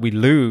see that we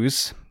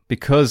lose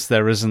because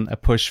there isn't a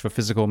push for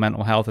physical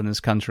mental health in this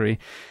country.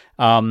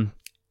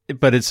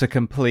 But it's a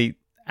complete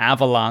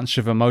avalanche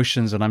of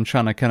emotions, and I'm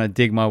trying to kind of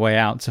dig my way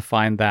out to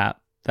find that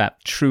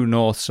true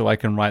north so I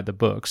can write the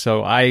book.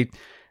 So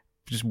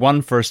just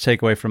one first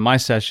takeaway from my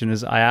session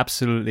is I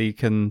absolutely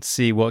can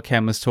see what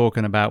Ken was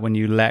talking about when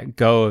you let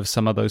go of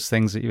some of those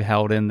things that you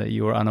held in that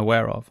you were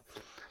unaware of.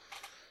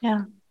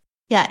 Yeah.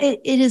 Yeah.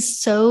 It is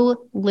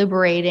so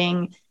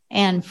liberating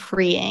and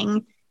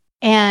freeing.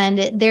 And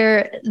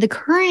the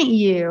current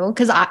you,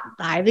 because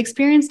I've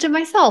experienced it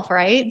myself,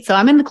 right? So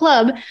I'm in the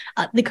club.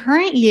 The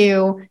current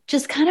you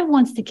just kind of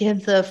wants to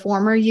give the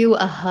former you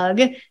a hug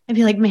and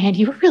be like, man,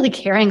 you were really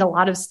carrying a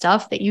lot of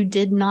stuff that you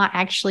did not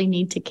actually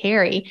need to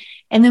carry.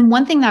 And then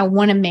one thing that I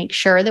want to make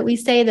sure that we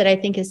say that I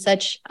think is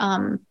such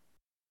an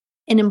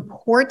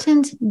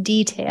important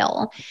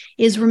detail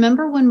is,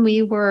 remember when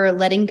we were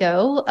letting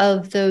go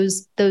of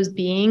those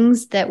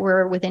beings that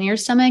were within your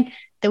stomach,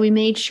 that we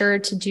made sure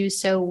to do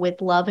so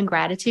with love and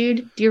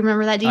gratitude. Do you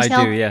remember that detail?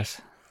 I do, yes.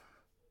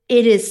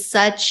 It is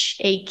such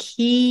a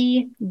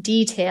key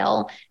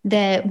detail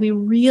that we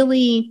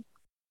really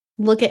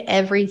look at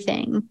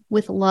everything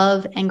with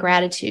love and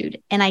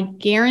gratitude. And I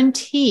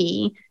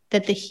guarantee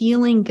that the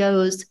healing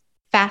goes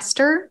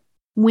faster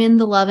when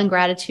the love and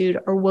gratitude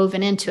are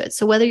woven into it.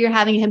 So whether you're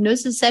having a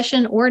hypnosis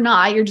session or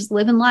not, you're just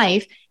living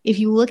life. If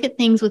you look at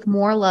things with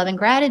more love and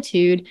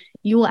gratitude,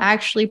 you will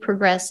actually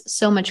progress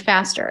so much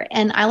faster.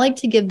 And I like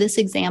to give this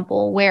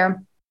example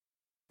where,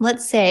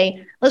 let's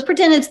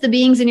pretend it's the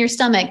beings in your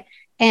stomach.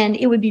 And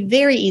it would be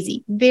very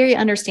easy, very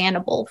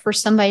understandable for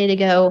somebody to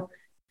go,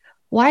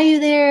 why are you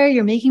there?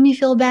 You're making me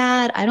feel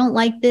bad. I don't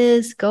like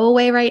this. Go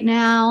away right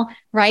now.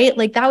 Right?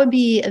 Like that would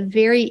be a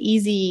very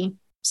easy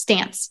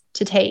stance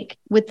to take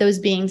with those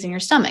beings in your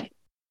stomach.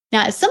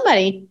 Now, as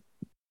somebody,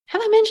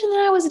 have I mentioned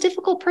that I was a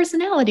difficult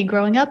personality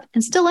growing up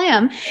and still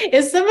am?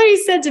 If somebody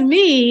said to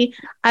me,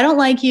 I don't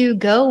like you,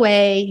 go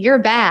away, you're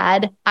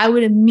bad, I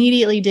would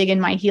immediately dig in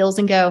my heels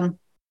and go,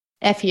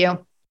 F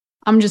you.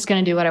 I'm just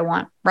going to do what I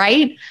want.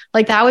 Right?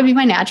 Like that would be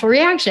my natural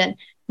reaction.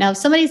 Now, if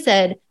somebody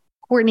said,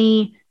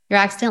 Courtney, you're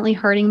accidentally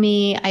hurting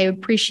me. I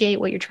appreciate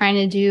what you're trying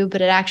to do,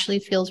 but it actually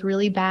feels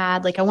really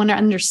bad. Like I want to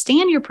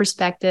understand your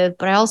perspective,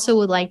 but I also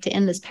would like to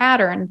end this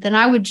pattern. Then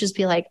I would just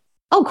be like,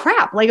 oh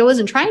crap. Like I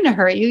wasn't trying to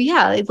hurt you.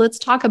 Yeah. Let's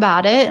talk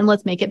about it and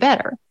let's make it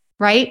better.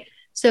 Right.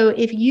 So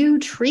if you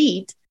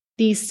treat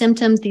these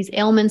symptoms, these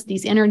ailments,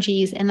 these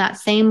energies in that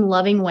same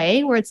loving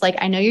way, where it's like,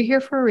 I know you're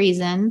here for a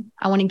reason.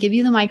 I want to give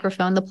you the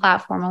microphone, the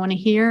platform. I want to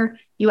hear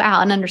you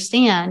out and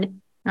understand.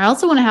 And I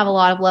also want to have a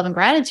lot of love and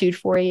gratitude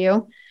for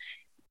you.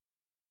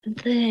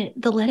 The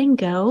letting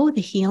go, the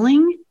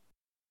healing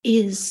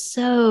is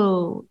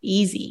so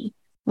easy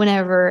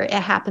whenever it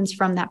happens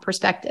from that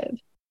perspective.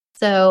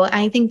 So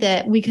I think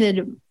that we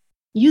could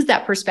use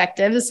that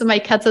perspective if somebody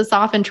cuts us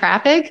off in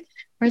traffic,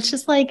 where it's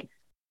just like,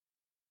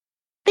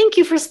 thank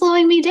you for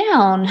slowing me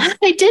down.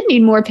 I did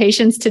need more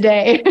patience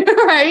today,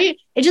 right?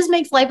 It just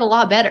makes life a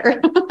lot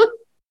better.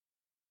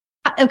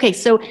 Okay,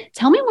 so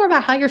tell me more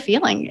about how you're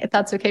feeling, if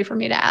that's okay for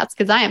me to ask,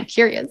 because I am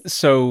curious.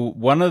 So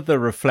one of the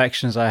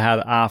reflections I had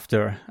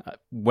after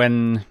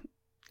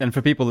and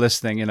for people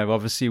listening,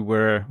 obviously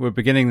we're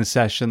beginning the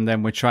session,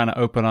 then we're trying to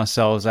open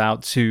ourselves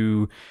out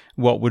to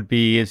what would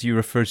be, as you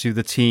refer to,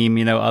 the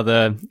team,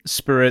 other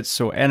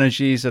spirits or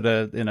energies that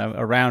are,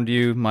 around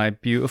you. My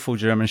beautiful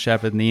German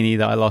Shepherd, Nini,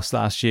 that I lost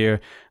last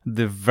year,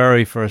 the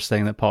very first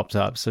thing that popped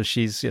up. So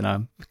she's,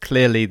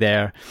 clearly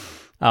there.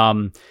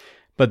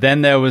 But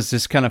then there was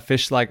this kind of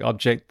fish-like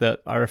object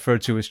that I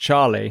referred to as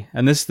Charlie.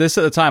 And this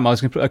at the time, I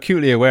was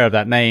acutely aware of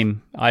that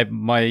name.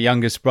 My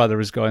youngest brother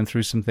is going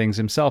through some things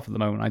himself at the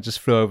moment. I just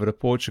flew over to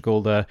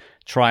Portugal to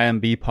try and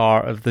be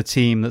part of the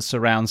team that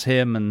surrounds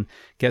him and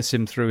gets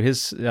him through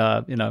his,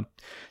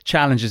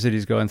 challenges that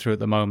he's going through at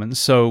the moment.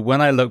 So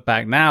when I look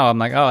back now, I'm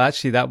like, oh,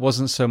 actually, that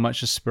wasn't so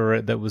much a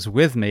spirit that was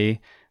with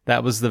me.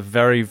 That was the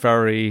very,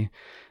 very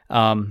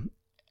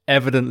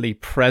evidently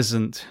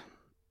present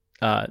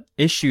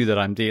issue that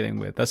I'm dealing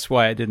with. That's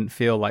why I didn't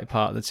feel like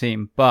part of the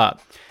team.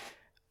 But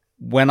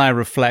when I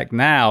reflect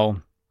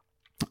now,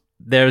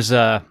 there's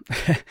I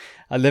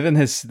live in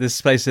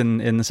this place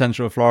in the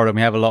center of Florida, and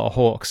we have a lot of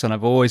hawks, and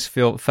I've always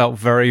felt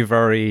very,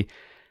 very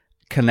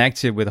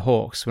connected with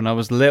hawks. When I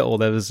was little,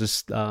 there was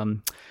this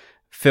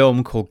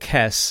film called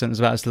Kess, and it was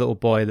about this little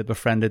boy that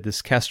befriended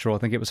this kestrel. I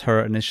think it was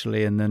her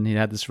initially, and then he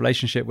had this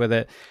relationship with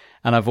it.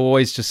 And I've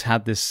always just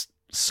had this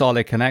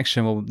solid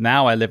connection. Well,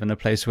 now I live in a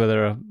place where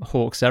there are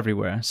hawks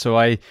everywhere.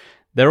 So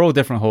they're all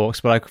different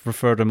hawks, but I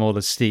refer to them all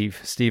as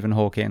Stephen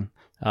Hawking.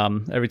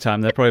 Every time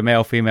they're probably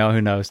male, female,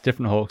 who knows,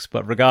 different hawks,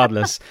 but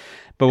regardless.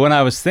 But when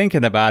I was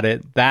thinking about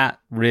it, that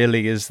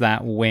really is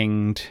that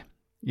winged,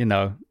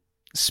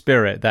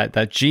 spirit,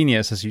 that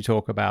genius as you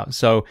talk about.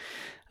 So,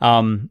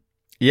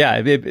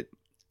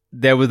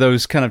 there were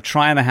those kind of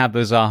trying to have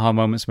those aha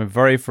moments. My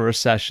very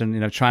first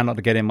session, trying not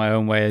to get in my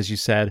own way, as you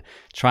said,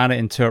 trying to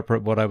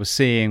interpret what I was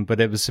seeing.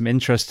 But it was some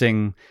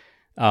interesting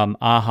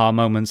aha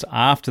moments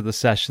after the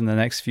session, the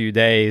next few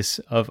days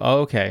of,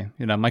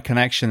 my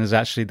connection is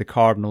actually the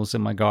cardinals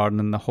in my garden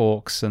and the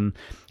hawks, and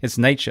it's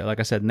nature. Like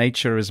I said,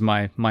 nature is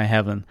my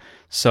heaven.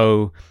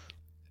 So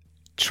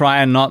try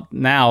and not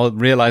now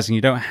realizing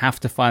you don't have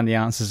to find the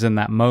answers in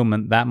that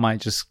moment. That might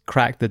just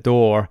crack the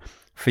door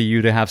for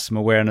you to have some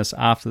awareness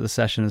after the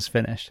session is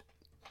finished.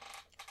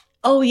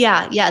 Oh,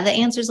 yeah. Yeah. The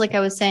answers, like I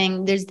was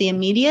saying, there's the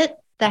immediate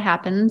that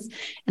happens,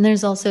 and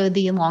there's also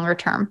the longer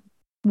term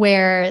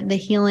where the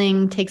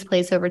healing takes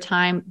place over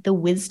time. The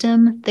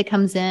wisdom that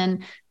comes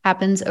in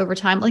happens over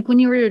time. Like when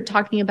you were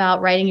talking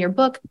about writing your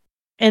book,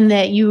 and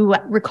that you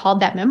recalled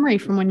that memory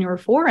from when you were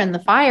 4 and the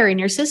fire and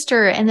your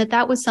sister, and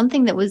that was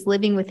something that was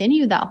living within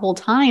you that whole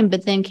time,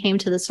 but then came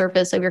to the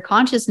surface of your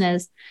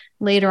consciousness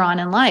later on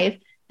in life.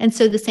 And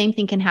so the same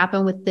thing can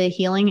happen with the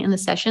healing in the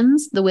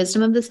sessions, the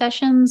wisdom of the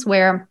sessions,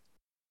 where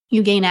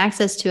you gain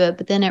access to it,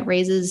 but then it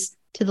raises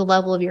to the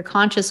level of your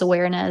conscious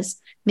awareness,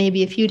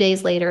 maybe a few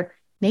days later,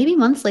 maybe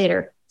months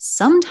later,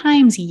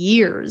 sometimes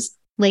years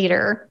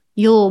later,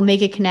 you'll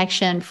make a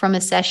connection from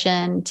a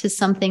session to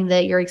something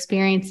that you're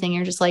experiencing.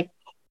 You're just like,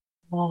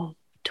 oh,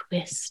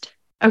 twist.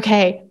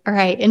 Okay. All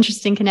right.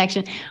 Interesting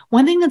connection.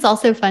 One thing that's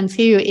also fun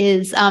too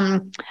is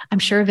I'm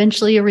sure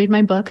eventually you'll read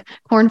my book,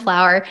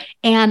 Cornflower,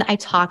 and I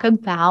talk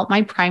about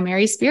my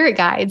primary spirit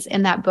guides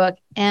in that book.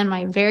 And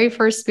my very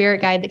first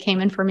spirit guide that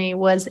came in for me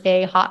was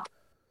a hawk.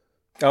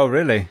 Oh,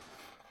 really?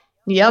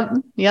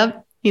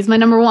 Yep. He's my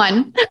number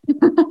one.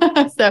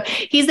 So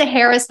he's a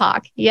Harris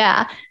hawk.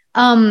 Yeah.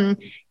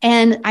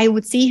 And I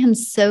would see him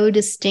so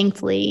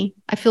distinctly.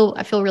 I feel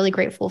really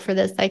grateful for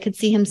this. I could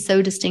see him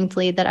so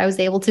distinctly that I was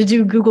able to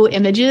do Google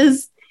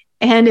images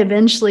and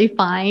eventually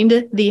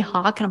find the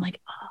hawk. And I'm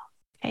like, oh,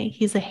 okay,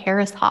 he's a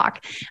Harris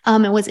hawk.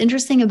 And what's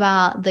interesting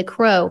about the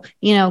crow,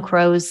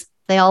 crows,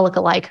 they all look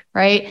alike,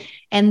 right?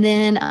 And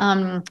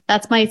then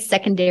that's my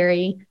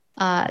secondary.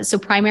 So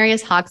primary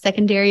is hawk,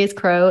 secondary is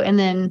crow, and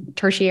then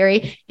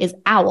tertiary is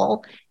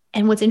owl.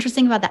 And what's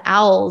interesting about the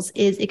owls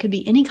is it could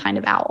be any kind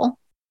of owl.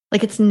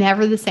 Like it's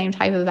never the same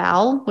type of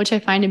owl, which I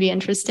find to be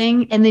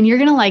interesting. And then you're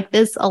going to like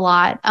this a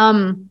lot.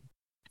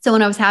 So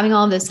when I was having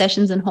all of those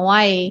sessions in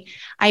Hawaii,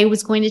 I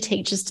was going to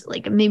take just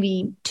like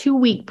maybe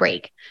 2-week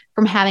break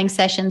from having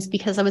sessions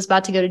because I was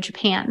about to go to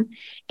Japan.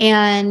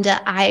 And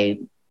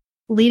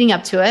leading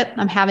up to it,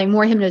 I'm having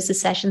more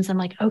hypnosis sessions. I'm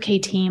like, okay,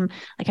 team,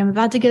 like I'm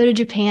about to go to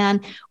Japan.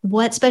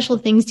 What special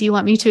things do you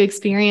want me to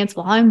experience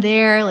while I'm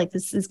there? Like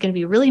this is going to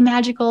be really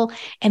magical.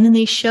 And then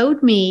they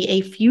showed me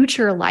a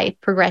future life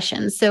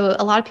progression. So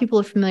a lot of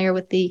people are familiar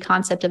with the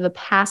concept of a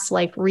past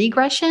life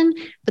regression,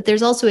 but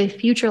there's also a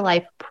future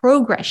life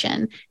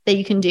progression that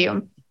you can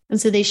do. And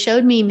so they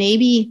showed me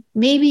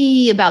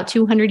maybe about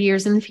 200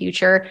 years in the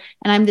future.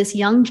 And I'm this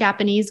young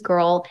Japanese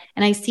girl,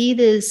 and I see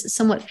this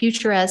somewhat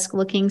futuresque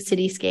looking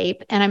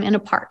cityscape, and I'm in a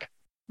park,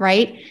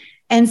 right?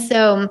 And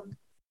so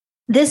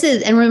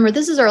remember,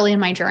 this is early in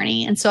my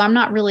journey. And so I'm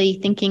not really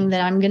thinking that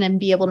I'm going to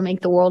be able to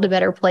make the world a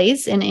better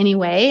place in any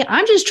way.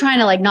 I'm just trying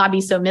to like not be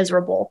so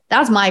miserable.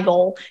 That's my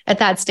goal at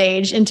that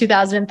stage in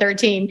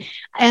 2013.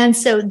 And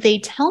so they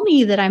tell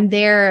me that I'm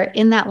there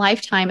in that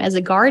lifetime as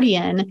a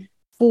guardian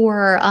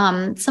for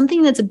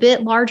something that's a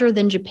bit larger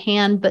than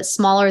Japan, but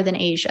smaller than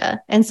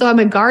Asia. And so I'm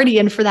a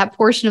guardian for that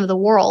portion of the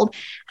world.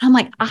 And I'm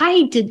like,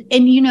 I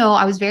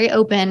was very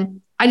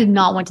open. I did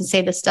not want to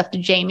say this stuff to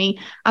Jamie.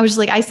 I was just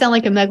like, I sound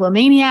like a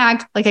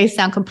megalomaniac. Like I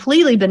sound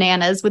completely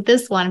bananas with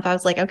this one. But I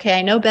was like, okay,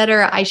 I know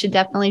better. I should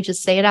definitely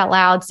just say it out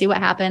loud, see what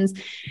happens.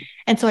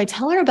 And so I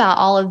tell her about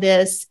all of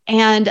this.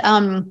 And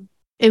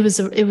it was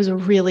a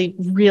really,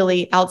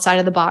 really outside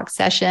of the box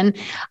session.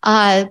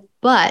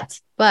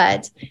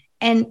 But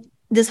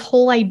this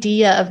whole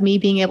idea of me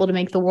being able to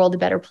make the world a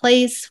better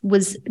place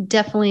was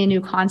definitely a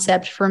new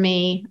concept for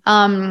me.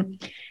 And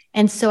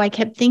so I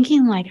kept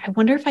thinking, like, I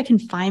wonder if I can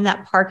find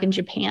that park in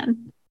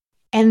Japan.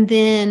 And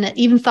then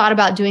even thought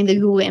about doing the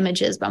Google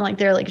images, but I'm like,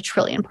 there are like a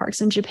trillion parks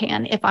in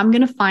Japan. If I'm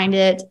going to find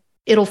it,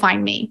 it'll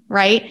find me,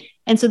 right?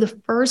 And so the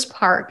first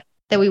park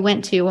that we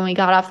went to when we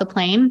got off the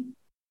plane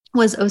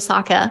was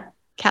Osaka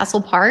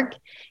Castle Park.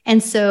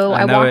 And so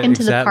I walk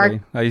into the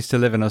park. I used to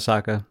live in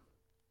Osaka.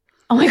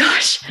 Oh my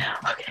gosh.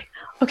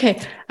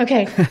 Okay.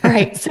 All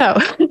right. So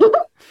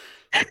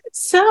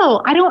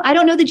I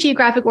don't know the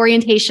geographic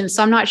orientation.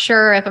 So I'm not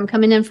sure if I'm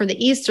coming in from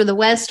the east or the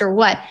west or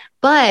what,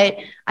 but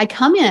I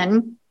come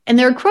in and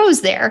there are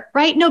crows there,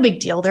 right? No big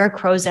deal. There are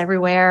crows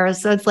everywhere.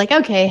 So it's like,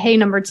 okay, hey,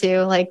 number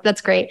 2, like,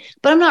 that's great.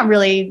 But I'm not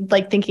really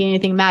like thinking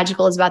anything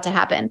magical is about to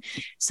happen.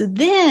 So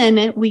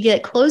then we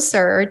get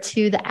closer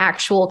to the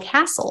actual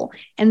castle,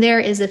 and there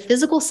is a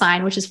physical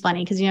sign, which is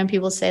funny because,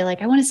 people say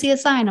like, I want to see a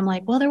sign. I'm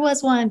like, well, there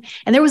was one.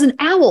 And there was an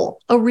owl,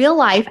 a real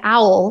life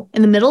owl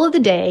in the middle of the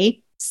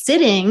day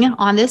sitting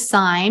on this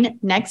sign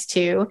next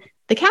to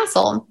the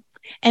castle.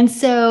 And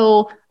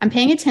so I'm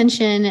paying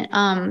attention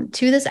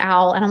to this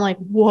owl, and I'm like,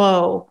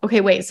 whoa, okay,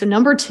 wait. So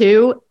number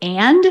 2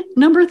 and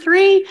number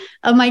 3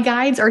 of my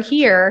guides are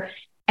here.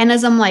 And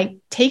as I'm like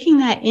taking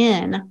that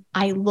in,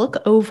 I look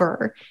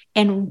over,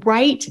 and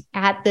right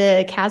at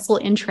the castle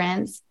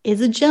entrance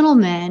is a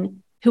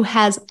gentleman who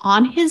has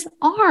on his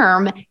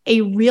arm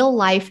a real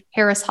life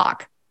Harris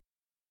hawk.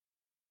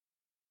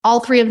 All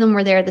 3 of them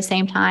were there at the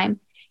same time.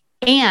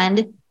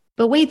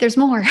 But wait, there's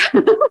more.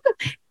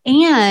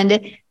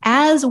 And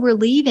as we're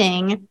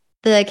leaving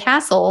the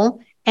castle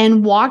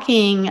and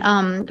walking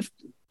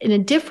in a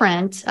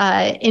different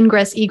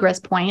egress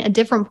point, a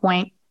different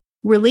point,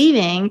 we're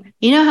leaving.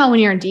 You know how when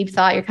you're in deep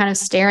thought, you're kind of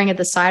staring at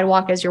the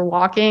sidewalk as you're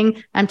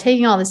walking? I'm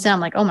taking all this in. I'm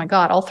like, oh my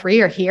God, all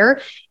 3 are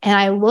here. And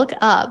I look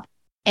up,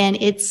 and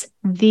it's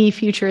the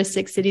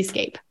futuristic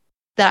cityscape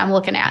that I'm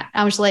looking at.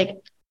 I was like,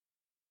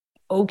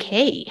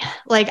 okay,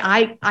 like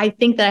I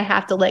think that I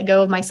have to let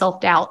go of my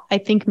self-doubt. I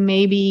think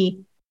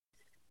maybe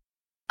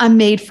I'm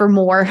made for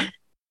more.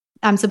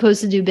 I'm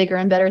supposed to do bigger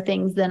and better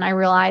things than I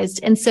realized.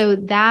 And so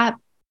that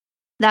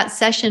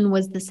session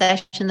was the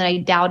session that I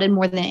doubted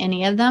more than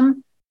any of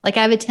them. Like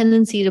I have a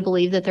tendency to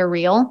believe that they're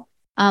real.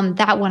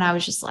 That one, I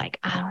was just like,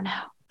 I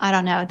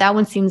don't know. That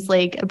one seems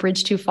like a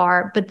bridge too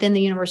far. But then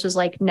the universe was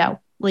like, no,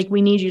 like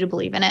we need you to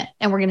believe in it.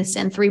 And we're going to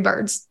send 3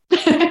 birds.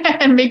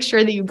 and make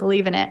sure that you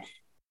believe in it.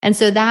 And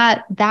so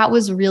that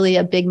was really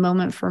a big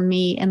moment for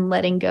me in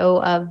letting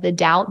go of the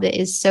doubt that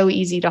is so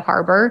easy to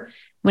harbor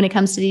when it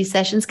comes to these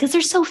sessions, because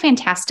they're so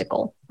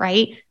fantastical,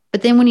 right?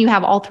 But then when you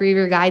have all three of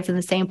your guides in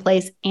the same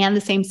place and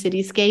the same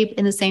cityscape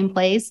in the same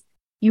place,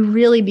 you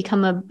really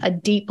become a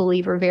deep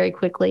believer very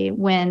quickly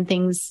when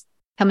things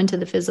come into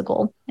the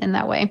physical in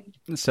that way.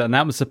 So, and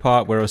that was the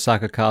part where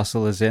Osaka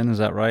Castle is in, is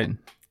that right?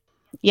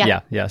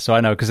 Yeah. Yeah. So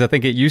I know, because I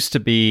think it used to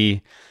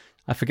be,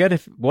 I forget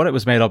what it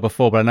was made of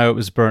before, but I know it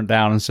was burnt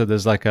down. And so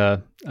there's like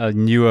a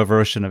newer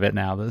version of it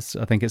now.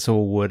 I think it's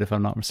all wood, if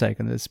I'm not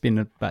mistaken. It's been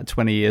about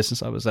 20 years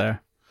since I was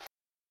there.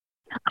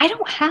 I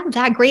don't have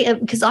that great,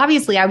 because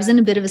obviously I was in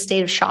a bit of a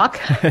state of shock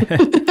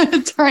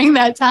during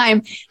that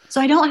time.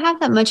 So I don't have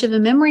that much of a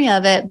memory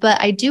of it,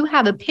 but I do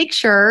have a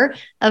picture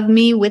of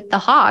me with the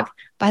hawk.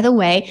 By the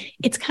way,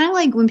 it's kind of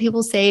like when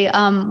people say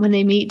when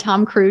they meet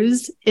Tom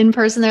Cruise in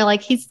person, they're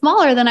like, he's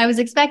smaller than I was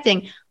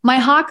expecting. My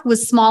hawk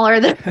was smaller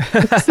than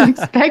I was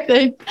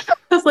expecting.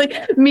 I was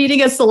like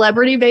meeting a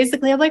celebrity,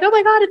 basically. I'm like, oh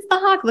my God, it's the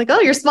hawk. I'm like, oh,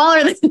 you're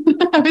smaller than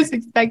I was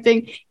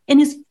expecting. And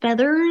his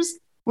feathers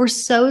were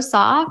so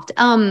soft.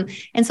 And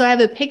so I have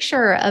a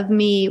picture of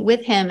me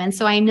with him. And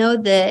so I know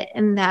that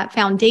in that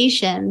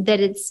foundation that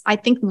it's, I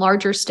think,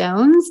 larger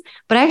stones,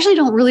 but I actually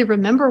don't really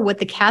remember what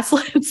the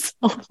castle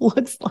itself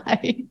looks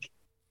like.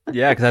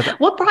 Yeah, because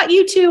what brought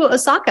you to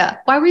Osaka?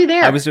 Why were you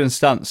there? I was doing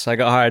stunts. I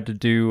got hired to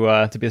do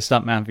to be a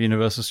stuntman for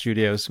Universal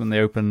Studios when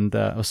they opened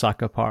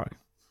Osaka Park.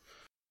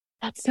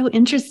 That's so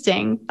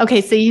interesting.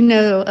 Okay, so you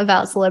know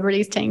about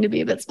celebrities tending to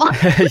be a bit smaller.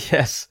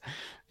 Yes.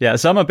 Yeah,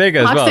 some are bigger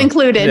as well.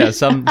 Included. Yeah,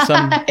 some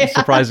yeah.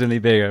 Surprisingly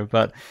bigger.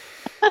 But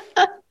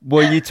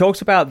well, you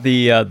talked about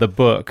the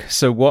book.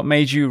 So what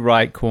made you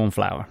write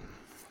Cornflower?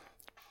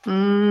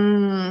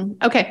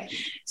 Okay.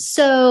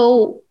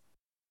 So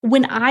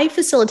when I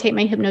facilitate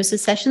my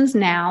hypnosis sessions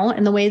now,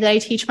 and the way that I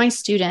teach my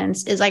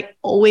students is I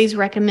always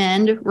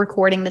recommend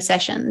recording the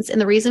sessions.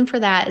 And the reason for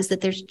that is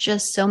that there's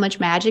just so much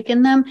magic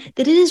in them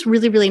that it is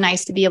really, really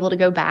nice to be able to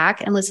go back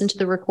and listen to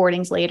the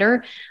recordings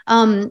later,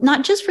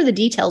 not just for the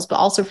details, but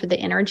also for the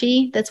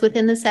energy that's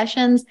within the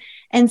sessions.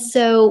 And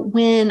so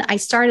when I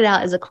started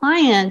out as a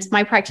client,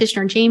 my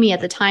practitioner, Jamie,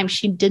 at the time,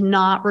 she did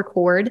not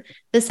record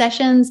the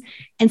sessions.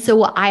 And so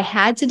what I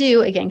had to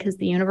do, again, because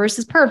the universe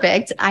is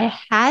perfect, I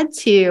had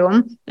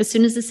to, as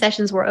soon as the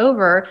sessions were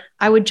over,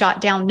 I would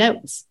jot down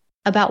notes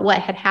about what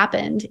had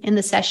happened in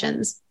the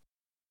sessions.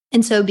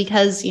 And so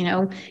because,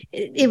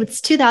 it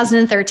was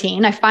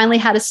 2013, I finally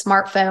had a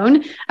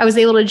smartphone. I was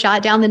able to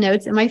jot down the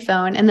notes in my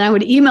phone, and then I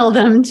would email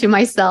them to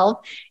myself.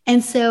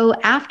 And so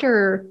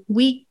after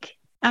week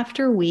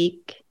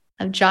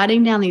of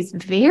jotting down these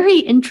very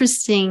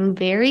interesting,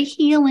 very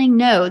healing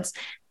notes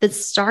that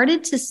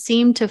started to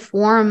seem to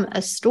form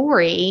a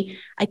story,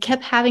 I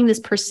kept having this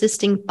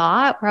persisting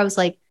thought where I was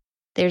like,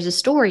 there's a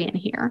story in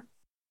here.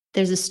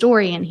 There's a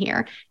story in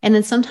here. And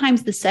then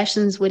sometimes the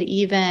sessions would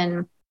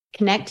even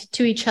connect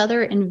to each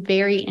other in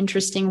very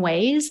interesting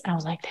ways. And I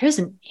was like, there's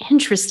an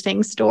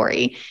interesting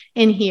story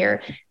in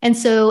here. And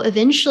so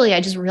eventually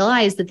I just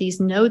realized that these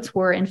notes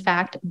were in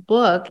fact a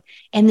book,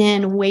 and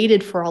then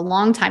waited for a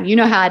long time. You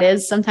know how it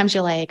is. Sometimes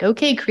you're like,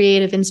 okay,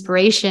 creative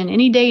inspiration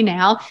any day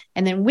now.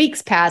 And then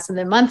weeks pass, and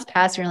then months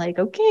pass. And you're like,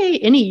 okay,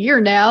 any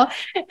year now.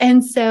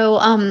 And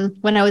so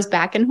when I was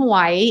back in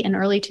Hawaii in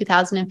early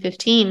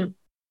 2015,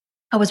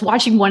 I was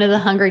watching one of the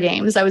Hunger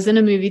Games. I was in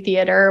a movie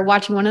theater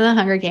watching one of the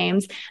Hunger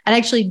Games. I'd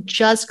actually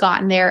just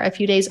gotten there a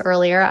few days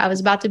earlier. I was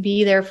about to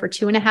be there for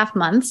 2.5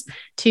 months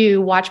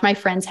to watch my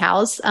friend's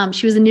house.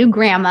 She was a new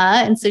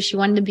grandma, and so she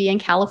wanted to be in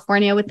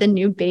California with the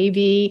new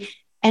baby.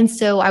 And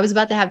so I was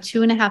about to have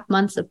 2.5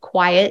 months of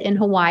quiet in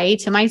Hawaii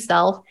to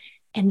myself.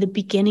 And the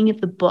beginning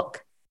of the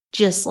book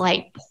just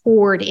like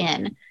poured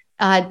in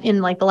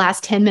like the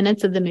last 10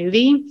 minutes of the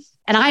movie.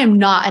 And I am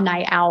not a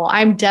night owl.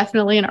 I'm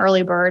definitely an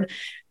early bird.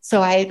 So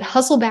I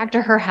hustle back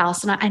to her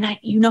house, and I,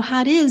 you know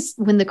how it is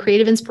when the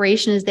creative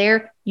inspiration is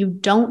there, you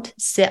don't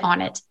sit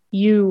on it.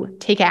 You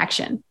take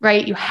action,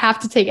 right? You have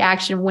to take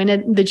action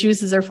when the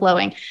juices are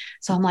flowing.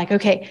 So I'm like,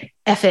 okay,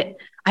 F it.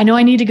 I know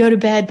I need to go to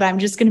bed, but I'm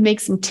just going to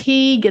make some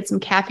tea, get some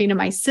caffeine in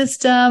my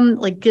system,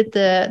 like get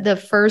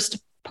the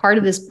first part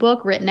of this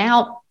book written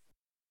out.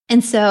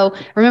 And so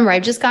remember,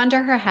 I've just gone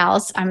to her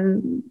house.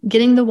 I'm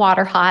getting the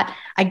water hot.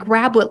 I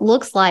grab what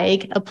looks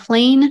like a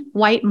plain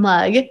white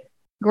mug,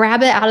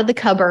 grab it out of the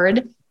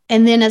cupboard.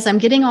 And then as I'm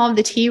getting all of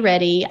the tea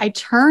ready, I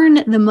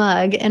turn the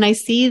mug and I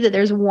see that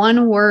there's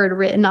one word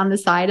written on the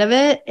side of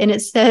it, and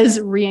it says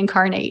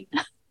reincarnate.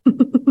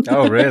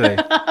 Oh, really?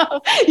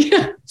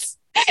 Yes.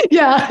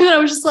 Yeah. And I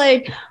was just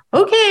like,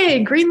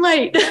 okay, green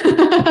light.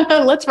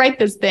 Let's write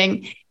this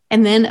thing.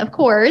 And then, of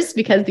course,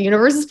 because the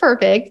universe is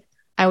perfect,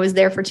 I was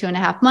there for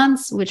 2.5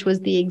 months, which was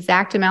the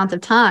exact amount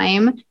of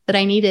time that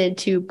I needed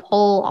to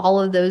pull all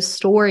of those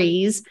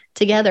stories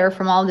together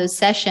from all of those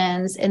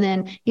sessions, and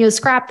then,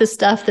 scrap the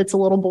stuff that's a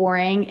little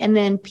boring, and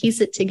then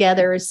piece it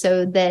together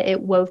so that it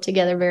wove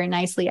together very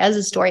nicely as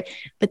a story.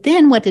 But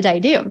then what did I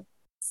do?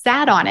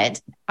 Sat on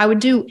it. I would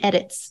do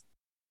edits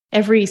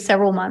every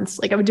several months.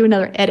 Like I would do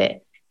another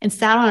edit. and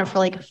sat on it for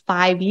like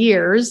 5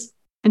 years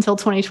until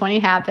 2020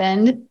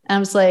 happened. And I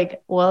was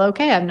like, well,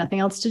 okay, I have nothing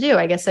else to do.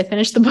 I guess I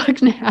finished the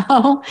book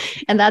now.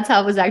 And that's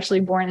how it was actually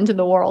born into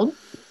the world.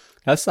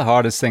 That's the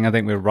hardest thing I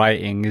think with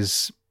writing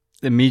is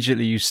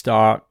immediately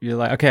you're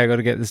like, okay, I got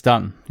to get this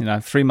done.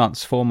 3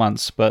 months, 4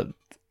 months. But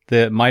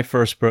my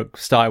first book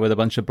started with a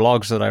bunch of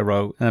blogs that I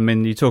wrote. I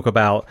mean, you talk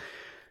about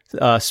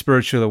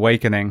spiritual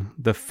awakening.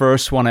 The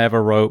first one I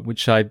ever wrote,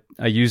 which I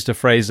used a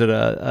phrase that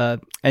a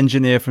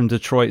engineer from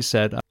Detroit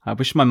said, I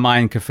wish my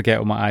mind could forget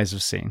what my eyes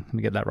have seen. Let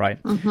me get that right.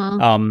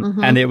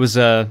 And it was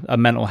a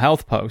mental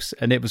health post.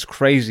 And it was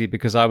crazy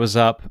because I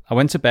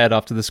went to bed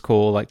after this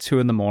call, like 2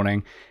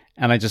 a.m,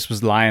 and I just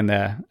was lying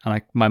there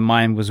and my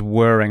mind was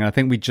whirring. I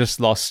think we just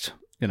lost,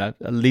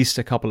 at least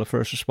a couple of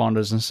first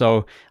responders. And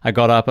so I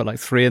got up at like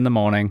 3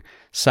 a.m,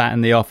 sat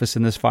in the office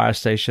in this fire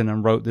station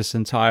and wrote this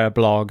entire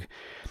blog,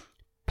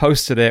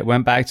 posted it,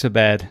 went back to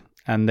bed.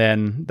 And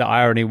then the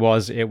irony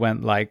was it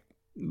went like,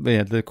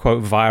 the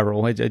quote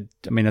viral.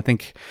 I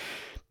think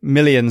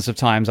millions of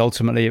times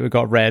ultimately it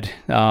got read.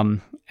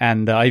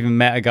 And I even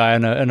met a guy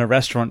in a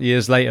restaurant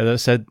years later that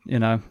said,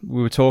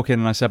 we were talking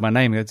and I said my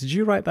name. He goes, did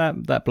you write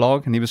that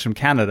blog? And he was from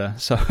Canada.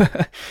 So,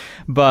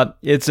 but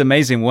it's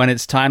amazing when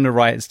it's time to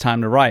write, it's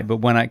time to write. But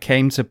when it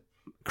came to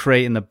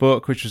creating the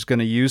book, which was going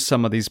to use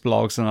some of these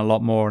blogs and a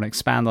lot more and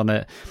expand on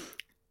it,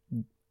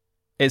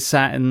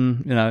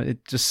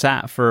 it just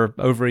sat for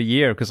over a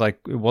year because it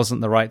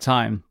wasn't the right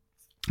time.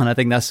 And I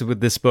think that's with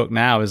this book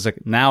now is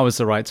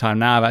the right time.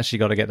 Now I've actually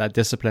got to get that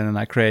discipline and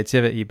that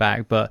creativity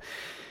back. But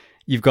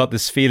you've got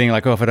this feeling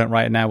like, oh, if I don't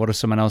write it now, what if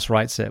someone else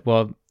writes it?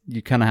 Well,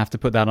 you kind of have to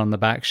put that on the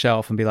back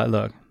shelf and be like,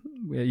 look,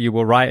 you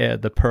will write it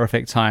at the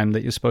perfect time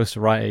that you're supposed to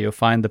write it. You'll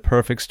find the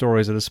perfect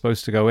stories that are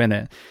supposed to go in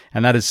it.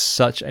 And that is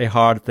such a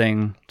hard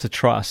thing to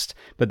trust.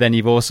 But then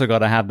you've also got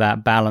to have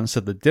that balance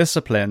of the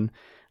discipline.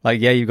 Like,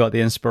 yeah, you've got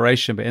the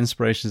inspiration, but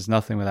inspiration is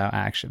nothing without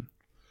action.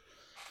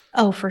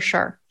 Oh, for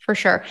sure. For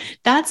sure.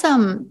 That's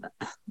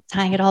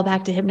tying it all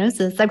back to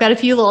hypnosis. I've got a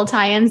few little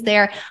tie-ins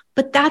there,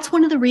 but that's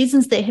one of the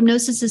reasons that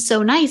hypnosis is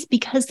so nice,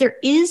 because there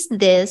is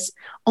this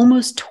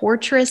almost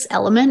torturous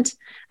element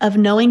of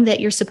knowing that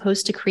you're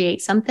supposed to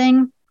create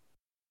something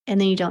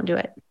and then you don't do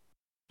it.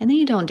 And then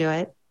you don't do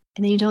it.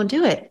 And then you don't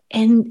do it.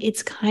 And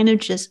it's kind of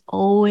just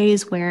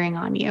always wearing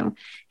on you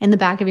in the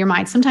back of your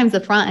mind, sometimes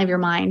the front of your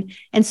mind.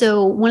 And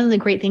so one of the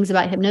great things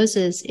about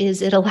hypnosis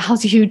is it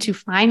allows you to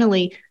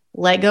finally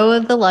let go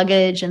of the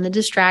luggage and the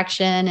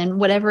distraction and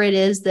whatever it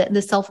is that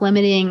the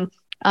self-limiting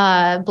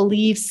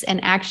beliefs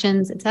and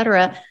actions, et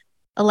cetera,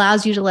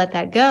 allows you to let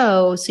that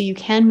go so you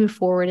can move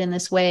forward in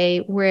this way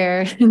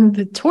where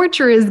the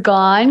torture is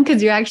gone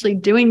because you're actually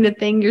doing the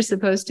thing you're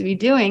supposed to be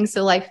doing.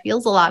 So life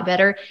feels a lot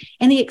better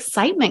and the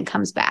excitement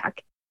comes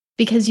back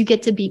because you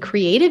get to be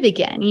creative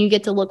again. You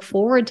get to look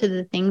forward to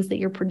the things that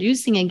you're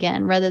producing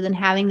again, rather than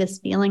having this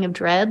feeling of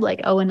dread, like,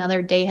 oh,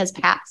 another day has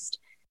passed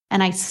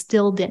and I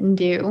still didn't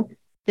do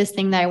this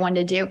thing that I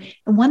wanted to do.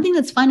 And one thing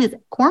that's fun is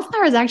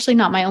Cornflower is actually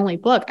not my only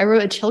book. I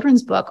wrote a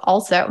children's book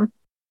also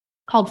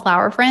called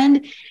Flower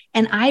Friend.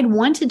 And I'd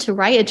wanted to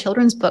write a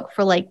children's book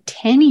for like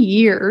 10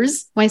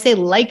 years. When I say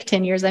like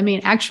 10 years, I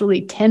mean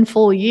actually 10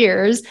 full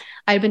years.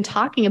 I'd been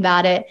talking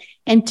about it.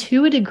 And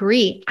to a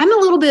degree, I'm a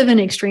little bit of an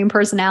extreme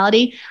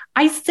personality.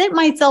 I sent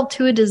myself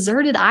to a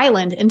deserted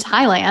island in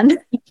Thailand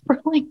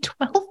for like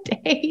 12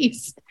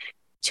 days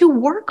to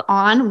work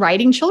on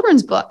writing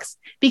children's books,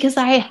 because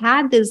I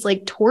had this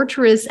like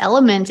torturous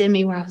element in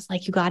me where I was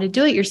like, you got to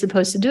do it. You're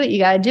supposed to do it. You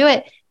got to do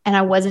it. And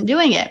I wasn't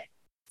doing it.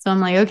 So I'm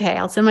like, okay,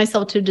 I'll send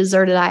myself to a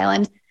deserted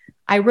island.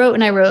 I wrote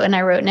and I wrote and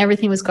I wrote and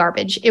everything was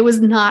garbage. It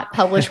was not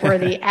publish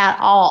worthy at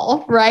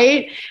all.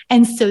 Right.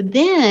 And so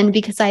then,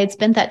 because I had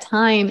spent that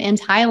time in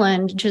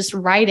Thailand just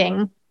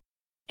writing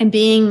and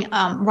being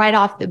right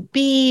off the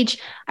beach,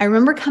 I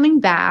remember coming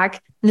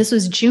back, and this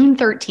was June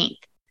 13th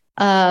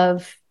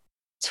of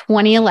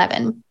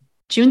 2011.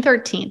 June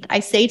 13th,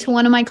 I say to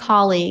one of my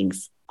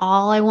colleagues,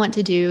 all I want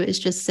to do is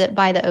just sit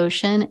by the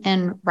ocean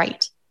and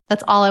write.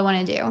 That's all I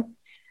want to do.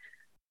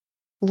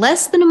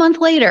 Less than a month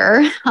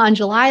later, on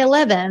July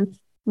 11th,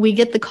 we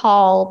get the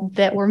call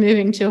that we're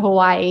moving to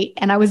Hawaii,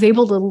 and I was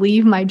able to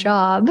leave my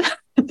job.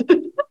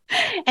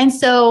 And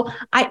so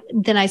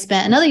I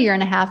spent another year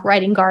and a half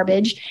writing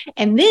garbage.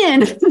 And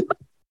then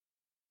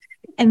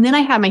I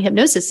had my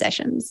hypnosis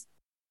sessions.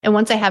 And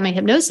once I had my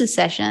hypnosis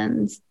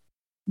sessions,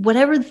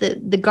 whatever the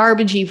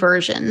garbagey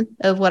version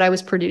of what I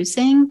was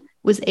producing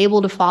was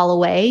able to fall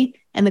away,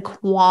 and the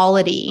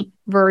quality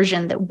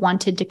version that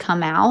wanted to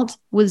come out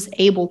was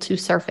able to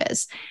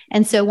surface.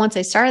 And so once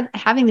I started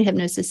having the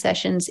hypnosis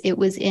sessions, it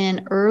was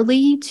in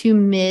early to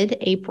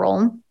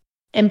mid-April.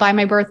 And by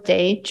my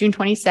birthday, June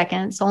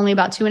 22nd, so only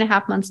about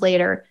 2.5 months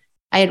later,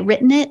 I had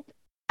written it,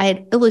 I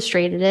had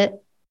illustrated it,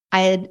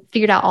 I had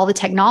figured out all the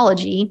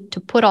technology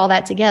to put all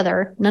that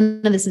together.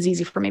 None of this is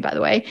easy for me, by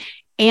the way.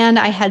 And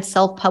I had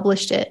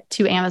self-published it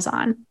to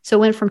Amazon. So it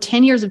went from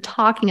 10 years of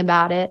talking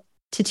about it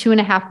to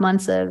 2.5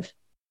 months of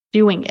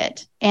doing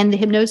it. And the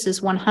hypnosis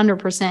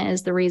 100%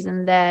 is the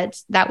reason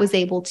that was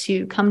able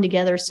to come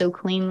together so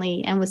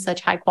cleanly and with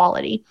such high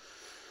quality.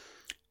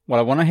 Well,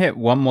 I want to hit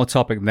one more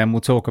topic, and then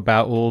we'll talk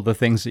about all the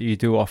things that you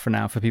do offer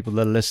now for people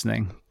that are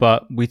listening.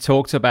 But we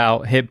talked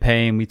about hip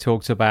pain. We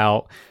talked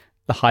about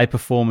the high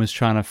performers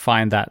trying to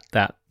find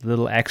that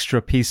little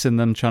extra piece in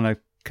them, trying to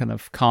kind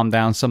of calm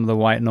down some of the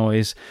white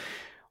noise.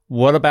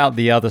 What about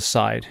the other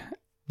side?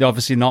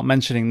 Obviously not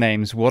mentioning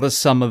names. What are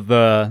some of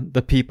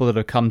the people that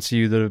have come to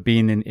you that have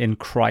been in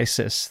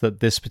crisis that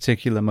this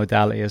particular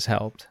modality has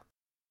helped?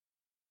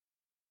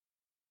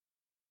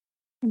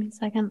 Give me a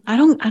second. I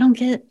don't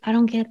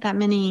get that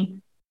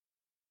many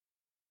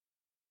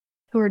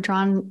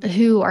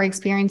who are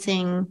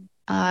experiencing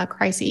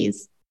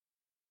crises.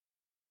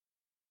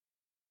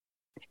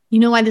 You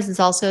know why this is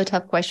also a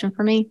tough question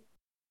for me?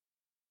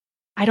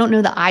 I don't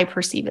know that I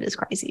perceive it as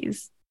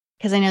crises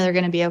because I know they're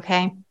going to be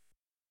okay.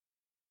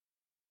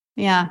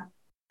 Yeah.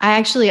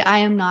 I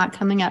am not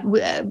coming up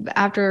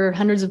after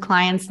hundreds of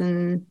clients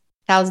and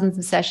thousands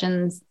of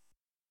sessions.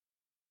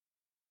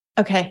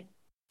 Okay.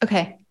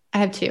 I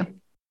have two.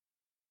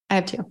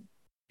 Are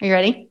you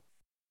ready?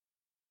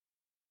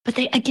 But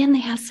they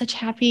have such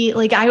happy,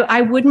 like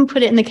I wouldn't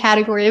put it in the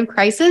category of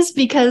crisis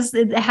because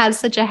it has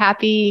such a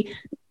happy,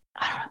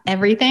 I don't know,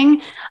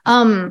 everything.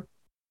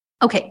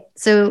 Okay.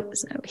 So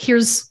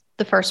here's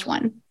the first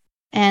one.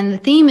 And the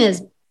theme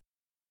is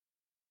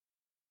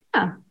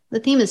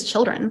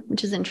children,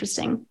 which is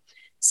interesting.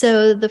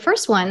 So the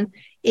first one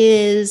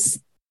is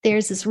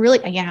there's this really,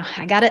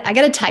 I got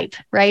to type,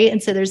 right?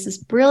 And so there's this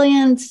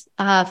brilliant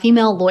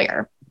female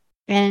lawyer,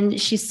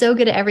 and she's so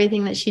good at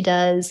everything that she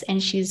does.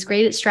 And she's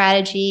great at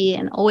strategy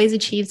and always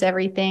achieves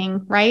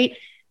everything, right?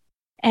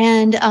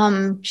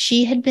 And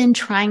she had been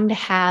trying to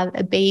have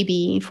a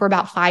baby for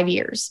about 5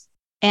 years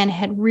and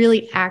had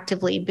really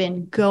actively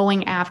been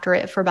going after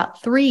it for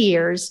about 3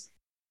 years.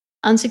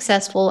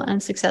 Unsuccessful.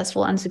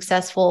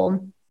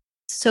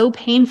 So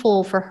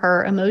painful for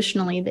her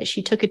emotionally that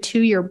she took a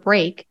 2-year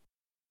break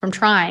from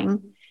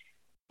trying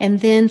and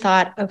then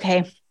thought,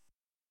 okay,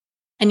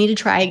 I need to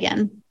try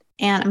again.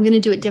 And I'm going to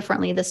do it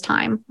differently this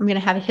time. I'm going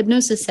to have a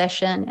hypnosis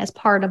session as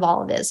part of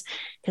all of this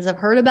because I've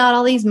heard about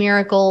all these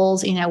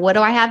miracles. What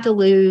do I have to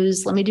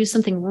lose? Let me do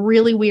something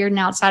really weird and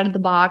outside of the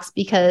box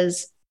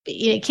because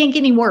it can't get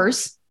any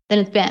worse than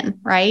it's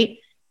been, right?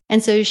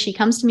 And so she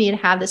comes to me to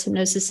have this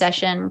hypnosis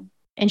session,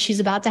 and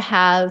she's about to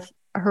have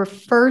her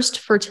first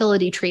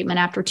fertility treatment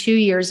after 2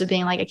 years of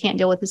being like, I can't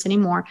deal with this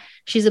anymore.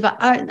 She's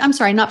I'm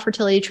sorry, not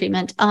fertility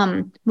treatment.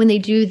 When they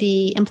do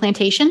the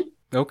implantation.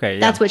 Okay. Yeah.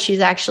 That's what she's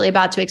actually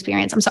about to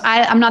experience.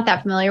 I'm not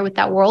that familiar with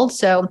that world.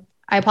 So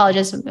I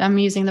apologize. I'm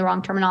using the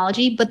wrong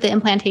terminology, but the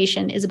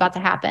implantation is about to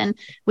happen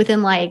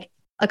within like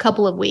a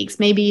couple of weeks,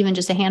 maybe even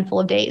just a handful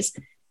of days.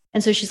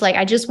 And so she's like,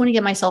 I just want to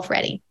get myself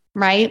ready,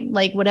 right?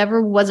 Like whatever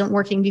wasn't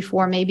working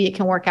before, maybe it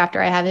can work after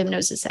I have a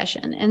hypnosis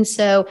session. And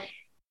so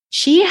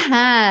she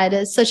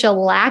had such a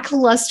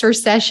lackluster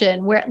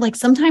session where like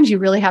sometimes you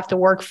really have to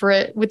work for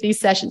it with these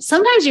sessions.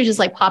 Sometimes you're just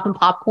like popping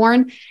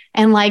popcorn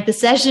and like the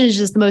session is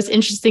just the most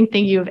interesting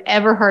thing you've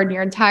ever heard in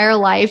your entire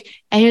life.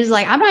 And you're just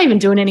like, I'm not even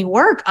doing any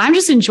work. I'm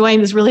just enjoying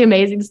this really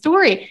amazing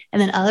story.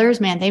 And then others,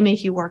 man, they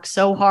make you work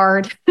so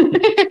hard.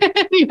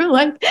 You're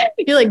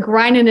like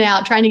grinding it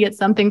out, trying to get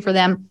something for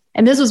them.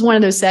 And this was one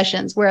of those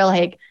sessions where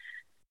like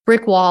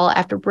brick wall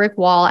after brick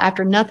wall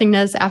after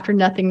nothingness after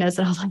nothingness.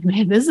 And I was like,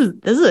 man, this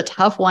is a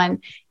tough one.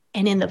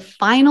 And in the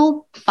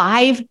final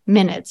 5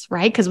 minutes,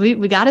 right? Because we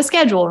got a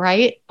schedule,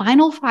 right?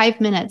 Final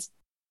 5 minutes,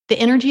 the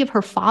energy of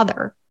her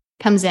father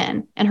comes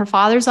in, and her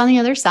father's on the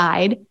other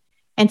side.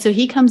 And so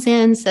he comes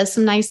in, says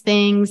some nice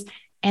things,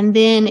 and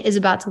then is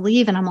about to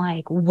leave. And I'm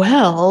like,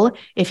 well,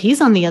 if he's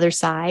on the other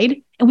side,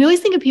 and we always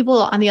think of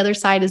people on the other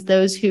side as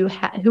those who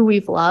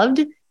we've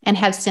loved and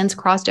have since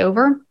crossed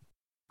over.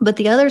 But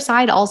the other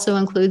side also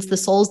includes the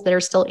souls that are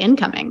still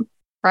incoming,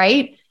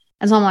 right?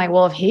 And so I'm like,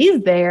 well, if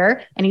he's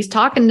there and he's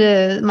talking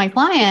to my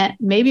client,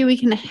 maybe we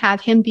can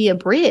have him be a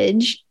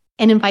bridge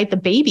and invite the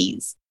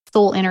baby's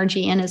soul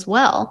energy in as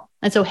well.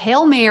 And so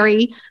Hail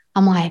Mary,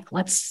 I'm like,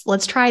 let's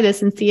try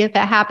this and see if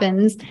that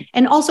happens.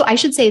 And also I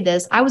should say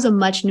this, I was a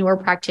much newer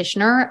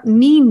practitioner.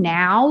 Me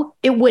now,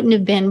 it wouldn't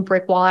have been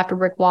brick wall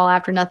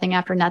after nothing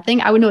after nothing.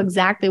 I would know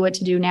exactly what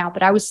to do now,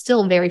 but I was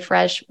still very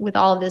fresh with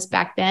all of this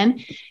back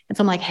then. And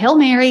so I'm like, Hail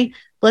Mary,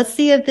 let's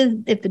see if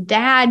the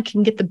dad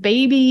can get the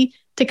baby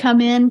to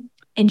come in.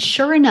 And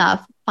sure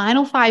enough,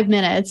 final 5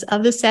 minutes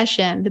of the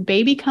session, the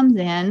baby comes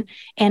in.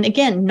 And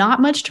again, not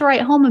much to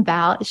write home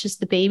about. It's just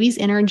the baby's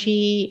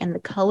energy and the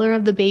color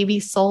of the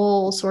baby's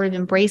soul sort of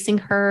embracing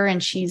her,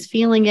 and she's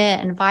feeling it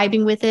and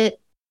vibing with it.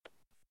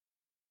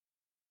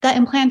 That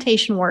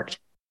implantation worked.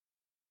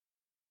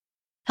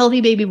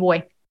 Healthy baby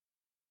boy.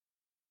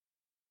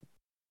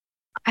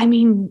 I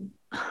mean,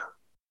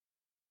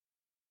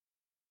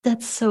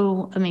 that's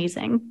so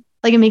amazing.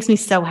 Like it makes me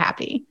so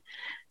happy.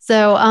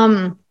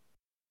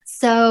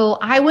 So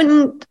I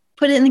wouldn't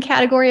put it in the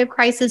category of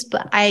crisis,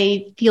 but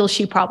I feel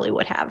she probably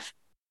would have,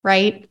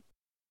 right?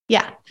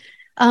 Yeah.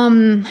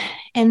 And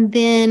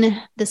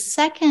then the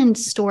second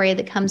story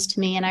that comes to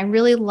me, and I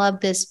really love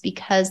this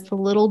because the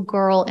little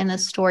girl in the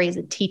story is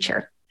a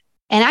teacher.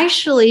 And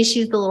actually,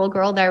 she's the little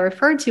girl that I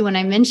referred to when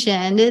I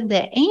mentioned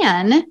that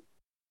Anne,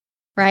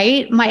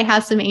 right, might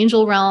have some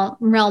angel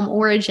realm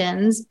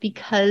origins,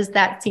 because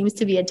that seems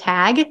to be a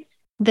tag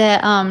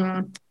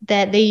that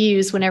they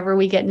use whenever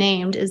we get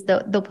named, is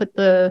they'll put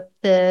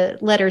the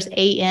letters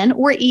AN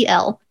or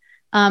EL,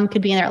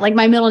 could be in there. Like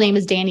my middle name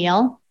is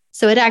Danielle,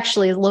 so it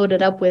actually is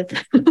loaded up with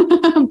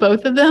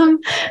both of them.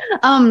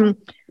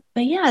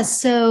 But yeah,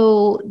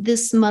 so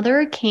this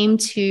mother came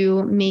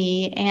to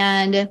me,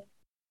 and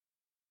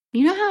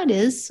you know how it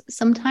is.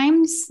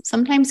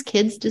 Sometimes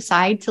kids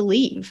decide to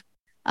leave.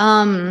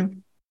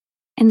 And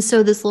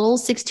so this little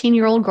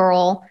 16-year-old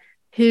girl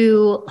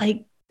who,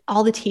 like,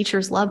 all the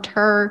teachers loved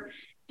her,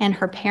 and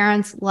her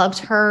parents loved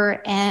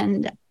her,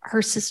 and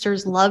her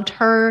sisters loved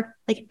her.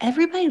 Like,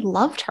 everybody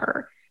loved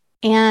her.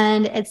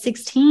 And at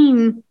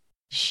 16,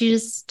 she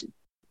just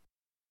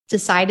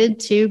decided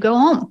to go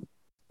home,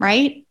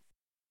 right?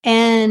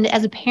 And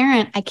as a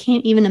parent, I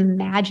can't even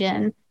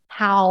imagine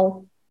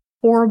how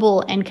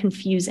horrible and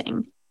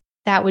confusing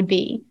that would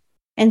be.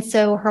 And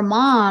so her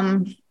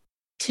mom,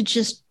 to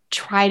just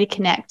try to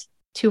connect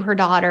to her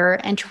daughter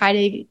and try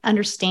to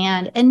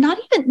understand, and not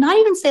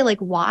even say like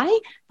why,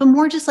 but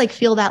more just like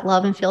feel that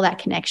love and feel that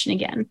connection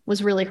again,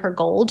 was really her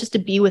goal, just to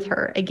be with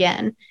her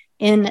again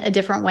in a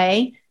different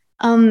way.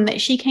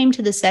 She came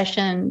to the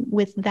session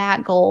with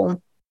that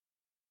goal.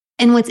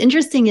 And what's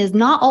interesting is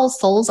not all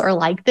souls are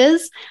like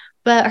this,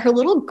 but her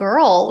little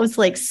girl was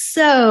like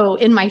so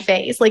in my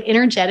face, like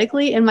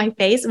energetically in my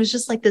face. It was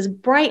just like this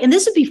bright, and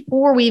this was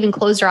before we even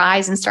closed our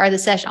eyes and started the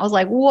session. I was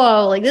like,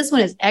 whoa, like this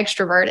one is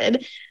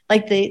extroverted.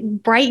 Like the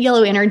bright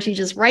yellow energy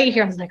just right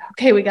here. I was like,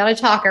 okay, we got to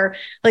talk her.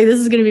 Like, this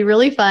is going to be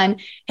really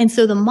fun. And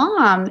so the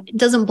mom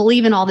doesn't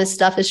believe in all this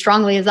stuff as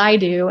strongly as I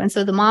do. And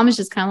so the mom is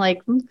just kind of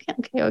like,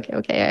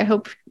 okay.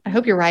 I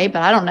hope you're right,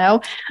 but I don't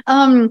know.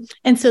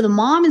 And so the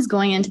mom is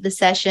going into the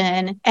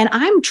session, and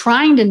I'm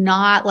trying to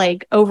not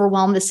like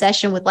overwhelm the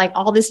session with like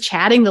all this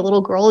chatting the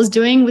little girl is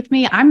doing with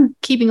me. I'm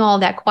keeping all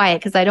of that quiet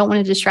because I don't want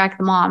to distract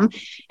the mom.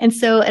 And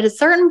so at a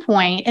certain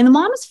point, and the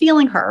mom is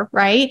feeling her,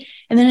 right?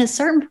 And then at a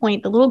certain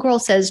point, the little girl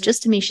says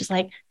just to me, she's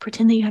like,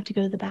 pretend that you have to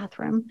go to the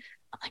bathroom.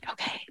 I'm like,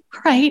 okay,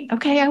 all right,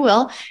 okay, I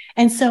will.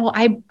 And so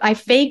I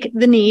fake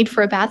the need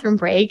for a bathroom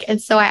break. And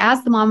so I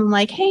asked the mom, I'm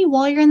like, hey,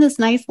 while you're in this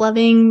nice,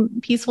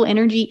 loving, peaceful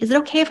energy, is it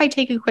okay if I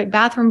take a quick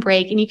bathroom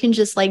break and you can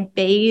just like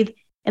bathe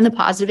in the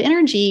positive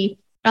energy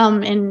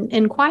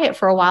and quiet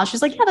for a while?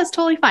 She's like, yeah, that's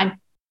totally fine.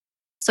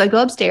 So I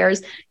go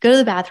upstairs, go to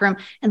the bathroom,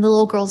 and the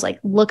little girl's like,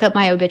 look up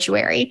my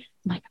obituary.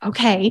 I'm like,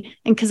 okay.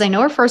 And because I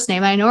know her first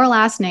name, I know her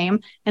last name.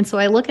 And so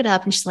I look it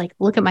up, and she's like,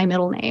 look at my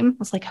middle name. I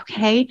was like,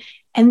 okay.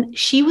 And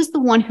she was the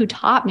one who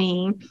taught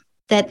me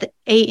that the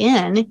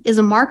AN is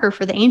a marker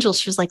for the angels.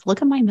 She was like,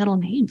 look at my middle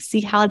name. See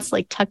how it's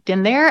like tucked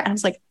in there? And I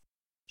was like,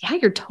 yeah,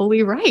 you're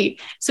totally right.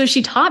 So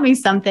she taught me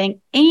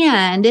something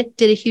and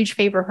did a huge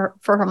favor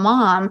for her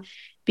mom,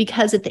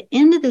 because at the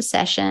end of the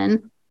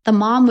session, the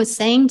mom was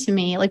saying to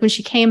me, like when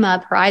she came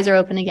up, her eyes are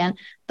open again.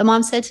 The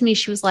mom said to me,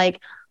 she was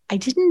like, I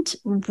didn't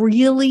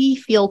really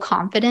feel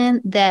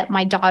confident that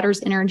my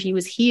daughter's energy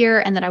was here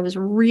and that I was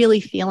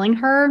really feeling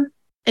her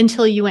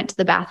until you went to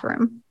the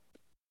bathroom.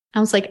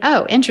 I was like,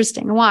 oh,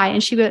 interesting. Why?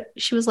 And she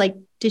was like,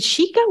 did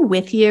she go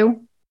with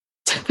you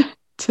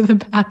to the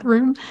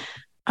bathroom?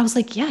 I was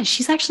like, yeah,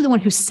 she's actually the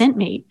one who sent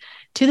me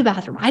to the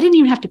bathroom. I didn't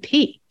even have to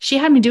pee. She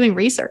had me doing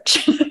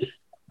research.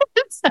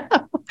 So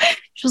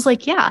she was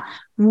like, yeah,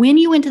 when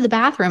you went to the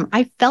bathroom,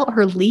 I felt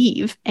her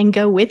leave and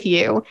go with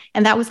you.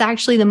 And that was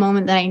actually the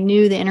moment that I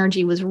knew the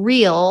energy was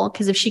real,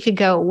 because if she could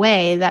go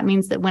away, that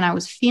means that when I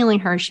was feeling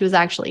her, she was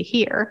actually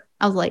here.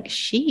 I was like,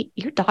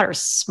 your daughter's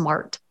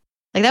smart.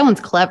 Like, that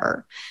one's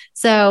clever.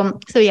 So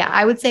yeah,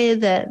 I would say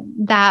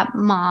that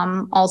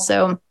mom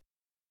also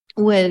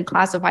would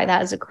classify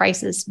that as a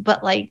crisis,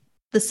 but like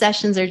the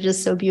sessions are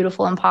just so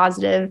beautiful and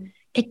positive.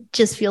 It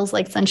just feels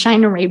like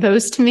sunshine and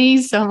rainbows to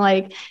me. So I'm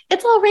like,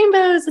 it's all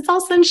rainbows, it's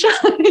all sunshine.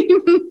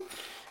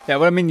 Yeah,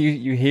 well, I mean,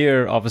 you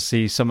hear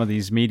obviously some of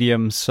these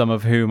mediums, some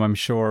of whom I'm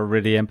sure are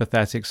really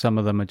empathetic. Some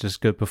of them are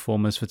just good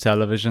performers for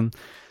television,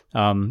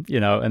 and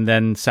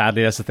then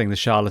sadly, that's the thing, the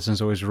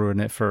charlatans always ruin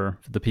it for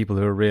the people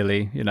who are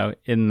really,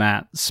 in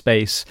that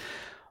space.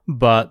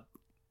 But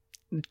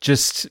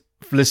just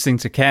listening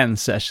to Ken's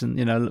session,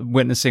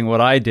 witnessing what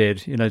I did,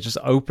 just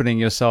opening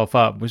yourself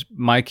up.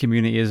 My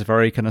community is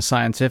very kind of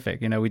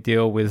scientific. We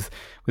deal with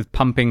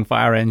pumping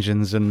fire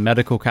engines and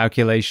medical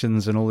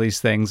calculations and all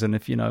these things. And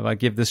if I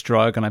give this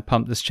drug and I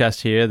pump this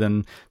chest here,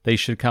 then they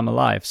should come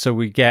alive. So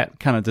we get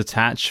kind of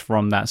detached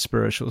from that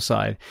spiritual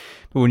side.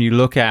 But when you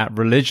look at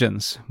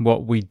religions,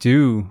 what we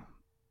do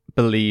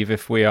believe,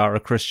 if we are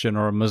a Christian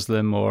or a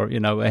Muslim or,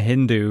 a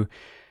Hindu,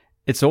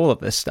 it's all of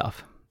this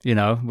stuff.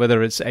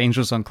 Whether it's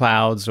angels on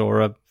clouds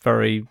or a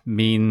very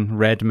mean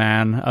red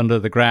man under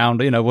the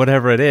ground,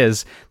 whatever it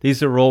is,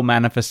 these are all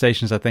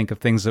manifestations, I think, of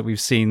things that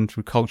we've seen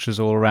through cultures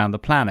all around the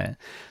planet.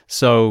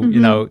 So,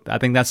 I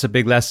think that's a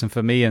big lesson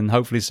for me and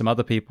hopefully some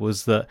other people,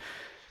 is that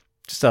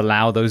just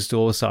allow those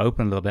doors to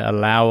open a little bit,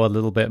 allow a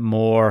little bit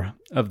more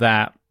of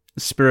that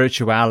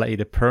spirituality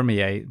to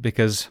permeate,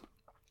 because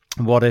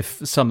What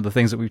if some of the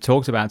things that we've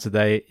talked about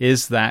today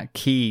is that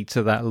key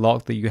to that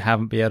lock that you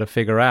haven't been able to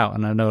figure out?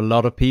 And I know a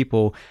lot of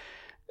people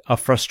are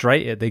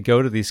frustrated. They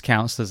go to these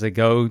counselors, they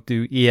go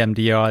do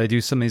EMDR, they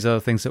do some of these other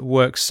things that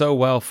work so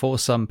well for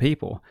some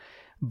people.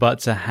 But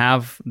to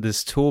have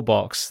this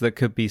toolbox that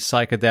could be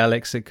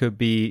psychedelics, it could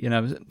be,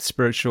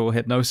 spiritual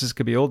hypnosis,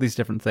 could be all these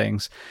different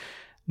things,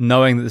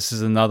 knowing that this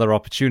is another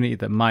opportunity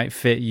that might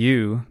fit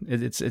you,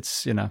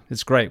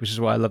 it's great, which is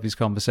why I love these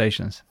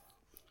conversations.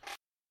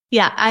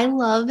 Yeah, I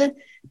love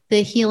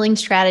the healing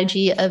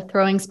strategy of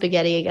throwing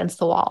spaghetti against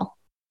the wall,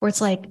 where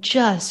it's like,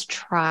 just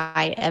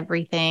try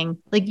everything.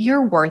 Like,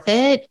 you're worth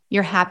it.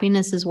 Your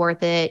happiness is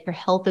worth it. Your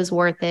health is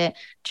worth it.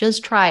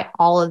 Just try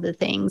all of the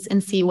things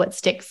and see what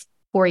sticks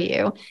for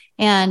you.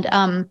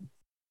 And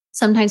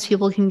sometimes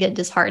people can get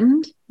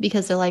disheartened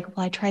because they're like,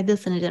 well, I tried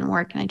this and it didn't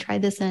work. And I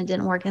tried this and it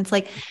didn't work. And it's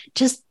like,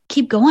 just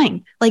keep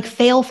going, like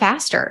fail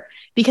faster,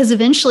 because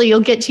eventually you'll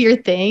get to your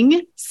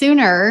thing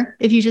sooner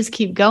if you just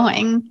keep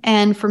going.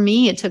 And for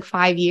me, it took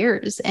 5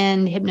 years,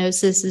 and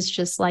hypnosis is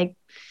just like,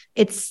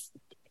 it's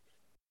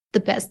the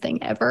best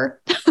thing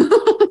ever.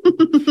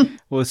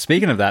 Well,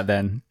 speaking of that,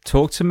 then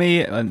talk to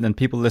me and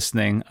people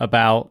listening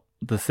about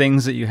the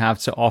things that you have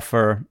to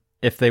offer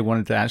if they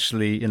wanted to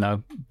actually,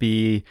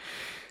 be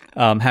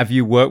have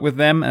you work with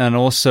them, and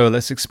also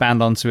let's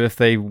expand onto if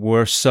they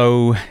were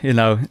so,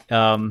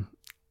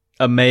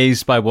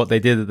 amazed by what they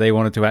did that they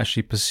wanted to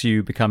actually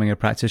pursue becoming a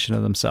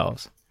practitioner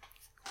themselves.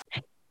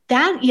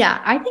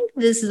 I think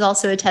this is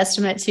also a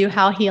testament to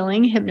how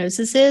healing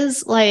hypnosis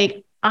is.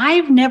 Like,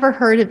 I've never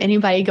heard of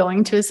anybody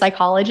going to a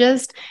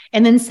psychologist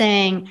and then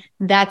saying,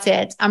 that's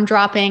it, I'm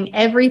dropping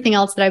everything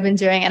else that I've been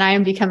doing and I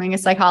am becoming a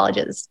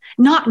psychologist.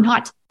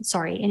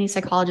 Sorry, any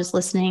psychologist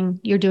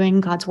listening, you're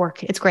doing God's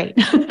work. It's great.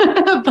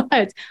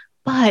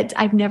 but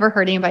I've never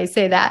heard anybody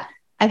say that.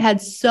 I've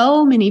had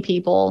so many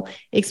people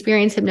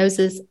experience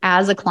hypnosis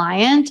as a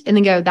client and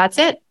then go, that's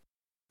it.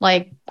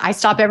 Like, I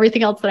stop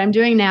everything else that I'm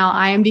doing now.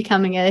 I am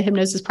becoming a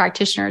hypnosis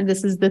practitioner.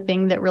 This is the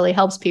thing that really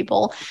helps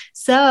people.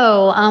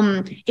 So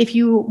if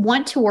you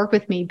want to work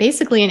with me,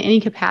 basically in any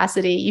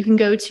capacity, you can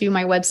go to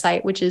my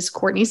website, which is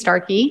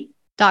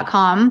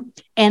CourtneyStarkey.com.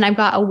 And I've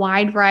got a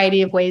wide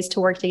variety of ways to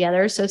work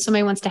together. So if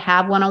somebody wants to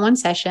have one-on-one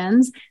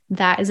sessions,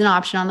 that is an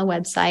option on the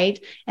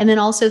website. And then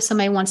also if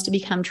somebody wants to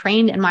become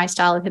trained in my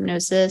style of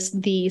hypnosis,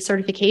 the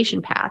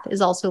certification path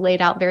is also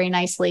laid out very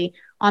nicely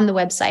on the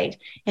website.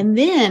 And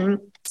then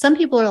some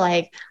people are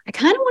like, I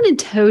kind of want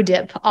to toe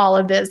dip all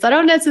of this. I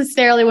don't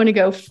necessarily want to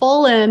go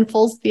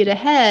full speed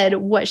ahead.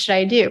 What should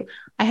I do?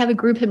 I have a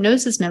group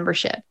hypnosis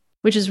membership,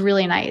 which is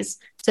really nice.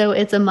 So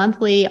it's a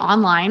monthly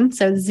online,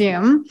 so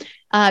Zoom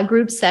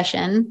group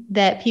session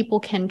that people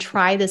can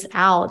try this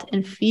out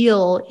and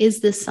feel,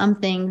 is this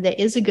something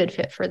that is a good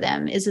fit for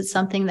them? Is it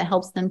something that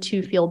helps them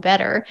to feel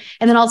better?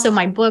 And then also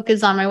my book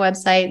is on my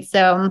website.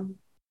 So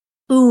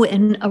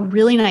and a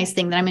really nice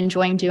thing that I'm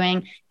enjoying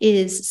doing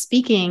is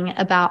speaking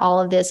about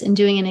all of this and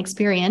doing an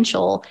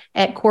experiential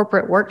at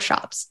corporate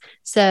workshops.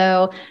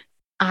 So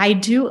I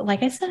do,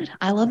 like I said,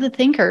 I love the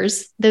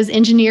thinkers, those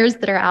engineers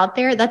that are out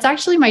there. That's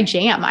actually my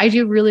jam. I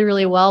do really,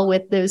 really well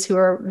with those who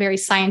are very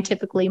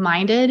scientifically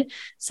minded.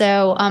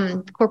 So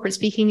corporate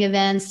speaking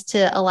events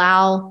to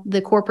allow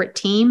the corporate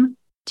team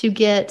to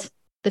get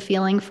the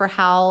feeling for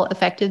how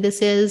effective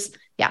this is.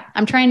 Yeah,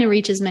 I'm trying to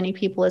reach as many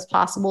people as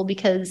possible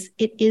because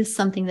it is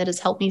something that has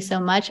helped me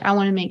so much. I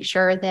want to make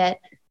sure that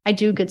I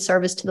do good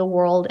service to the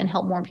world and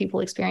help more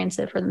people experience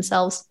it for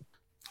themselves.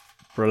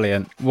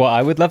 Brilliant. Well,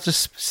 I would love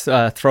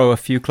to throw a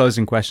few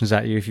closing questions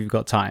at you if you've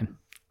got time.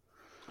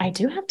 I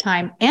do have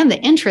time and the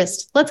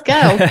interest. Let's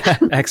go.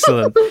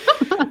 Excellent.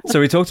 So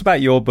we talked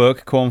about your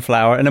book,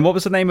 Cornflower. And then what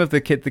was the name of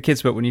the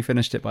kids' book when you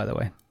finished it, by the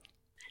way?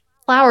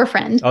 Flower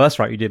Friend. Oh, that's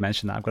right. You did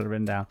mention that. I've got it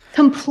written down.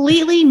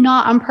 Completely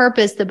not on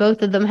purpose that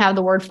both of them have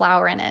the word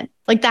flower in it.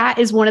 Like, that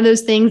is one of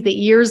those things that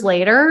years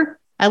later,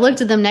 I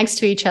looked at them next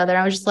to each other.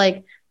 I was just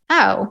like,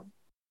 oh,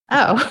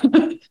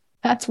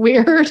 that's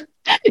weird.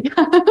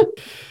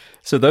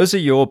 So those are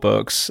your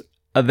books.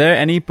 Are there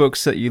any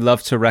books that you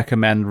love to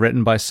recommend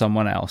written by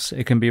someone else?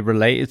 It can be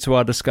related to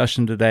our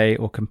discussion today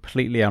or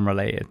completely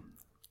unrelated.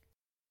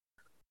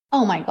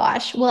 Oh my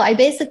gosh. Well,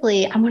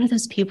 I'm one of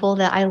those people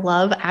that I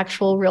love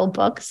actual real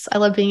books. I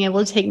love being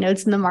able to take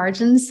notes in the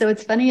margins. So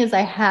it's funny, as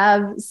I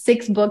have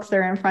 6 books that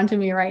are in front of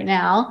me right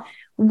now.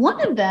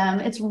 One of them,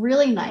 it's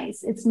really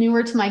nice. It's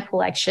newer to my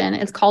collection.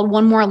 It's called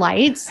One More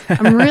Light.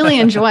 I'm really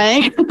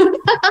enjoying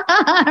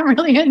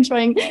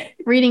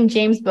reading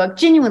James' book.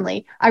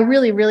 Genuinely, I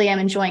really, really am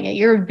enjoying it.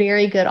 You're a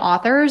very good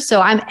author.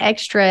 So I'm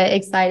extra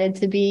excited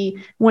to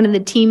be one of the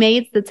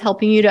teammates that's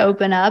helping you to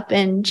open up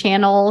and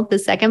channel the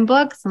second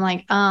book. So I'm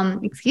like,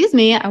 excuse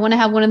me, I want to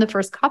have one of the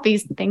first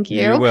copies. Thank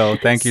you. You will.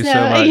 Thank you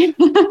so much.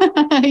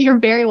 You're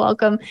very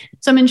welcome.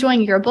 So I'm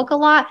enjoying your book a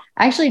lot.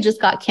 I actually just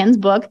got Ken's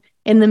book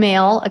in the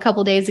mail a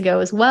couple days ago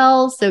as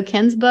well. So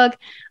Ken's book.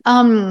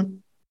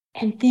 And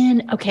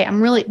then,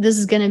 this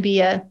is going to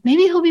be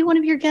maybe he'll be one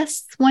of your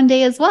guests one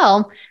day as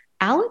well.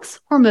 Alex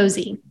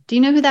Hormozy. Do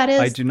you know who that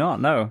is? I do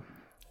not know.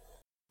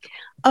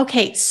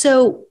 Okay,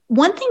 so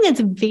one thing that's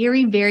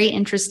very, very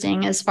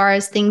interesting as far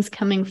as things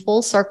coming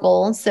full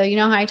circle. So, you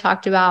know how I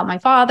talked about my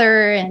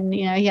father and,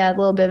 he had a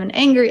little bit of an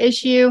anger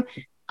issue.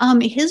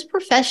 His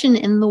profession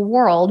in the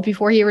world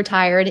before he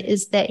retired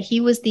is that he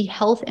was the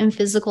health and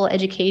physical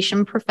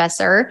education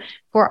professor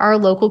for our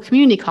local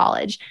community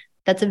college.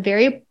 That's a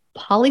very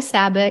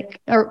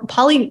polysyllabic,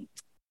 got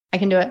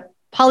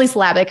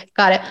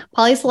it.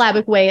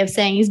 Polysyllabic way of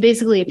saying he's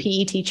basically a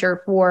PE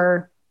teacher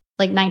for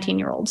like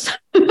 19-year-olds.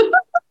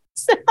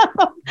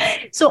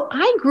 So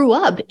I grew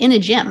up in a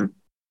gym.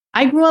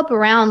 I grew up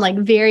around like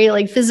very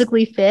like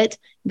physically fit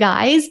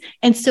guys.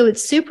 And so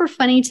it's super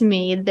funny to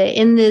me that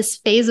in this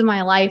phase of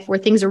my life where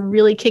things are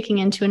really kicking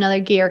into another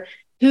gear,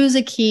 who's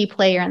a key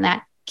player in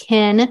that?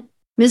 Ken,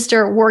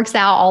 Mr. Works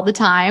out all the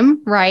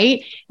time,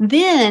 right?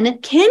 Then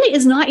Ken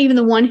is not even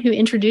the one who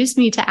introduced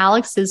me to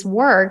Alex's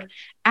work.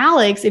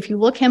 Alex, if you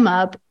look him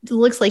up, it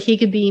looks like he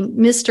could be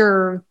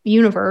Mr.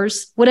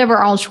 Universe, whatever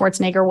Arnold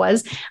Schwarzenegger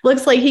was.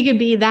 Looks like he could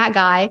be that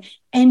guy.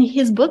 And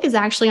his book is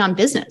actually on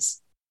business.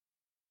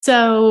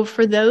 So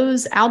for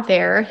those out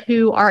there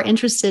who are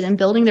interested in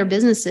building their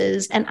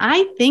businesses, and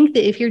I think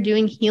that if you're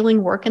doing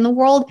healing work in the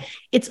world,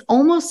 it's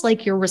almost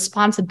like your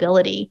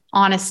responsibility,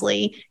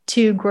 honestly,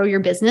 to grow your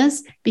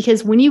business.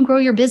 Because when you grow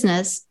your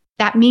business,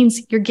 that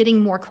means you're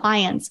getting more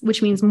clients,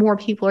 which means more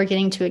people are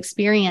getting to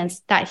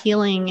experience that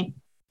healing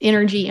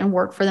energy and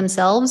work for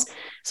themselves.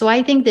 So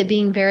I think that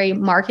being very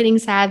marketing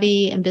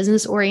savvy and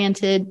business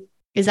oriented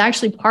is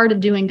actually part of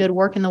doing good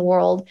work in the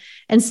world.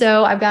 And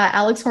so I've got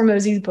Alex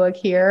Hormozy's book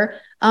here.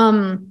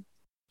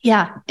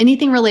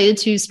 Anything related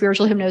to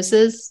spiritual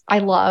hypnosis, I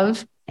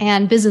love.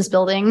 And business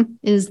building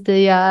is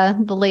the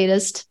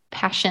latest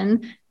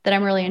passion that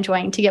I'm really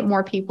enjoying to get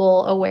more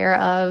people aware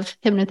of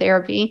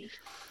hypnotherapy.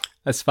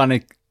 That's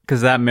funny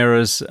because that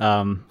mirrors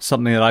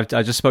something that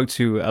I just spoke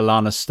to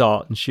Alana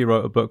Stott, and she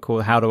wrote a book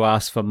called How to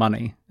Ask for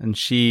Money. And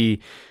she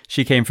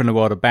came from the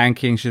world of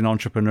banking. She's an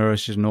entrepreneur.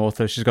 She's an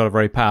author. She's got a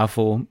very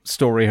powerful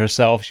story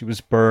herself. She was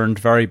burned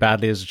very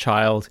badly as a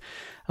child,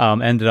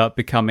 ended up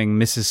becoming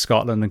Mrs.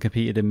 Scotland and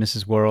competed in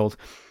Mrs. World.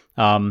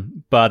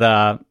 But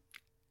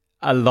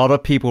a lot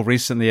of people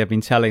recently have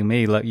been telling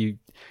me, like,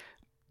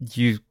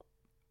 you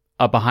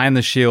are behind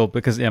the shield,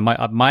 because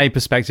my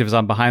perspective is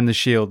I'm behind the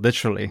shield,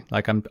 literally.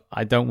 Like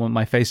I don't want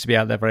my face to be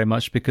out there very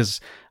much because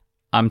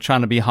I'm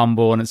trying to be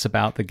humble and it's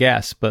about the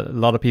guest. But a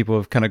lot of people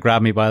have kind of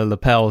grabbed me by the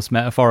lapels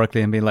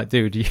metaphorically and been like,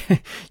 dude,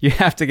 you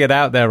have to get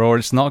out there or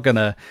it's not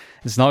gonna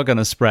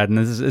spread. And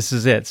this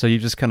is it. So you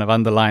just kind of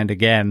underlined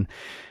again,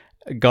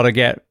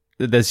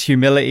 there's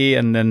humility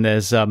and then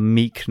there's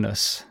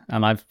meekness.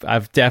 And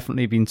I've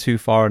definitely been too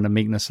far in the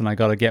meekness, and I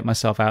got to get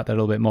myself out there a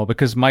little bit more,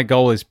 because my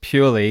goal is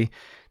purely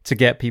to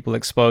get people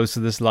exposed to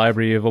this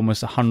library of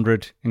almost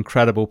 100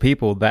 incredible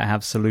people that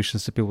have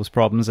solutions to people's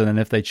problems. And then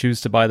if they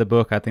choose to buy the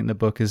book, I think the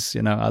book is,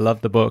 I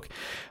love the book,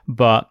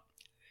 but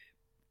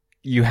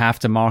you have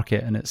to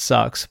market, and it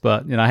sucks.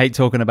 But, I hate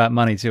talking about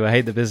money too. I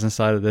hate the business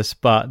side of this,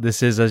 but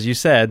this is, as you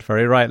said,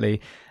 very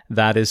rightly,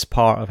 that is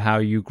part of how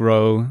you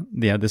grow,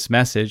 this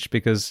message,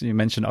 because you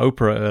mentioned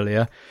Oprah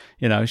earlier.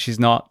 She's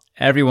not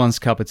everyone's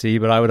cup of tea,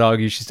 but I would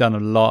argue she's done a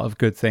lot of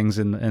good things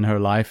in her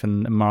life,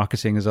 and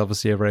marketing is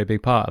obviously a very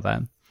big part of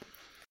that.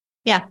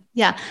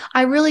 Yeah.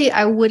 I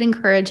would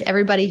encourage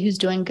everybody who's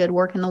doing good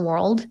work in the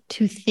world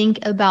to think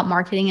about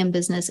marketing and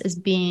business as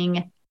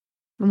being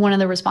one of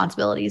the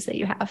responsibilities that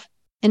you have.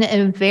 In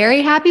a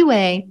very happy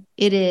way,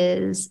 it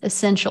is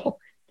essential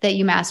that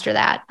you master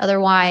that.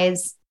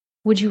 Otherwise,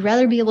 would you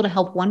rather be able to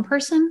help one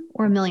person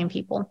or 1 million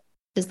people?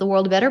 Is the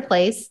world a better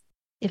place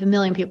if 1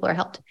 million people are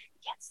helped?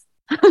 Yes.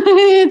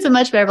 It's a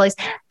much better place.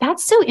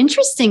 That's so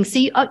interesting.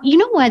 See, you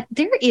know what?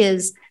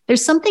 There's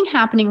something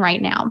happening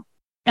right now.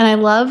 And I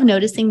love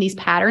noticing these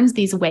patterns,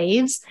 these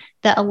waves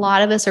that a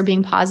lot of us are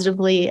being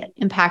positively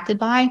impacted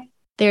by.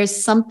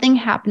 There's something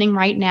happening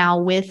right now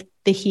with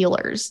the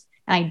healers.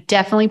 And I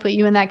definitely put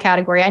you in that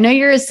category. I know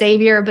you're a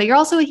savior, but you're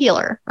also a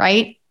healer,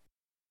 right?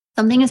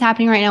 Something is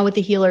happening right now with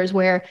the healers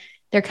where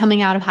they're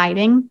coming out of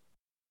hiding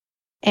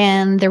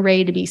and they're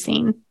ready to be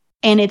seen.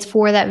 And it's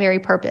for that very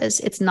purpose.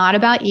 It's not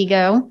about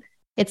ego.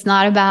 It's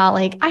not about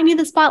like, I need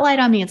the spotlight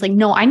on me. It's like,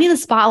 no, I need the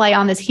spotlight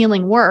on this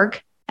healing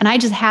work. And I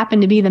just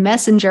happen to be the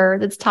messenger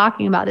that's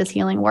talking about this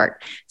healing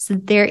work. So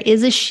there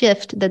is a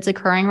shift that's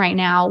occurring right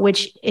now,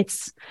 which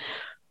it's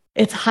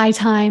high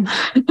time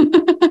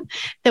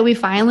that we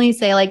finally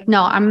say like,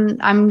 no, I'm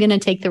going to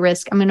take the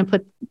risk. I'm going to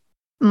put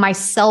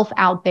myself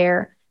out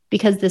there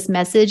because this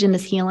message and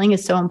this healing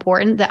is so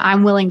important that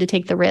I'm willing to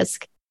take the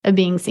risk of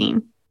being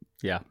seen.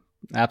 Yeah,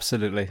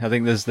 absolutely. I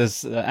think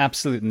there's an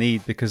absolute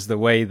need, because the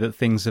way that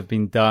things have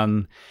been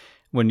done,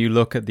 when you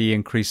look at the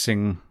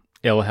increasing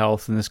ill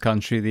health in this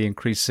country, the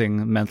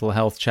increasing mental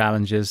health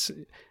challenges,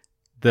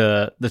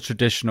 the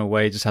traditional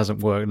way just hasn't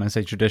worked. And I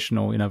say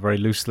traditional, very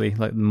loosely,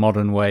 like the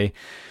modern way.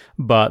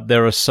 But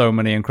there are so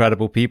many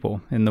incredible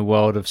people in the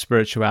world of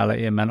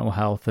spirituality and mental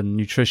health and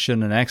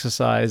nutrition and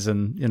exercise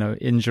and,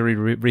 injury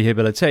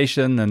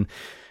rehabilitation and,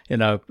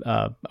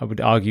 I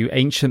would argue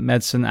ancient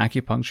medicine,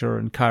 acupuncture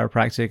and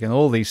chiropractic and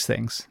all these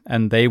things.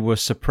 And they were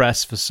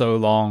suppressed for so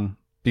long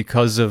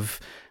because of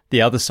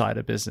the other side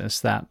of business,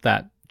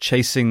 that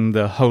chasing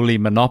the holy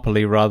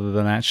monopoly rather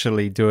than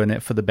actually doing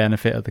it for the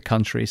benefit of the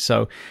country.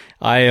 So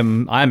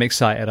I'm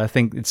excited. I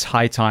think it's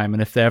high time.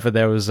 And if ever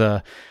there was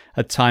a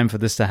time for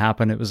this to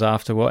happen, it was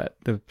after what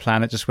the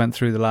planet just went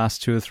through the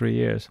last 2 or 3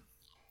 years.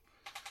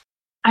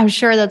 I'm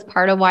sure that's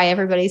part of why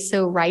everybody's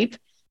so ripe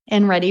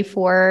and ready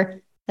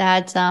for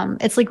that.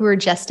 It's like we were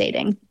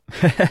gestating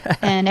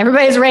and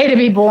everybody's ready to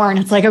be born.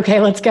 It's like, okay,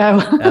 let's go.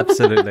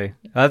 Absolutely.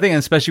 I think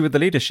especially with the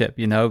leadership,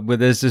 where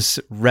there's this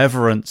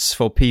reverence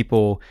for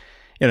people,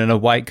 in a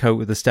white coat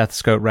with a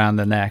stethoscope around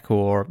their neck,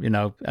 or,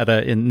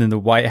 in the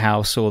White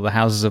House or the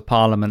Houses of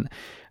Parliament.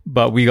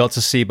 But we got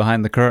to see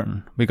behind the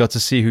curtain. We got to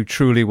see who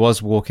truly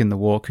was walking the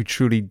walk, who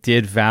truly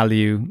did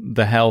value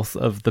the health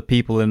of the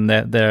people in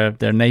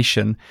their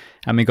nation.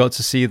 And we got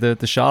to see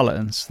the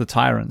charlatans, the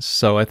tyrants.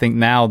 So I think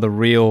now the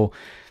real,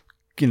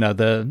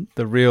 the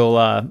real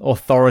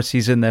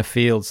authorities in their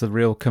fields, the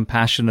real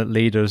compassionate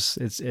leaders,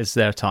 it's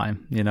their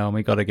time, and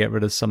we got to get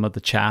rid of some of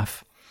the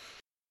chaff.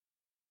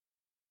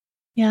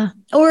 Yeah.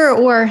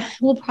 Or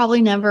we'll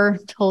probably never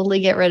totally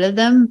get rid of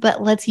them,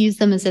 but let's use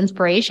them as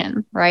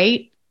inspiration,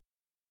 right?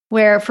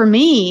 Where for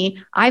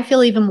me, I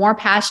feel even more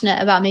passionate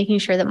about making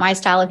sure that my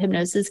style of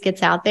hypnosis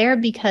gets out there,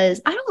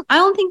 because I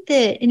don't think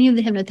that any of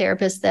the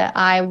hypnotherapists that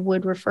I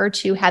would refer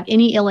to have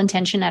any ill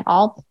intention at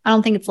all. I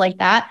don't think it's like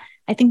that.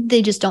 I think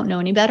they just don't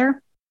know any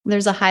better.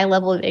 There's a high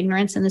level of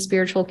ignorance in the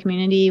spiritual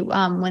community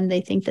when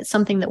they think that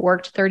something that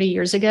worked 30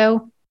 years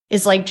ago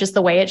is like just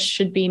the way it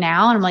should be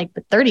now. And I'm like,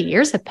 but 30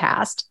 years have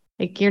passed.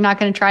 Like, you're not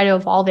going to try to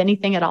evolve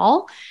anything at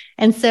all.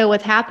 And so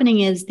what's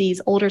happening is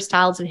these older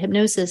styles of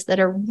hypnosis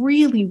that are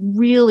really,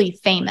 really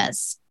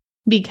famous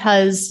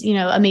because,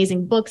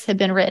 amazing books have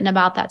been written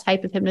about that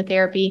type of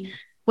hypnotherapy.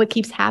 What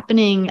keeps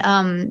happening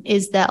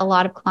is that a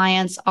lot of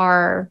clients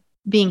are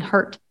being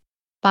hurt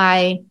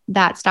by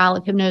that style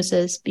of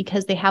hypnosis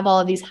because they have all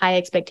of these high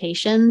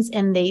expectations,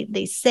 and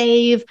they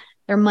save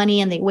their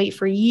money and they wait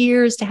for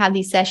years to have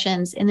these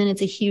sessions. And then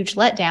it's a huge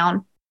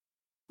letdown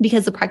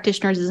because the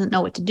practitioner doesn't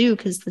know what to do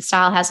because the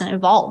style hasn't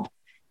evolved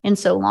in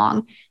so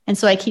long. And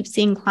so I keep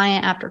seeing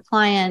client after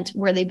client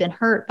where they've been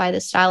hurt by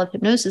this style of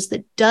hypnosis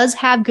that does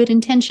have good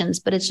intentions,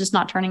 but it's just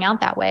not turning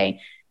out that way.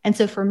 And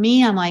so for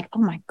me, I'm like, oh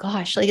my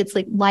gosh, like it's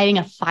like lighting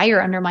a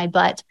fire under my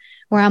butt,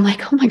 where I'm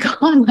like, oh my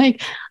God,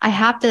 like I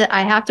have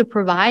to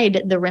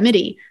provide the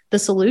remedy, the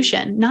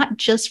solution, not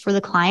just for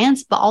the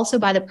clients, but also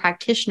by the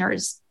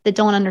practitioners that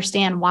don't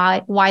understand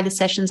why the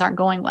sessions aren't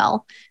going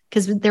well,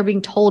 because they're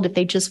being told if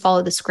they just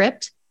follow the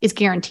script, it's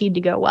guaranteed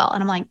to go well.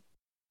 And I'm like,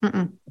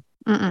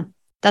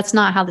 that's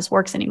not how this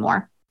works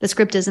anymore. The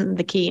script isn't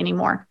the key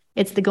anymore.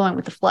 It's the going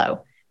with the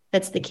flow.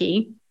 That's the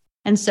key.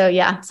 And so,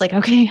 yeah, it's like,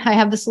 okay, I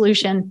have the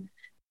solution.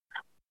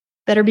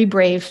 Better be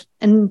brave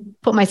and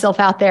put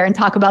myself out there and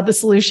talk about the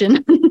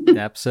solution.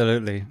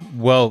 Absolutely.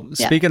 Well,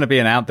 speaking of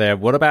being out there,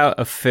 what about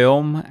a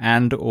film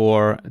and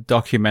or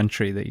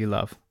documentary that you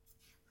love?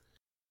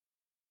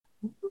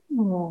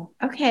 Oh,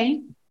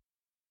 okay.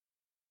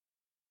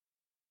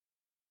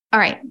 All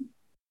right.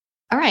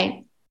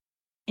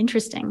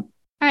 Interesting.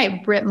 All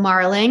right, Britt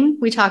Marling,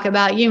 we talk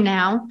about you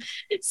now.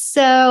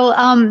 So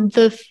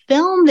the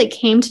film that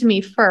came to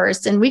me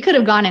first, and we could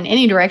have gone in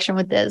any direction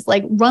with this,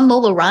 like Run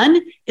Lola Run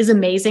is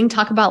amazing.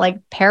 Talk about like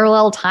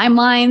parallel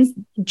timelines,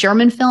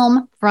 German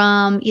film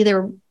from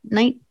either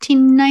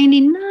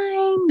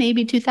 1999,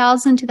 maybe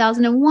 2000,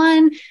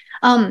 2001,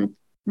 Run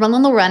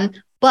Lola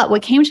Run. But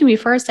what came to me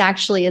first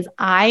actually is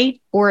I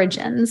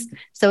Origins.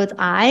 So it's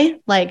I,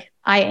 like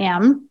I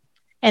am,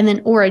 and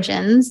then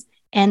Origins.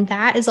 And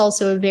that is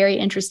also a very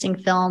interesting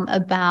film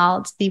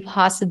about the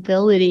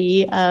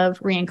possibility of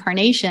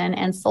reincarnation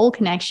and soul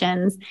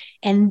connections.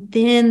 And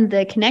then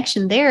the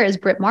connection there is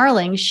Britt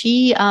Marling.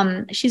 She's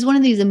one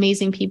of these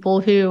amazing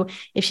people who,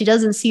 if she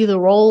doesn't see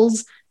the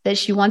roles that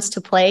she wants to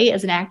play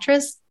as an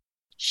actress,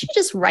 she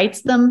just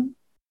writes them.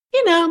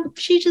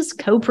 She just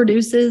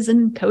co-produces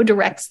and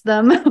co-directs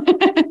them.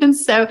 And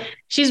so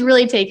she's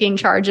really taking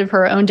charge of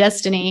her own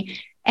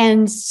destiny.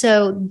 And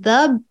so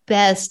the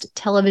best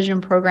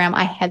television program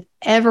I have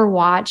ever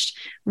watched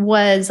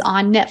was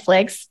on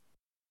Netflix.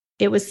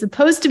 It was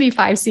supposed to be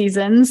 5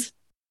 seasons.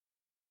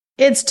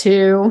 It's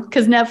 2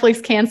 because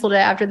Netflix canceled it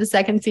after the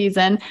 2nd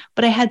season.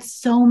 But I had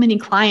so many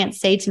clients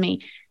say to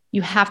me,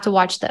 you have to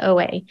watch the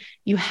OA.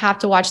 You have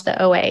to watch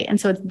the OA. And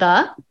so it's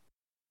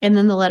and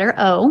then the letter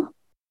O,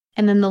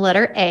 and then the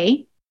letter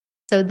A.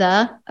 So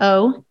the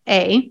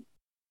OA.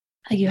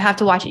 You have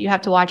to watch it. You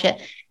have to watch it.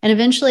 And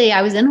eventually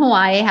I was in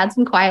Hawaii, had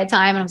some quiet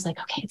time, and I was like,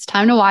 okay, it's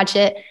time to watch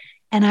it.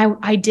 And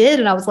I did.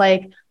 And I was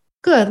like,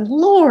 good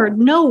Lord,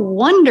 no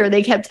wonder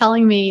they kept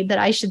telling me that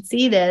I should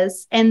see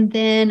this. And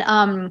then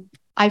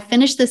I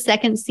finished the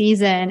 2nd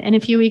season. And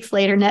a few weeks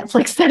later,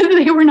 Netflix said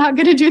they were not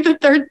going to do the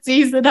 3rd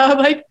season. I'm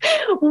like,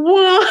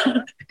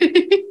 what?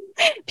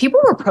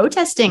 People were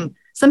protesting.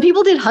 Some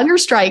people did hunger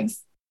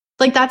strikes.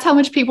 Like, that's how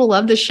much people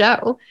love the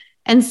show.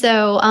 And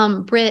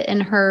so Britt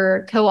and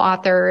her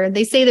co-author,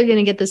 they say they're going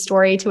to get the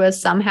story to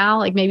us somehow,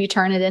 like maybe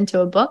turn it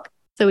into a book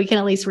so we can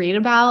at least read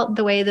about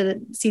the way that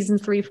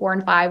seasons 3, 4,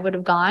 and 5 would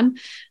have gone.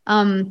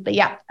 But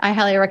yeah, I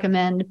highly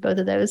recommend both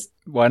of those.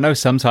 Well, I know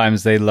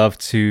sometimes they love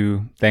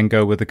to then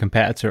go with the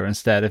competitor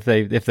instead.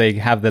 If they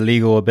have the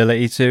legal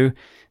ability to,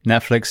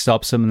 Netflix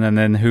stops them, and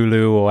then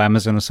Hulu or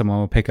Amazon or someone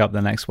will pick up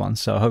the next one.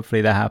 So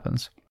hopefully that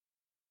happens.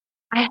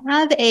 I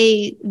have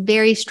a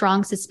very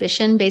strong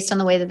suspicion based on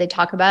the way that they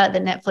talk about it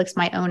that Netflix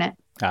might own it.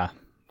 Ah,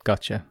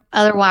 gotcha.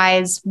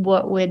 Otherwise,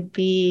 what would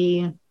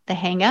be the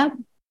hang up?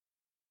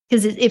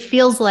 Because it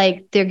feels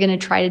like they're going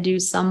to try to do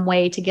some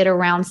way to get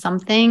around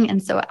something.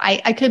 And so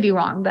I could be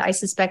wrong, but I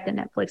suspect that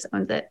Netflix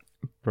owns it.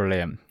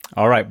 Brilliant.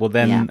 All right. Well,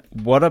 then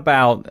what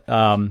about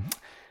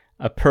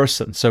a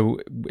person? So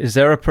is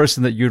there a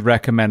person that you'd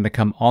recommend to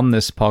come on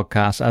this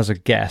podcast as a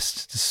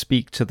guest to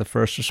speak to the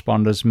first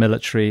responders,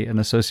 military, and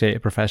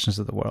associated professions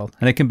of the world?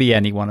 And it can be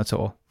anyone at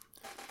all.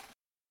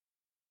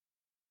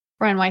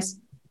 Brian Weiss.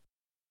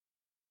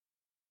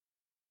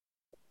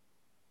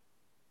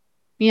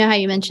 You know how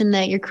you mentioned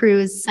that your crew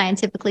is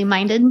scientifically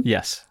minded?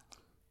 Yes.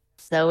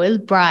 So is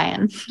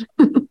Brian.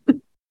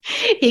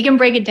 He can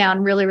break it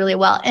down really, really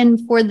well.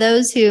 And for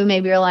those who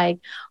maybe are like,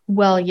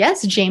 well,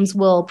 yes, James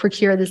will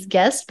procure this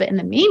guest, but in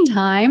the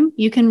meantime,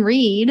 you can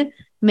read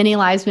Many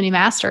Lives, Many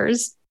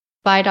Masters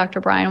by Dr.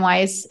 Brian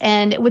Weiss.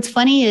 And what's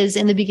funny is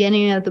in the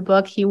beginning of the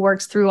book, he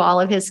works through all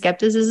of his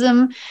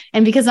skepticism.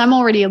 And because I'm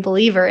already a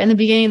believer, in the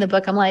beginning of the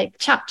book, I'm like,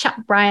 chop, chop,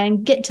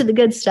 Brian, get to the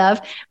good stuff.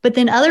 But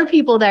then other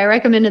people that I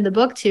recommended the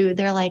book to,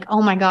 they're like,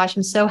 oh my gosh,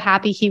 I'm so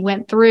happy he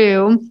went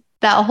through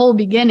that whole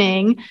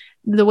beginning,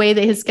 the way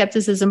that his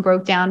skepticism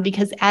broke down,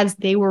 because as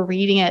they were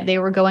reading it, they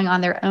were going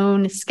on their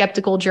own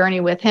skeptical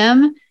journey with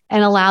him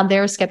and allowed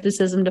their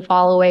skepticism to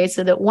fall away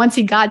so that once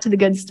he got to the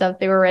good stuff,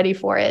 they were ready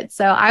for it.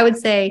 So I would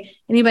say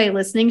anybody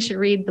listening should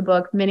read the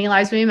book, Many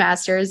Lives, Many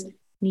Masters.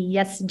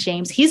 Yes,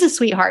 James, he's a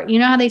sweetheart. You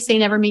know how they say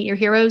never meet your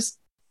heroes?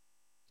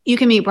 You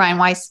can meet Brian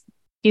Weiss.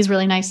 He's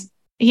really nice.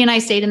 He and I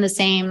stayed in the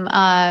same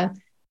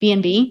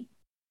B&B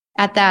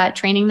at that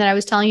training that I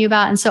was telling you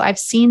about. And so I've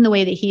seen the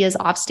way that he is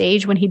off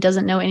stage when he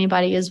doesn't know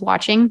anybody is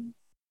watching.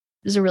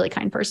 He's a really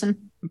kind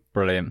person.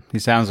 Brilliant. He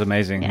sounds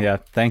amazing. Yeah.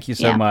 Thank you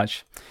so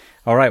much.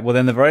 All right. Well,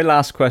 then the very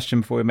last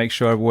question before we make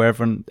sure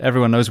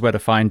everyone knows where to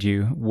find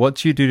you. What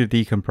do you do to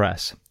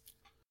decompress?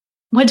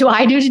 What do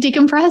I do to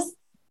decompress?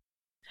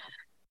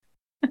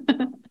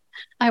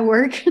 I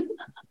work.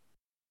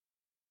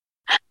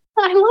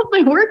 I love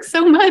my work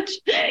so much.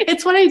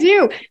 It's what I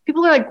do.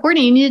 People are like,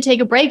 Courtney, you need to take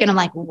a break. And I'm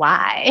like,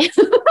 why?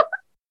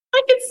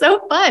 Like, it's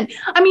so fun.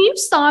 I mean, you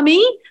saw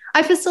me.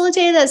 I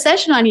facilitated that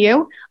session on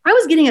you. I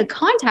was getting a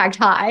contact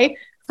high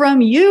from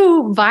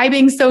you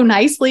vibing so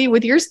nicely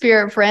with your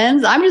spirit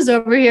friends. I'm just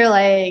over here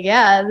like,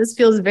 yeah, this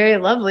feels very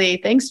lovely.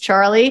 Thanks,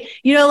 Charlie.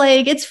 You know,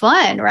 like, it's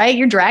fun, right?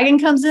 Your dragon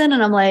comes in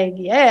and I'm like,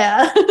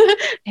 yeah.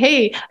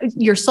 Hey,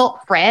 your soul,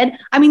 Fred.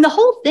 I mean, the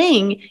whole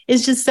thing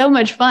is just so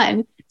much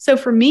fun. So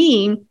for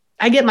me,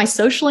 I get my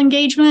social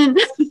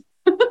engagement,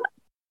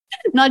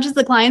 not just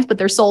the clients, but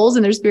their souls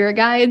and their spirit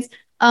guides.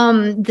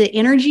 The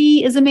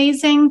energy is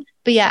amazing.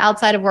 But yeah,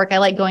 outside of work, I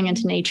like going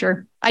into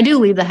nature. I do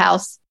leave the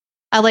house.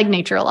 I like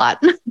nature a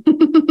lot.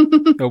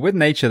 Well, with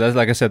nature, that's,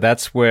 like I said,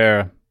 that's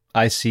where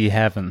I see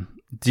heaven.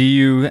 Do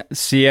you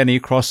see any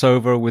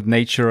crossover with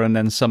nature and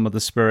then some of the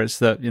spirits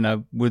that, you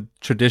know, would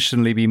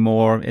traditionally be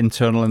more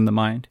internal in the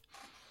mind?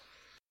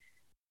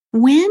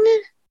 When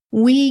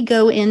we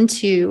go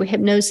into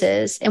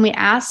hypnosis and we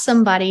ask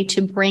somebody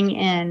to bring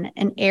in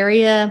an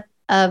area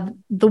of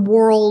the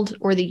world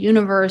or the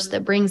universe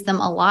that brings them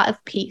a lot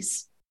of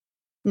peace.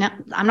 Now,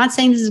 I'm not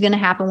saying this is going to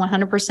happen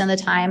 100% of the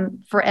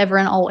time, forever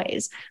and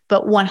always,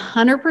 but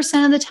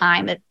 100% of the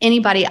time, if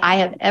anybody I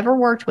have ever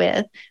worked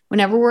with,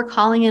 whenever we're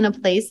calling in a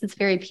place that's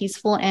very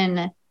peaceful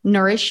and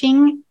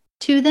nourishing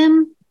to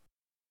them,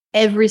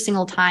 every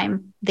single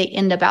time they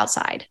end up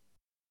outside.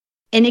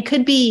 And it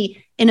could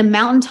be in a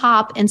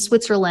mountaintop in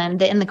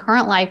Switzerland that in the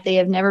current life they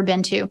have never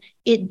been to.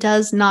 It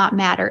does not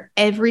matter.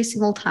 Every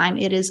single time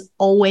it is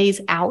always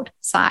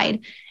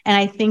outside. And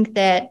I think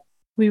that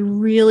we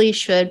really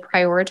should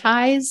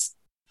prioritize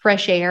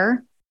fresh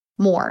air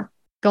more.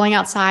 Going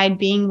outside,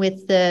 being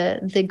with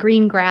the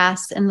green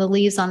grass and the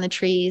leaves on the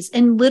trees,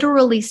 and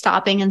literally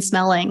stopping and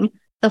smelling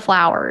the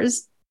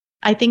flowers.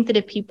 I think that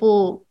if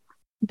people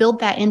build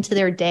that into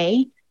their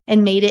day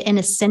and made it an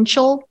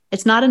essential,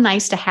 it's not a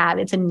nice to have,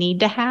 it's a need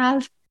to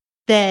have,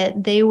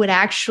 that they would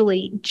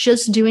actually,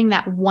 just doing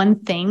that one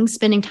thing,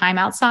 spending time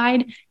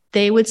outside,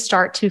 they would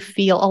start to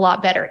feel a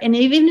lot better. And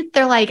even if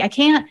they're like, I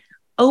can't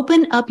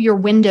open up your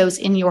windows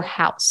in your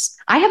house.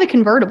 I have a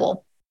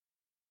convertible.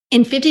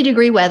 In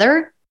 50-degree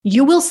weather,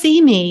 you will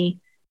see me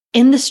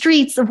in the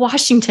streets of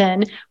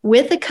Washington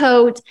with a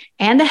coat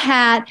and a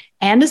hat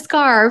and a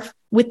scarf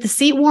with the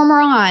seat warmer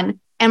on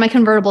and my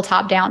convertible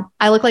top down.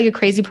 I look like a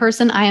crazy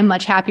person. I am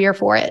much happier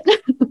for it.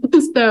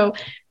 So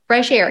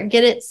fresh air,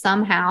 get it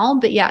somehow.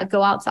 But yeah,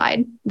 go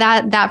outside.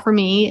 That for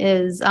me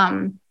is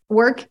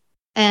work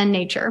and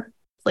nature.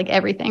 It's like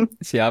everything.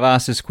 See, I've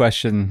asked this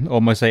question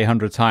almost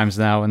 800 times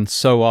now, and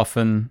so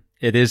often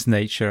it is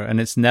nature, and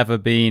it's never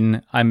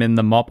been, I'm in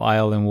the mop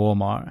aisle in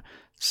Walmart.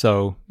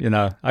 So,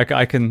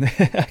 I can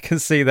I can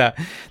see that.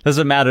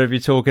 Doesn't matter if you're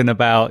talking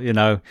about,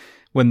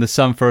 when the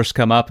sun first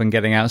come up and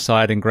getting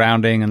outside and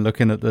grounding and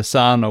looking at the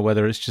sun, or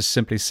whether it's just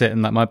simply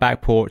sitting like my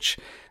back porch.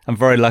 I'm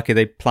very lucky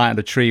they planted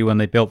a tree when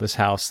they built this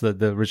house,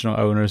 the original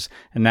owners,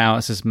 and now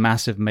it's this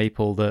massive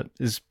maple that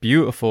is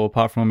beautiful,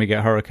 apart from when we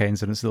get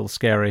hurricanes and it's a little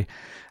scary.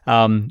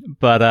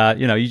 But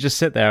you just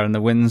sit there and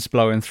the wind's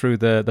blowing through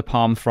the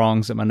palm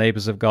fronds that my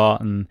neighbors have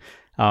got, and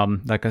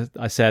like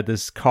I said,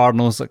 there's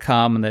cardinals that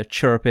come and they're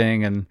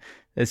chirping, and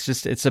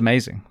it's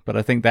amazing. But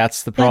I think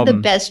that's the problem.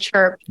 The best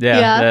chirp.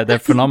 Yeah. They're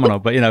phenomenal.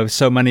 But,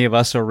 so many of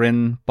us are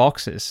in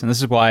boxes. And this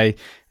is why,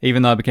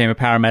 even though I became a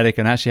paramedic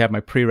and actually had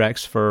my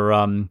prereqs for,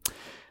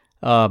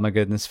 oh my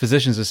goodness,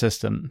 physician's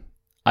assistant,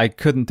 I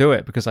couldn't do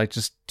it because I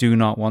just do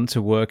not want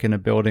to work in a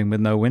building with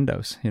no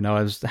windows.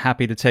 I was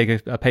happy to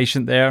take a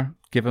patient there,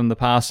 give them the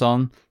pass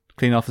on,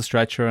 clean off the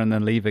stretcher, and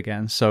then leave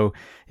again. So,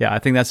 yeah, I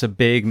think that's a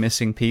big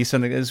missing piece.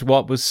 And it is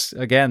what was,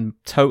 again,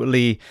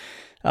 totally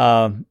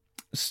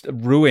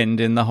ruined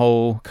in the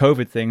whole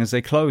COVID thing, as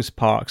they closed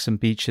parks and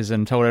beaches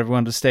and told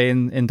everyone to stay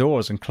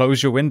indoors and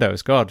close your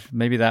windows. God,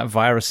 maybe that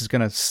virus is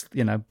going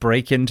to,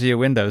 break into your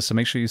windows. So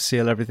make sure you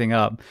seal everything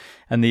up.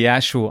 And the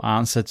actual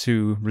answer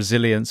to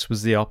resilience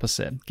was the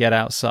opposite. Get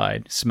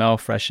outside, smell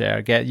fresh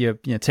air,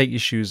 take your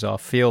shoes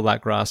off, feel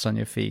that grass on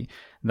your feet.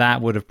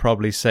 That would have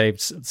probably saved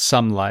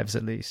some lives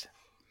at least.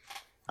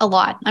 A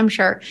lot, I'm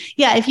sure.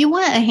 Yeah, if you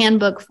want a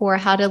handbook for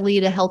how to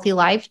lead a healthy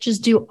life,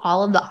 just do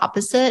all of the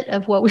opposite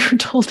of what we were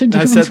told to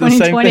do in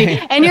 2020,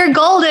 and you're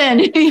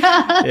golden.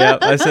 Yeah,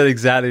 I said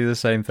exactly the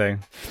same thing.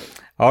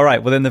 All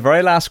right, well, then the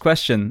very last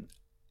question,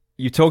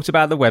 you talked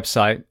about the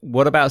website.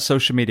 What about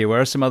social media?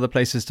 Where are some other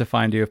places to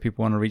find you if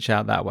people want to reach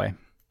out that way?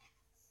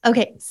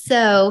 Okay,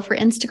 so for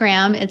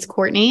Instagram, it's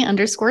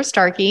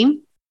Courtney_Starkey.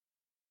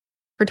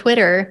 For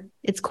Twitter,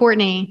 it's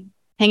Courtney,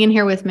 hang in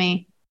here with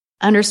me,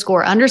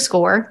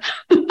 __.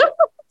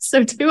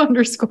 So 2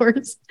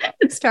 underscores,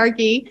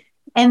 Starkey.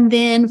 And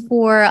then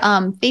for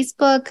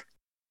Facebook,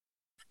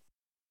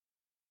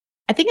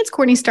 I think it's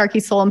Courtney Starkey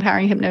Soul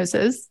Empowering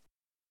Hypnosis.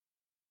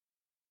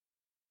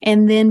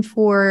 And then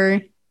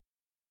for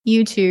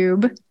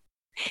YouTube,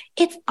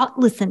 it's,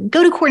 listen,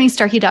 go to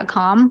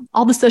CourtneyStarkey.com.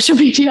 All the social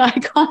media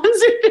icons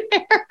are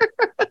there.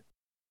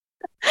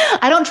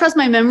 I don't trust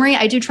my memory.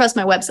 I do trust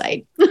my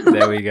website.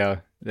 There we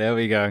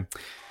go.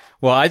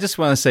 Well, I just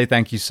want to say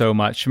thank you so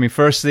much. I mean,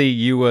 firstly,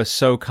 you were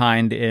so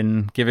kind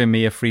in giving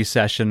me a free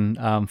session.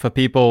 For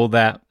people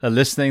that are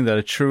listening, that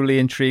are truly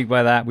intrigued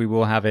by that, we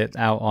will have it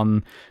out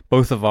on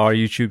both of our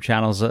YouTube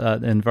channels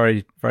in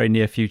very, very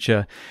near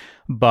future.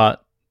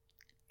 But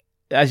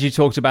as you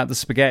talked about the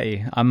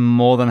spaghetti, I'm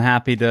more than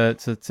happy to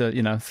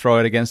throw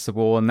it against the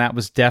wall. And that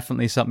was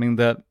definitely something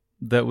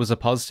that was a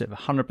positive,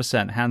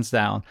 100%, hands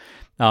down.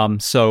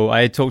 So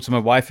I talked to my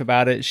wife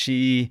about it.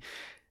 She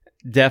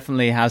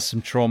definitely has some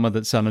trauma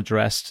that's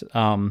unaddressed,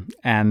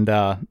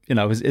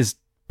 is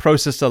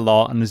processed a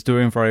lot and is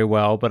doing very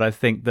well. But I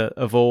think that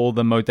of all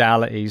the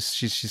modalities,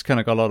 she's kind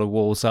of got a lot of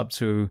walls up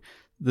to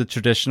the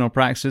traditional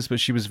practice, but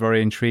she was very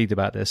intrigued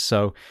about this.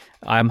 So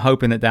I'm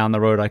hoping that down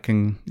the road I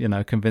can,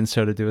 convince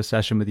her to do a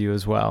session with you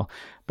as well.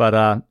 But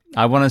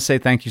I want to say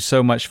thank you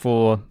so much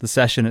for the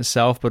session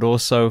itself, but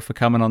also for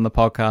coming on the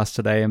podcast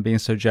today and being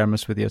so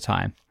generous with your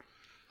time.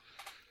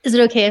 Is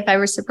it okay if I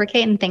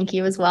reciprocate and thank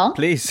you as well?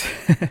 Please.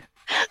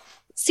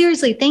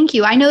 Seriously, thank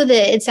you. I know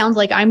that it sounds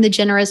like I'm the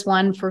generous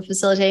one for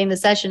facilitating the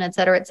session, et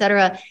cetera, et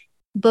cetera.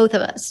 Both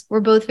of us,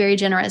 we're both very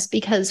generous,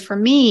 because for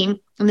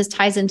me, and this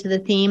ties into the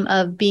theme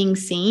of being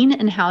seen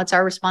and how it's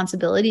our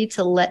responsibility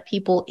to let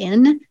people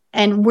in,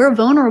 and we're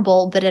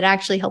vulnerable, but it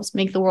actually helps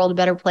make the world a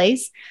better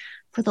place.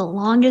 For the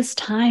longest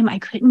time, I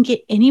couldn't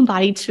get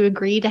anybody to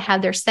agree to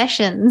have their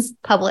sessions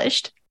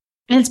published.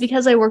 And it's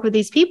because I work with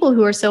these people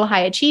who are so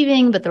high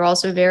achieving, but they're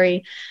also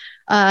very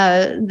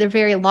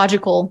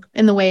logical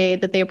in the way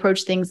that they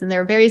approach things, and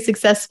they're very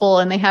successful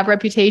and they have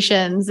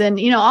reputations and,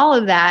 all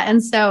of that.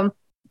 And so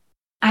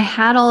I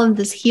had all of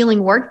this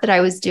healing work that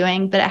I was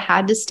doing, but it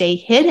had to stay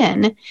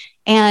hidden.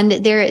 And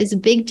there is a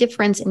big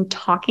difference in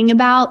talking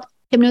about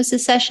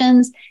hypnosis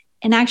sessions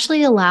and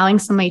actually allowing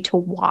somebody to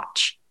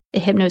watch a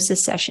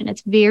hypnosis session.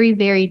 It's very,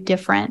 very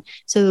different.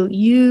 So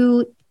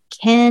the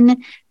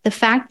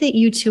fact that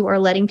you two are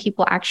letting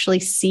people actually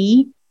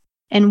see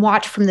and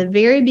watch from the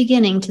very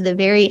beginning to the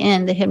very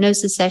end, the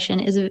hypnosis session,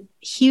 is a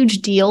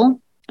huge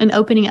deal in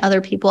opening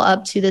other people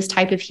up to this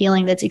type of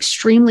healing that's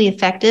extremely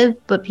effective,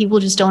 but people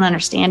just don't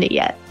understand it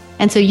yet.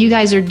 And so you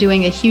guys are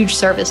doing a huge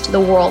service to the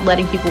world,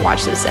 letting people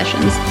watch those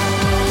sessions.